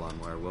Upsilon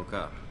where I woke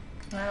up.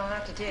 That'll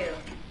have to do.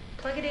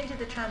 Plug it into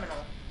the terminal.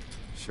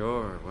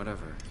 Sure,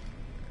 whatever.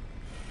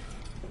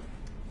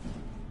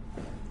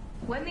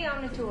 When the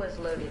Omnitool is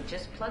loaded,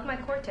 just plug my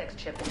Cortex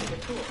chip into the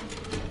tool.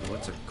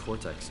 What's a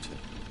Cortex chip?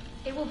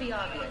 It will be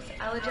obvious.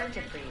 I'll eject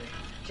it for you.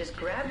 Just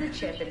grab the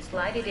chip and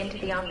slide it into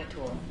the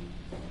Omnitool.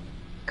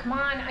 Come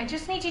on, I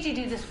just need you to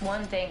do this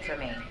one thing for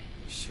me.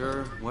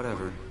 Sure,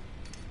 whatever.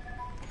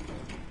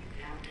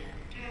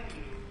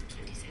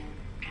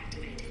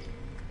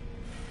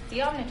 The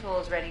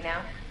Omnitool is ready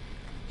now.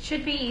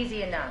 Should be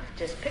easy enough.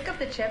 Just pick up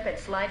the chip and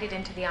slide it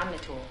into the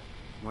Omnitool.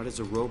 Why does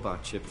a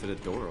robot chip fit a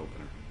door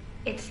opener?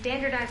 It's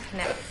standardized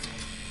connect.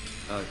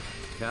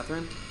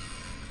 Catherine?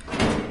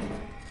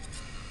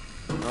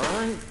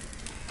 Alright.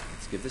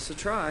 Let's give this a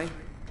try.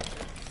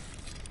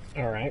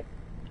 Alright.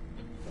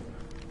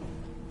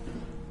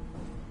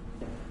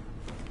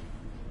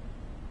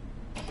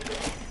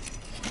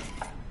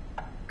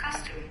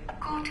 Custom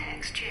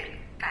Cortex chip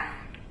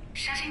found.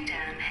 Shutting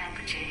down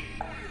helper chain.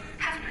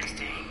 Have a nice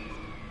day.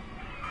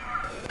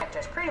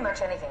 Just pretty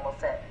much anything will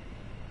fit.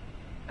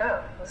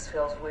 Oh, this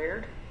feels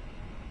weird.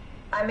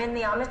 I'm in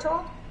the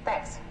Omnitool?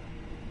 Thanks.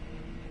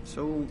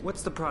 So,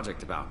 what's the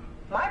project about?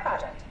 My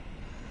project?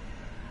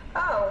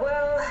 Oh,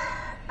 well,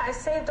 I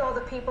saved all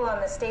the people on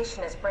the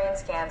station as brain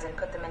scans and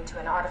put them into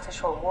an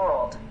artificial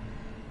world.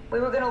 We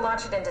were going to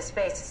launch it into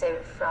space to save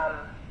it from,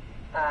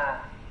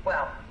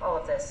 well, all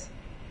of this.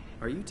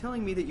 Are you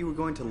telling me that you were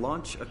going to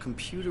launch a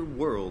computer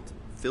world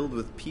filled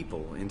with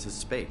people into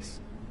space?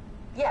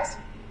 Yes.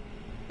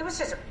 It was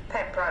just a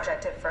pet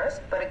project at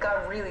first, but it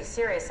got really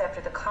serious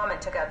after the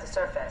comet took out the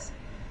surface.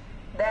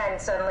 Then,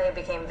 suddenly it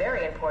became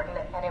very important,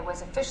 and it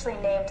was officially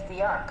named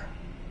the Ark.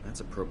 That's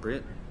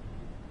appropriate.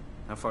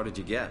 How far did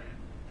you get?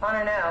 I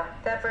don't know.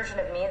 That version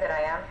of me that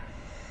I am.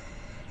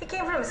 It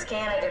came from a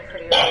scan I did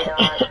pretty early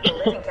on. The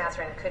living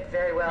Catherine could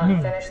very well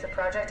have finished the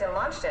project and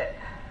launched it.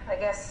 I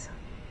guess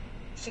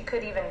she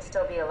could even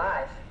still be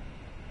alive.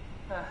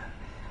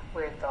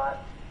 Weird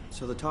thought.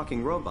 So the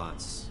talking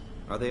robots,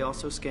 are they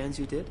also scans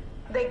you did?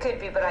 They could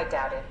be, but I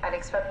doubt it. I'd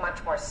expect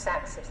much more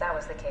sense if that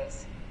was the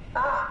case.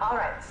 All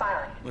right,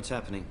 finally. What's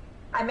happening?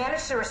 I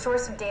managed to restore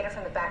some data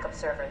from the backup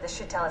server. This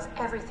should tell us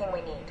everything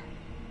we need.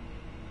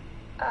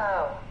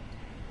 Oh.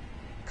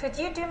 Could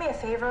you do me a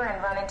favor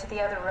and run into the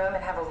other room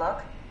and have a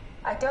look?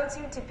 I don't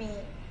seem to be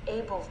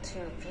able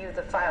to view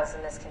the files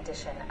in this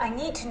condition. I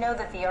need to know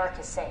that the Ark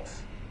is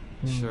safe.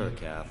 Sure,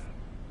 Kath.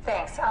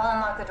 Thanks. I'll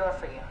unlock the door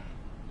for you.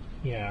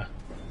 Yeah.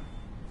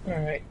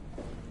 Alright.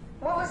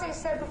 What was it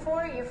said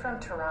before? You're from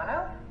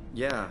Toronto?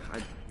 Yeah,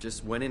 I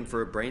just went in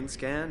for a brain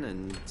scan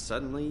and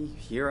suddenly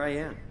here I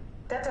am.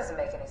 That doesn't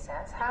make any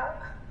sense. How?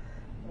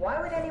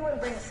 Why would anyone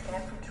bring a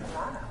scan from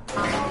Toronto?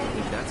 I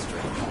think that's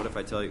strange. What if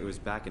I tell you it was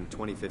back in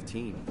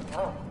 2015?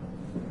 Oh.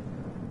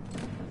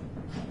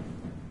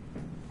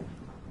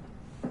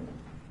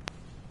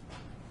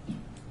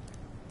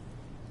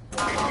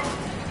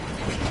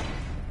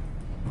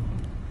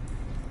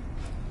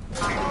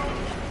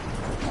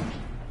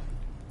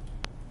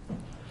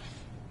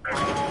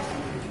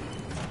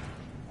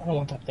 I don't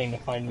want that thing to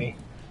find me.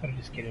 Let me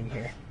just get in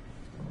here.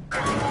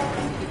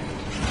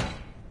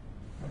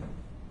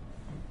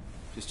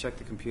 Just check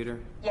the computer.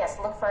 Yes,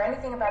 look for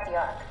anything about the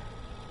Ark.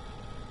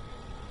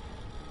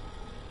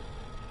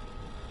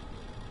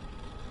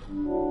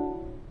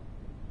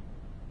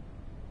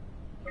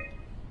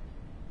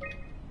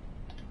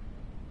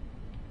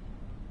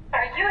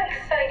 Are you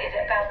excited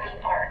about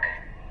the Ark?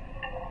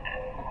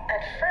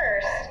 At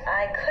first,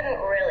 I couldn't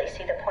really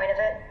see the point of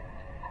it.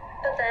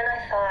 But then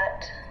I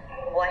thought,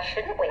 why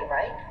shouldn't we,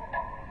 right?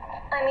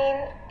 I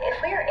mean,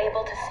 if we are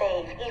able to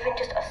save even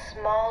just a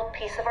small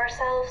piece of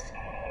ourselves,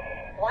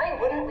 why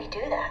wouldn't we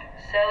do that?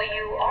 So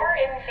you are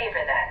in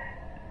favor then?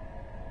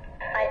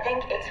 I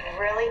think it's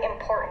really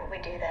important we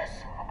do this.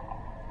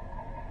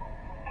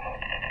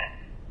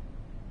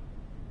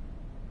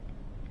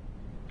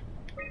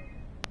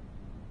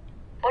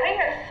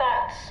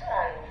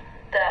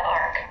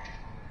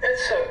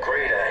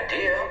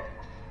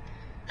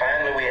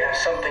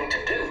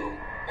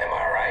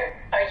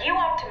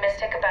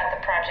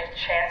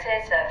 I'd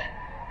say stuff.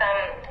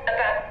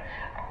 About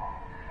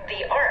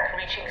the Ark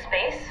reaching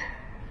space.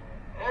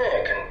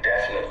 It can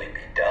definitely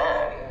be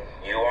done.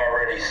 You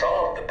already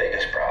solved the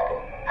biggest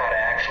problem. How to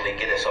actually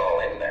get us all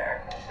in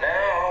there.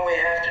 Now all we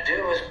have to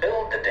do is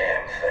build the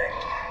damn thing.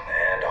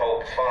 And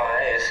hope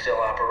Phi is still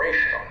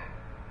operational.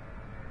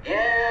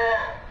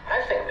 Yeah,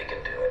 I think we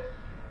can do it.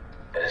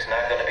 But it's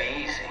not gonna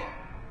be easy.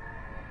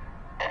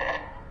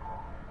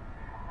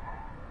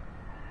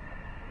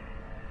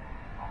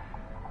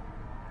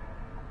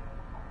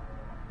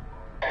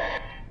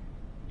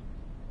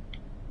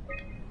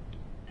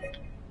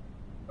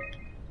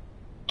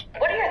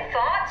 What are your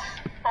thoughts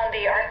on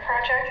the Ark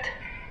project?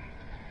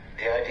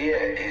 The idea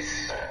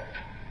is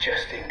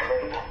just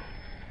incredible.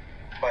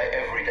 By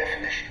every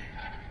definition.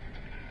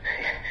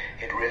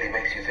 It really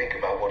makes you think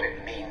about what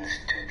it means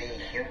to be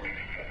human.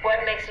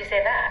 What makes you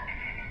say that?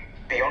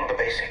 Beyond the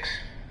basics.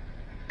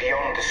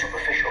 Beyond the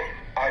superficial.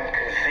 I'm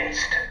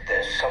convinced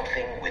there's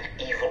something with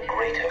even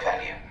greater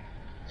value.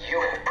 You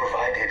have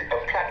provided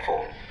a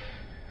platform,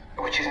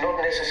 which is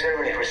not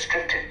necessarily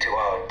restricted to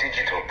our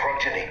digital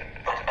progeny,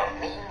 but a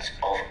means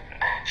of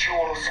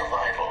actual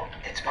survival.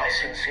 It's my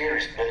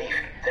sincerest belief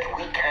that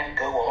we can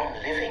go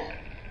on living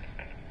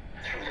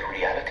through the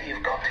reality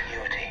of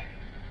continuity.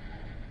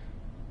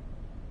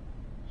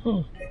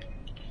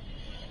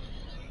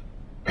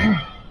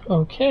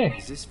 Okay.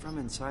 Is this from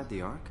inside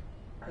the Ark?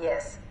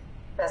 Yes.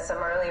 That's some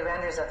early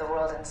renders of the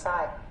world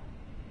inside.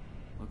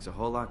 Looks a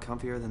whole lot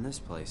comfier than this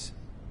place.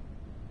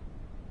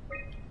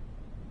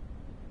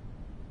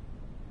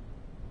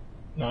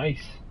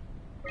 Nice.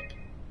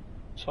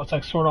 So it's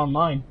like Sword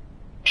Online.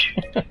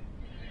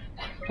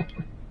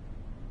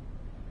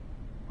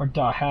 Or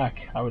 .hack,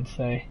 hack, I would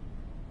say.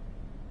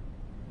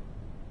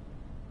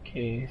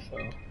 Okay,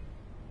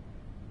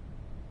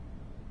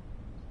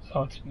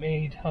 so it's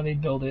made, how they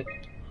build it.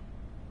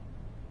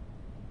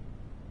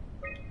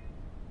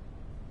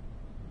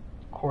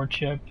 Core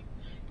chip.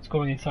 It's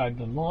going inside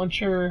the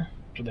launcher.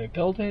 Do they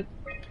build it?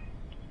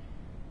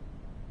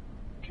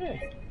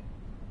 Okay.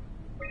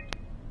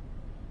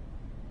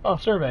 Oh,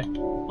 survey.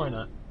 Why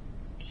not?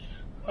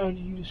 How do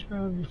you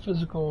describe your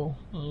physical...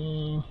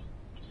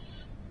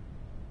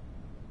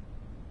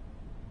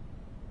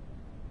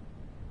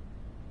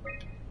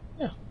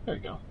 Yeah, there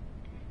you go.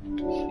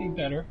 See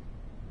better.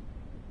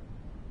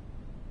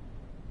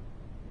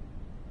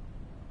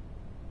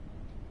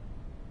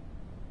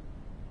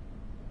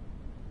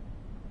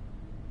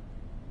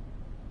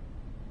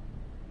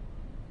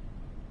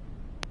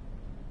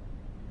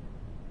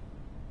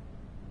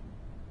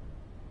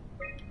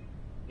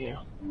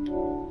 Yeah.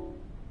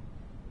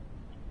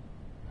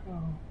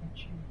 How would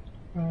you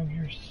describe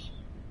your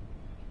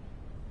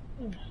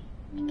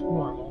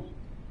normal?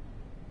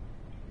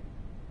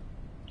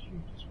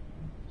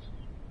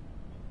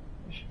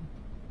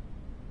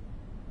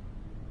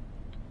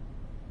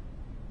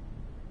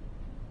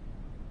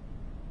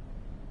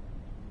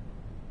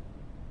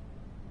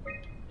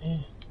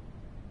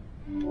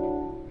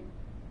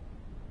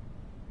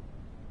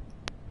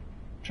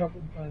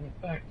 Troubled by the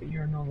fact that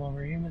you're no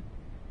longer human.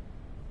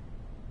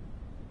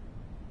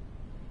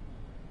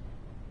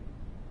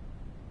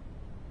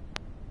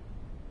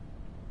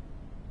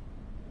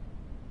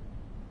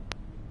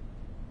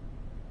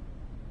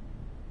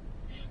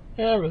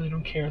 Yeah, I really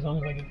don't care as long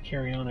as I can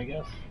carry on, I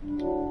guess.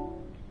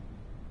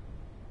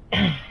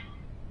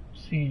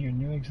 See your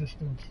new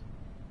existence.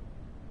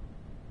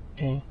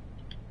 Okay.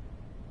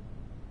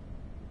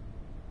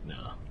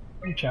 No.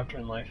 New chapter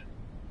in life.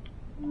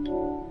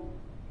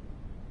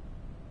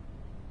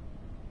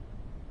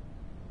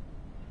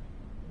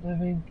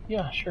 Living?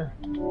 Yeah, sure.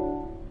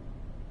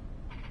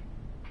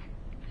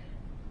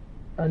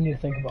 I need to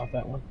think about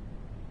that one.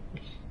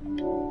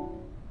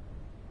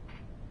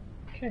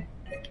 Okay.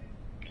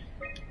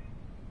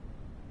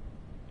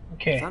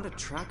 Okay. I found a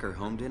tracker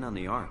homed in on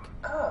the Ark.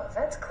 Oh,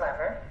 that's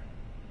clever.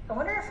 I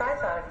wonder if I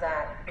thought of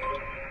that.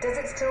 Does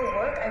it still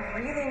work? I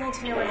really need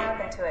to know what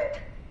happened to it.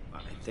 I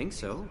think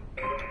so.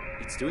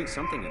 It's doing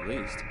something at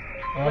least.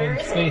 Where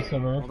is space it?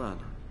 over. Hold on.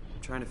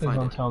 I'm trying to Please find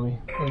don't it. tell me.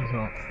 Please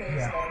don't. Please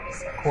Yeah, let me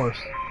see. of course.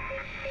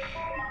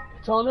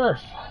 It's on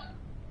Earth.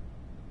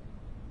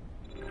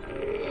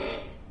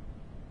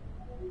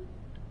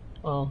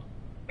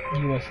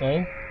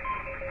 USA?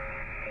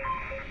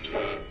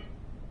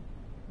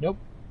 Nope.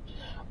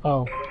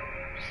 Oh,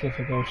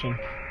 Pacific Ocean.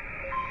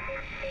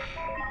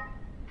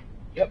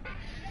 Yep.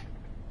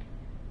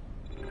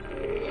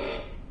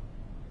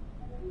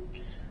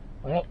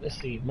 Well, let's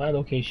see. My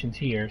location's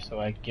here, so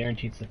I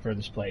guarantee it's the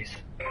furthest place.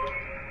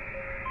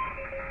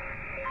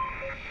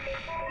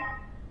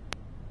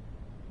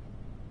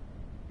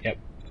 Yep.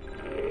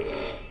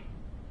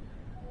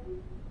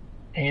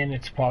 And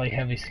it's probably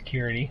heavy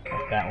security,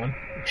 like that one.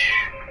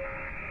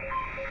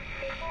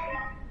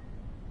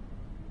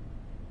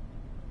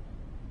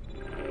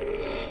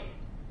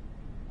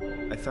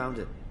 I found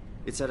it.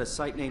 It's at a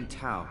site named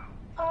Tau.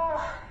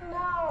 Oh,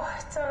 no,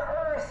 it's on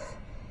Earth.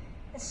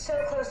 It's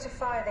so close to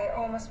Phi, they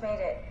almost made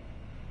it.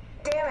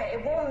 Damn it,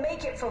 it won't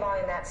make it for long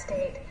in that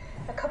state.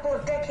 A couple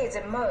of decades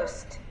at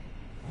most.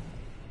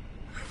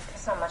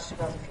 That's not much to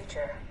build a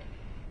future.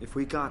 If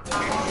we got to...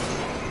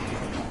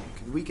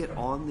 Could we get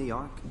on the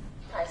Ark?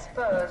 I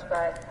suppose,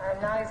 but I'm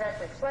not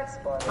exactly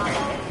flexible.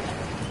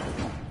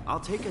 I'll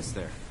take us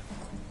there.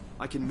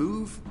 I can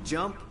move,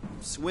 jump,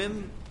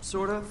 swim,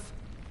 sort of.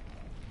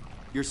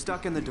 You're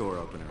stuck in the door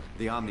opener,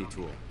 the Omni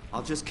tool.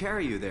 I'll just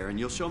carry you there and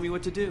you'll show me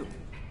what to do.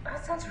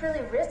 That sounds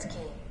really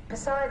risky.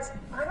 Besides,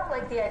 I don't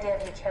like the idea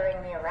of you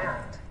carrying me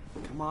around.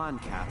 Come on,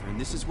 Catherine.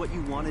 This is what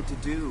you wanted to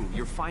do.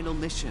 Your final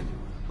mission.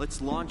 Let's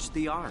launch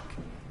the Ark.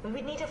 We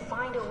would need to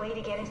find a way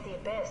to get into the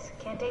Abyss.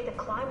 Can't take the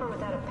climber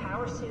without a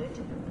power suit.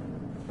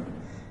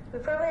 We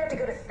probably have to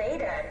go to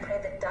Theta and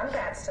pray that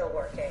Dunbat's still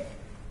working.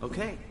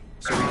 Okay,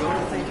 so we go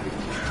to Theta.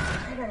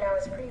 I don't know,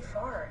 it's pretty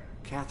far.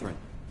 Catherine,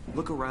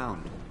 look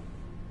around.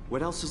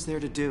 What else is there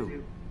to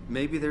do?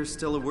 Maybe there's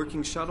still a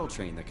working shuttle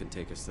train that can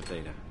take us to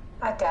Theta.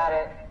 I doubt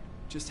it.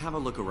 Just have a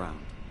look around.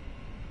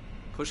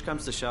 Push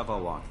comes to shove,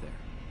 I'll walk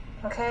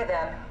there. Okay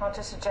then, I'll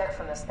just eject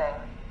from this thing.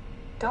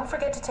 Don't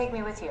forget to take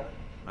me with you.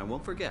 I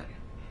won't forget.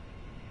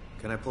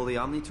 Can I pull the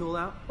Omni tool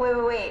out?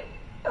 Wait.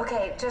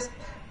 Okay, just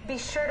be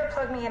sure to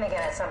plug me in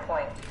again at some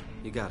point.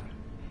 You got it.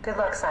 Good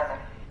luck, Simon.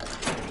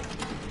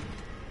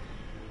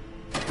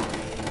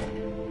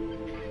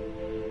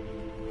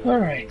 All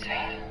right.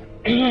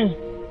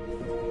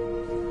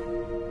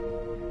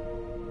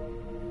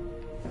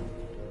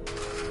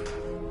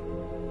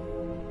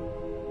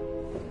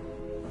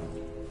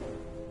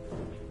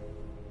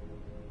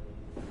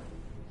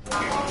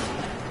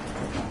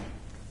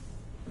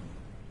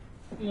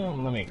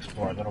 Let me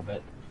explore a little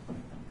bit.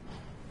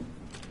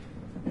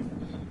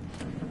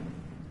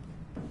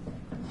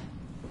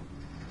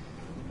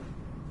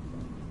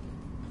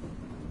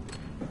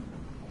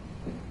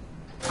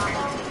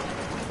 Oh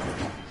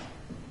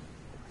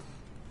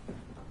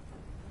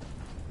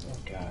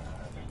God.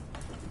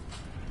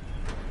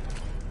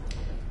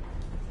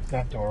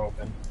 That door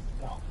open.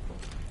 Oh.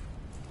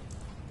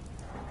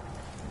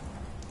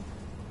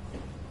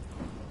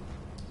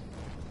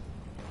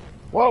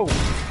 Whoa!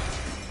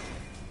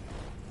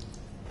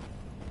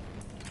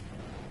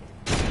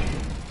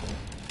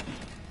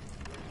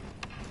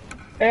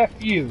 F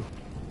you.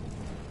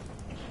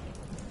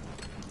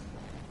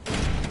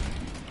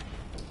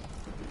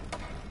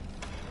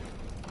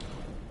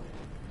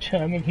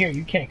 I'm in here.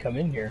 You can't come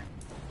in here.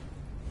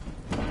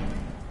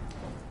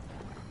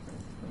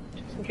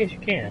 Just in case you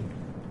can.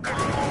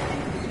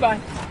 Goodbye.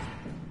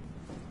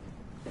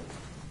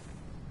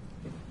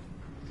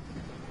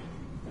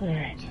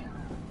 Alright.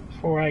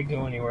 Before I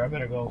go anywhere, I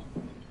better go.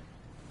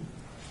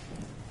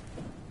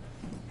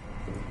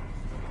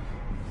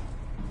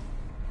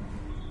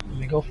 Let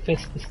me go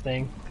fist this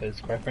thing,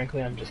 because quite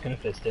frankly, I'm just going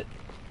to fist it.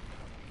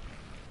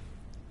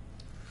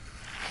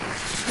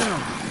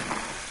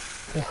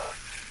 Ugh.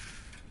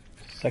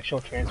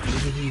 Sexual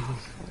transmitted diseases.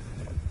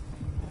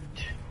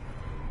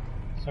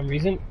 For some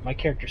reason, my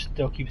character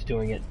still keeps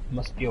doing it. It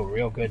must feel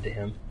real good to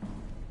him.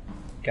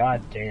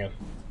 God damn.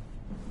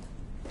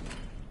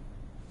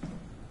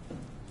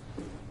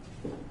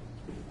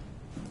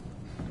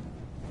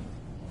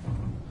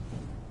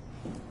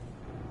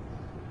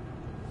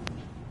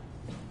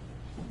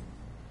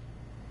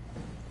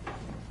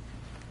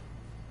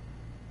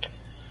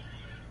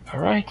 All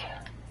right.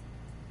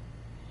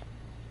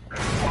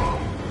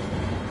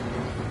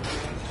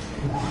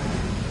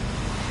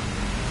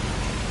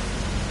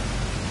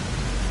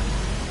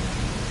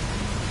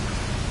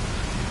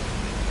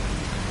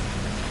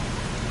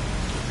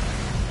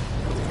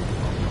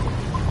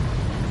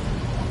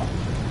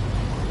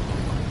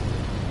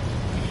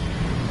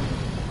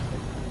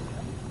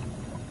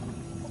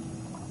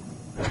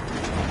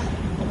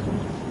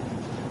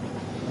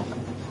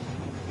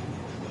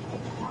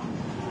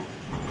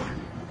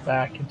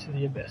 Back into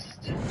the abyss.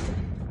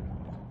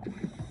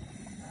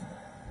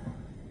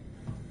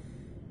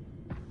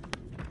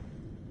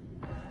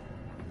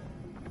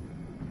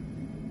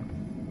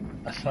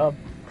 A sub.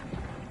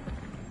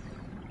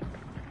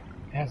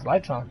 It has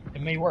lights on.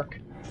 It may work.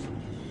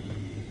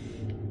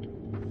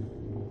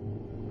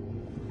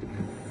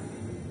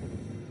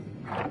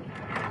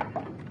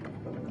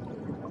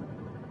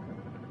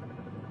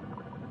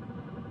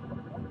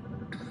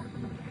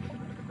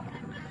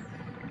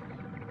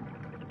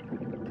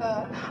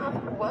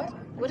 What?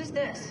 What is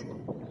this?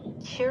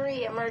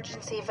 Curie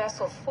Emergency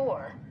Vessel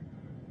 4.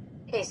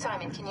 Hey,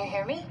 Simon, can you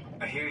hear me?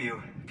 I hear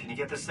you. Can you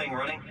get this thing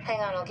running?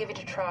 Hang on, I'll give it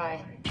a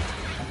try.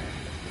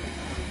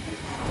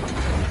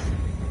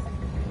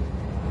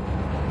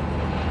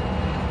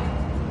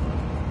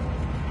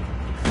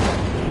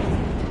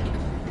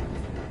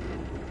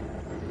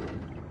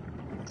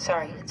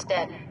 Sorry, it's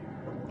dead.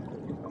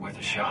 Worth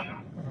a shot?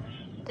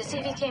 The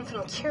CV came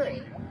from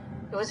Curie.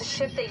 It was a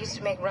ship that used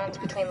to make runs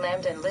between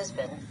Lambda and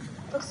Lisbon.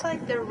 Looks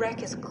like their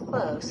wreck is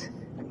close.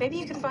 Maybe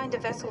you can find a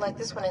vessel like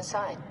this one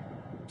inside.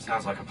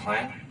 Sounds like a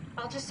plan.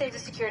 I'll just save the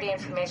security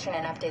information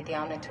and update the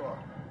Omni tool.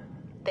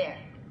 There.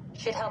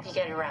 Should help you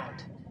get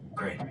around.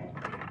 Great.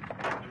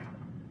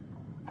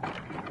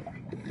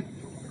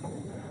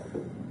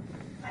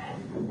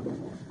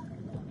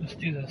 Let's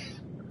do this.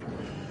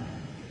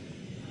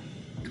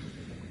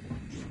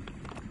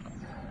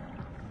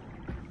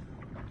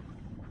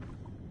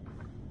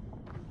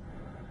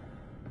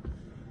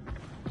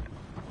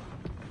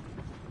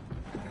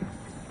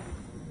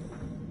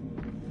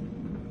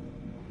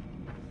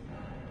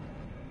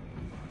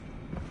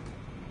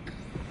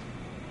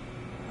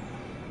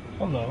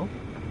 Hello.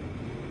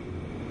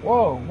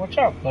 Whoa, watch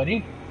out,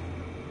 buddy.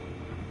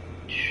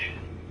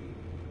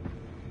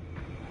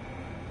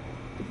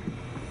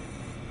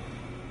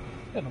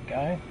 Little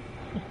guy.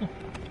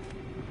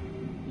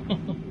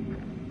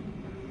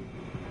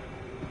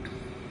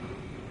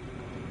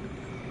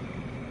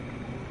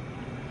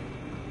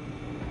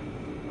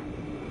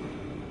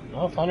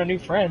 Oh, found a new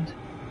friend.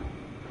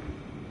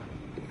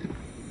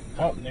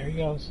 Oh, there he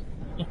goes.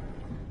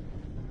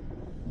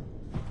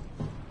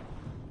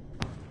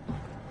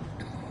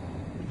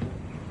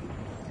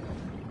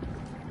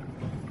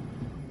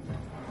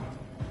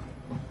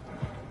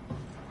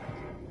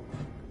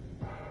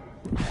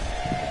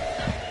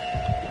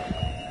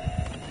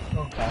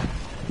 Okay.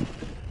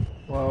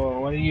 Whoa,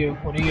 what are you?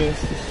 What are you?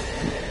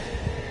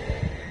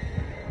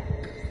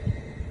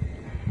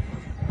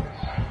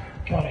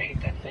 God, I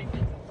hate that thing.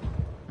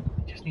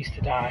 It just needs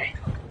to die.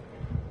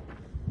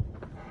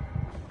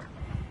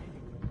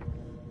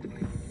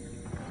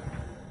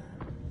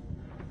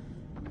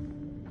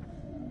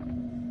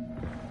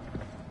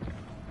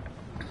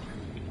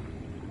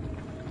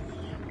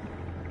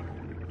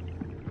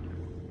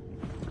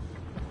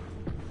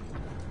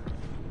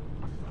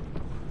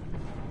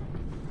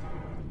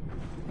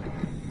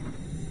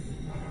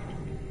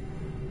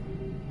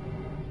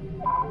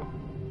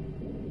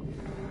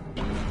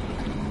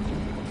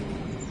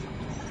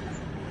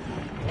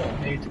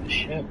 Made to the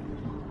ship.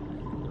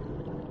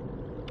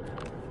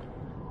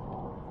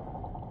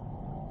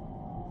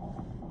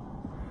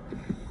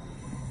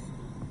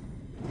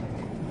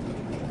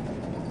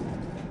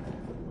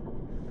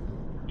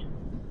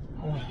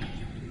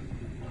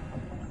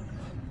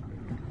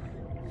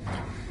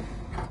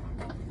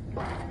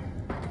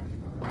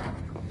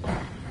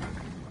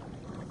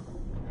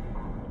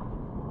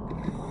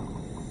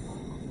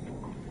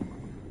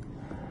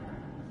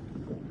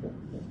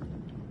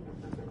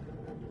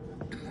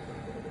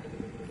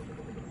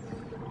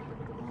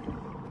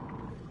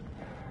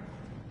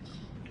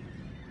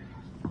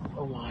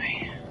 Oh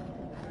my.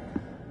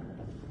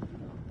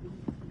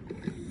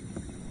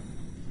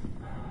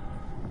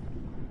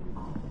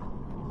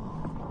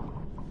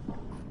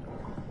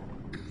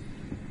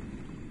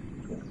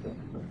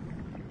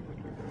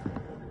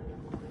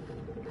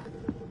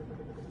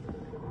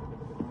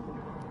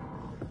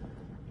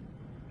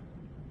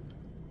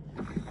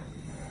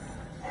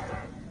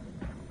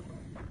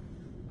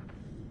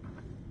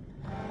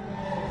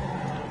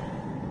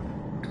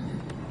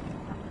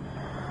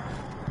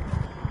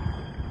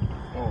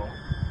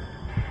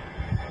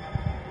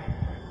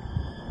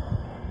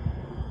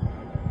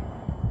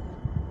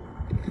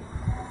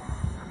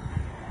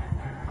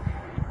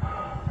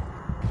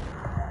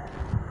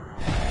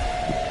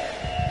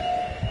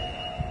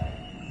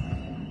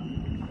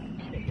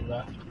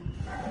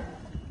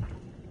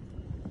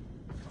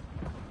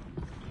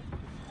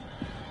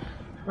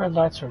 Red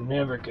lights are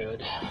never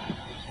good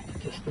at the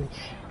distance.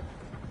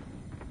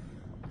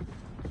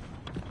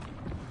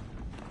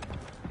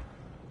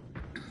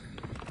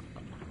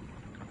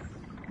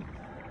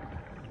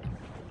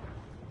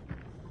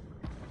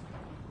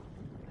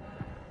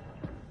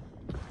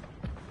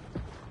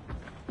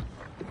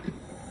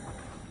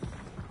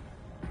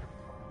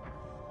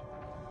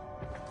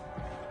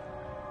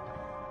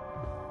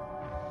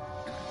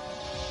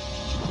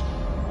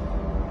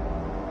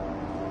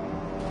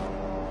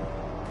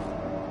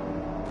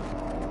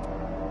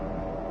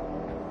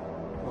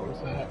 What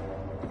was that?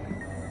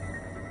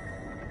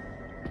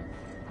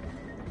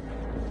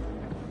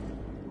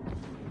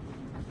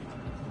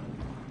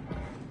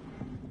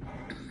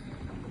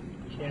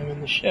 Can't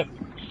in the ship.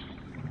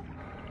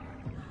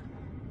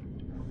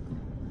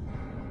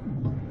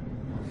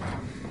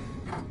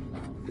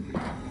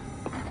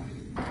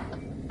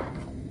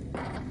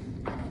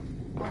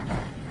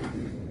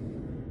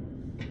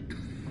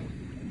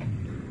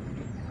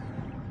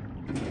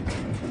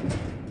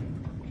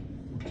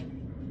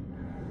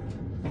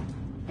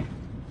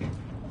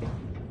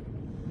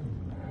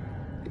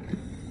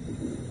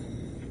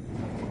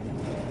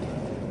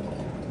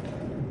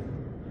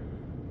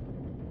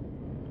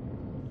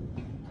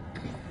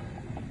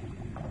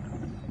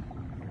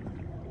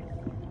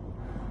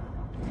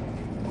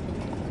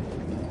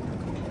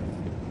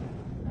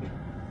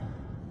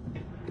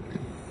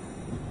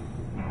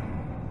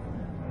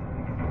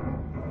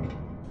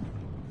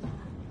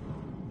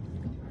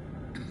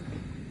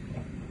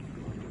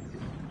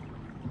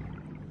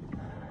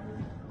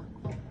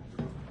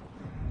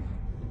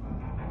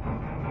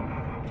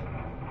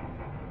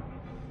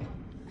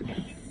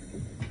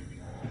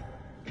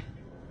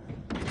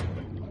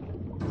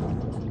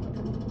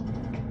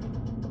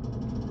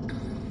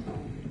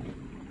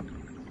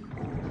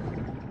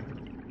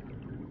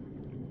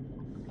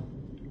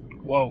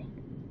 Whoa.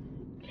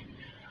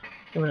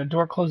 And when a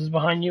door closes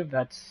behind you,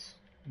 that's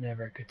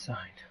never a good sign.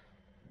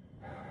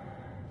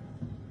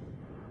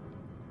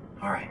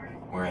 Alright,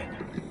 we're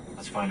in.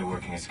 Let's find a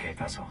working escape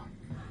vessel.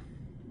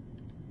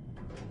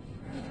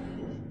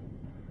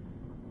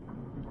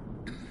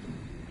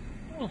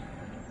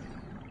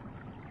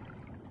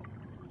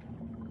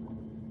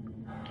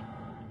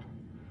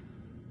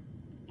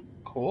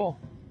 Cool.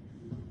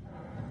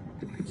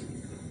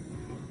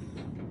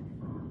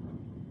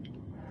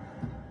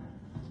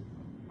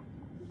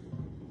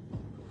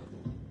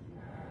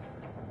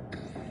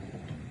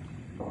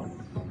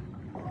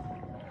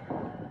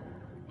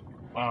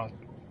 Wow.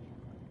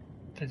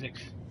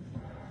 Physics.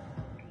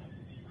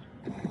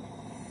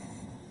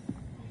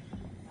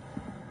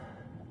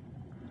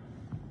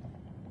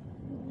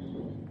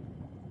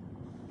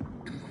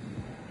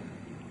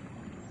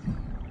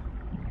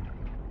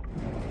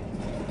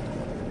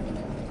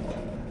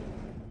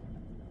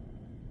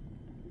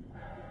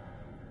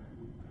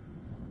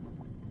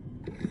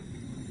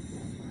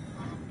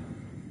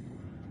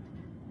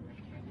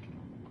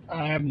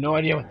 I have no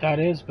idea what that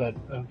is, but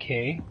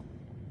okay.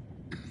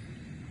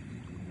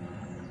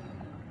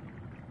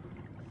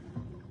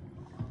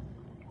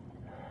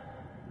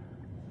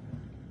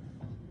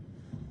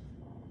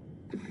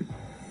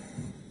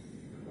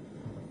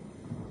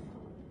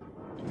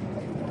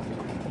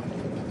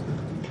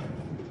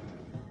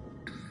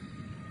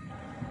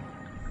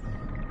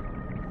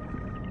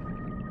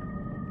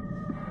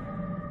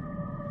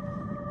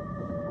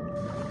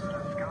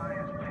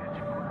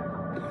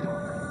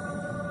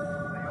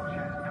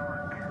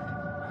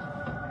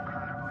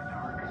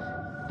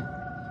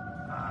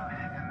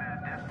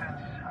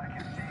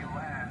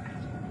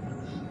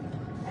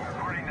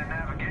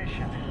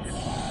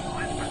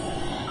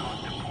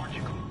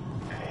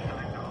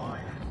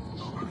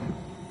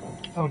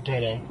 Oh,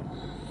 dead end.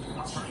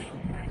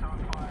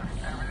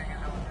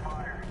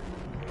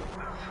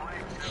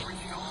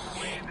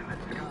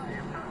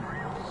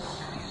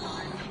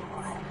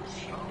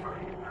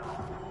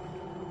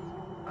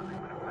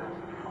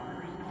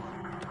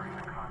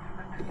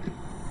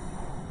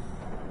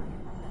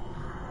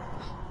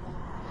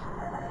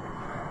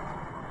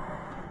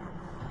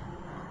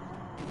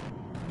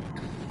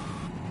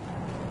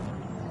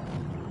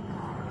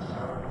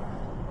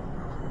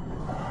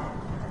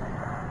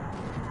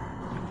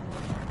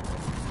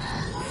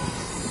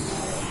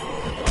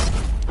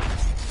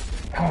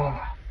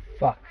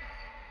 Fuck.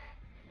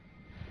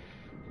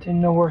 Didn't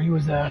know where he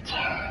was at.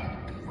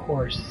 Of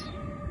course.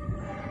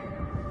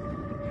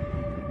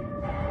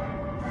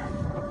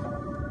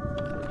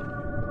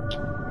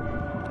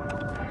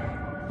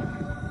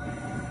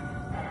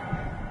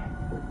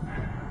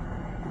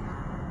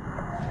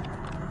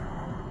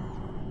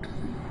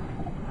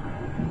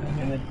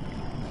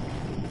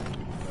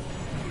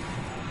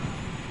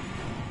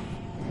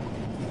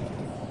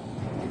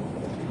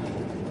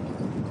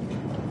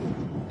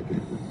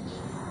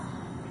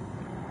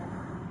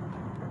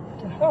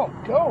 Oh,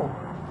 go!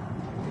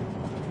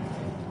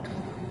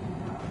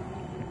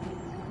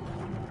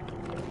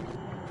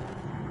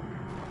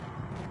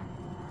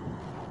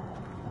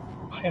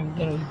 I am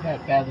literally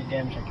that badly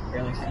damaged I can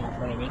barely see in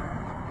front of me.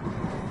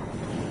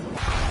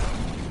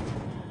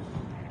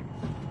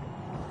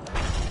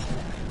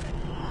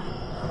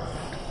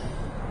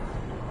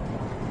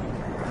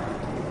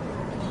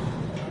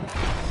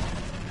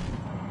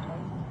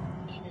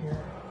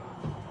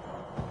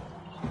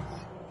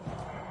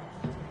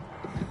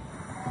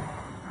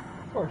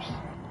 Of course.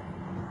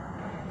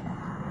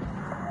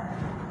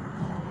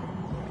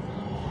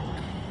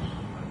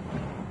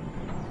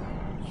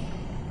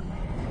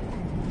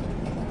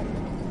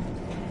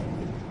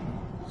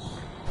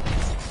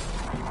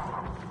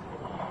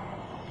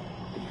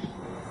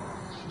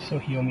 So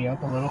heal me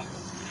up a little.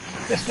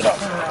 Messed it up.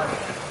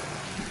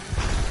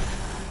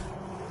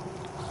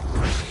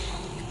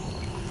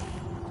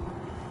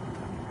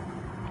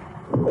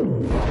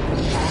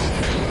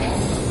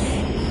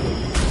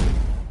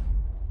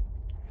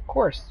 Of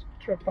course,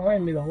 it's right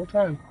behind me the whole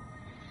time.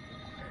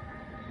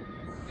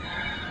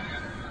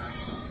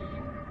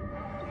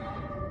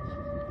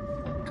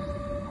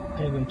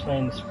 I've been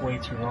playing this way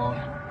too long.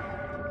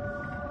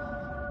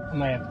 I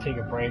might have to take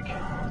a break.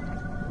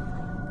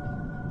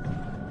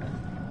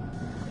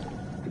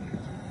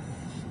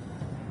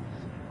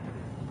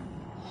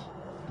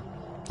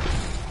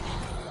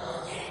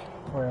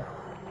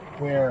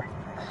 Where?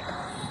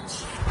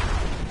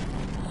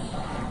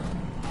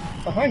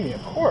 Behind me,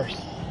 of course.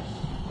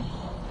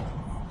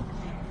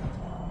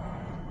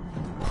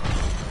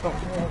 Oh,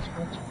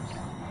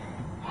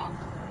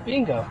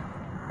 bingo.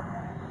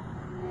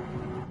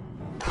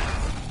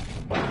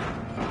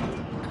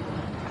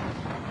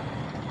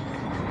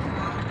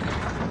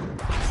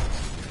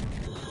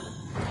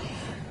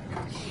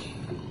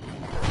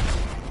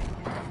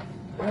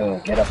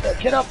 Oh, get up there,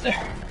 get up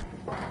there.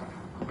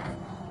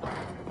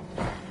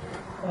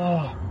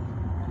 Oh,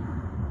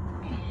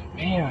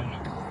 man.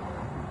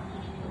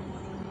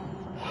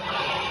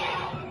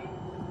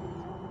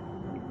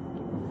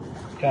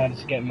 God,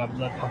 it's getting my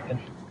blood pumping.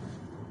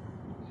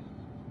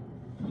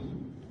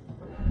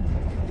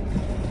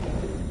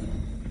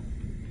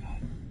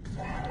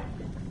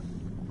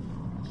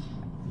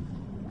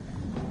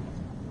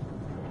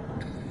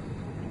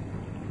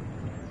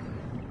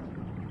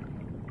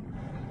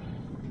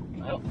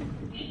 Well.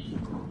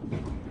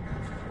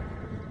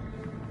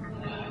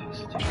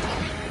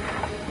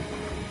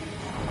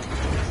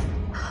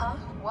 Huh?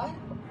 What?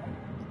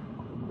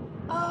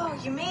 Oh,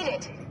 you made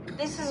it.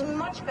 This is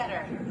much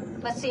better.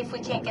 Let's see if we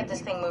can't get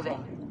this thing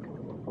moving.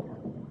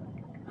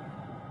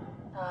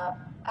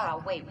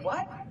 Wait,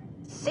 what?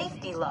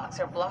 Safety locks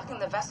are blocking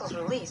the vessel's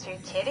release. Are you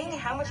kidding?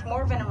 How much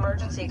more of an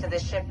emergency could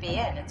this ship be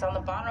in? It's on the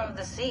bottom of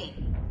the sea.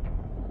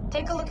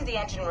 Take a look at the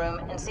engine room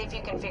and see if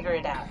you can figure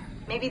it out.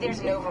 Maybe there's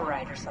an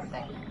override or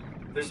something.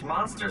 There's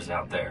monsters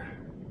out there,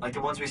 like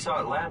the ones we saw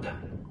at Lambda.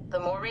 The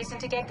more reason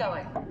to get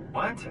going.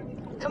 What?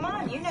 Come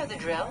on, you know the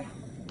drill.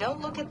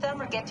 Don't look at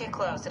them or get too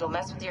close. It'll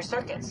mess with your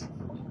circuits.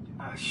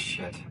 Ah,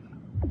 shit.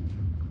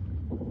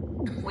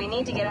 We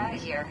need to get out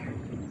of here.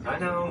 I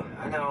know.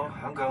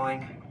 I'm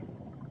going.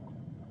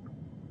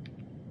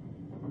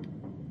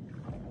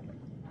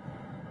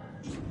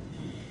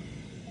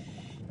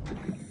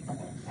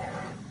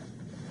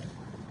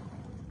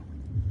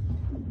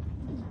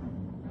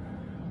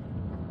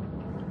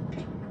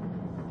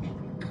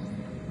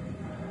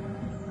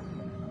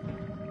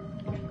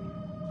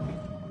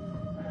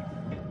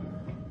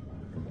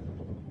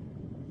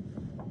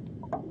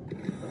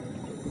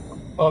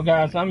 Well,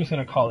 guys, I'm just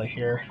going to call it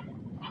here.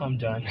 I'm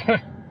done.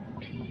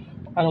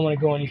 I don't want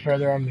to go any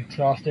further. I'm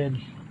exhausted.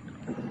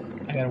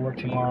 I got to work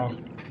tomorrow.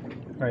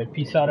 Alright,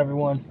 peace out,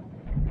 everyone.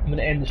 I'm going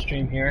to end the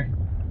stream here.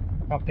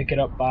 I'll pick it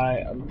up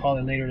by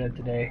probably later than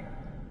today.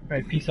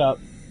 Alright, peace out.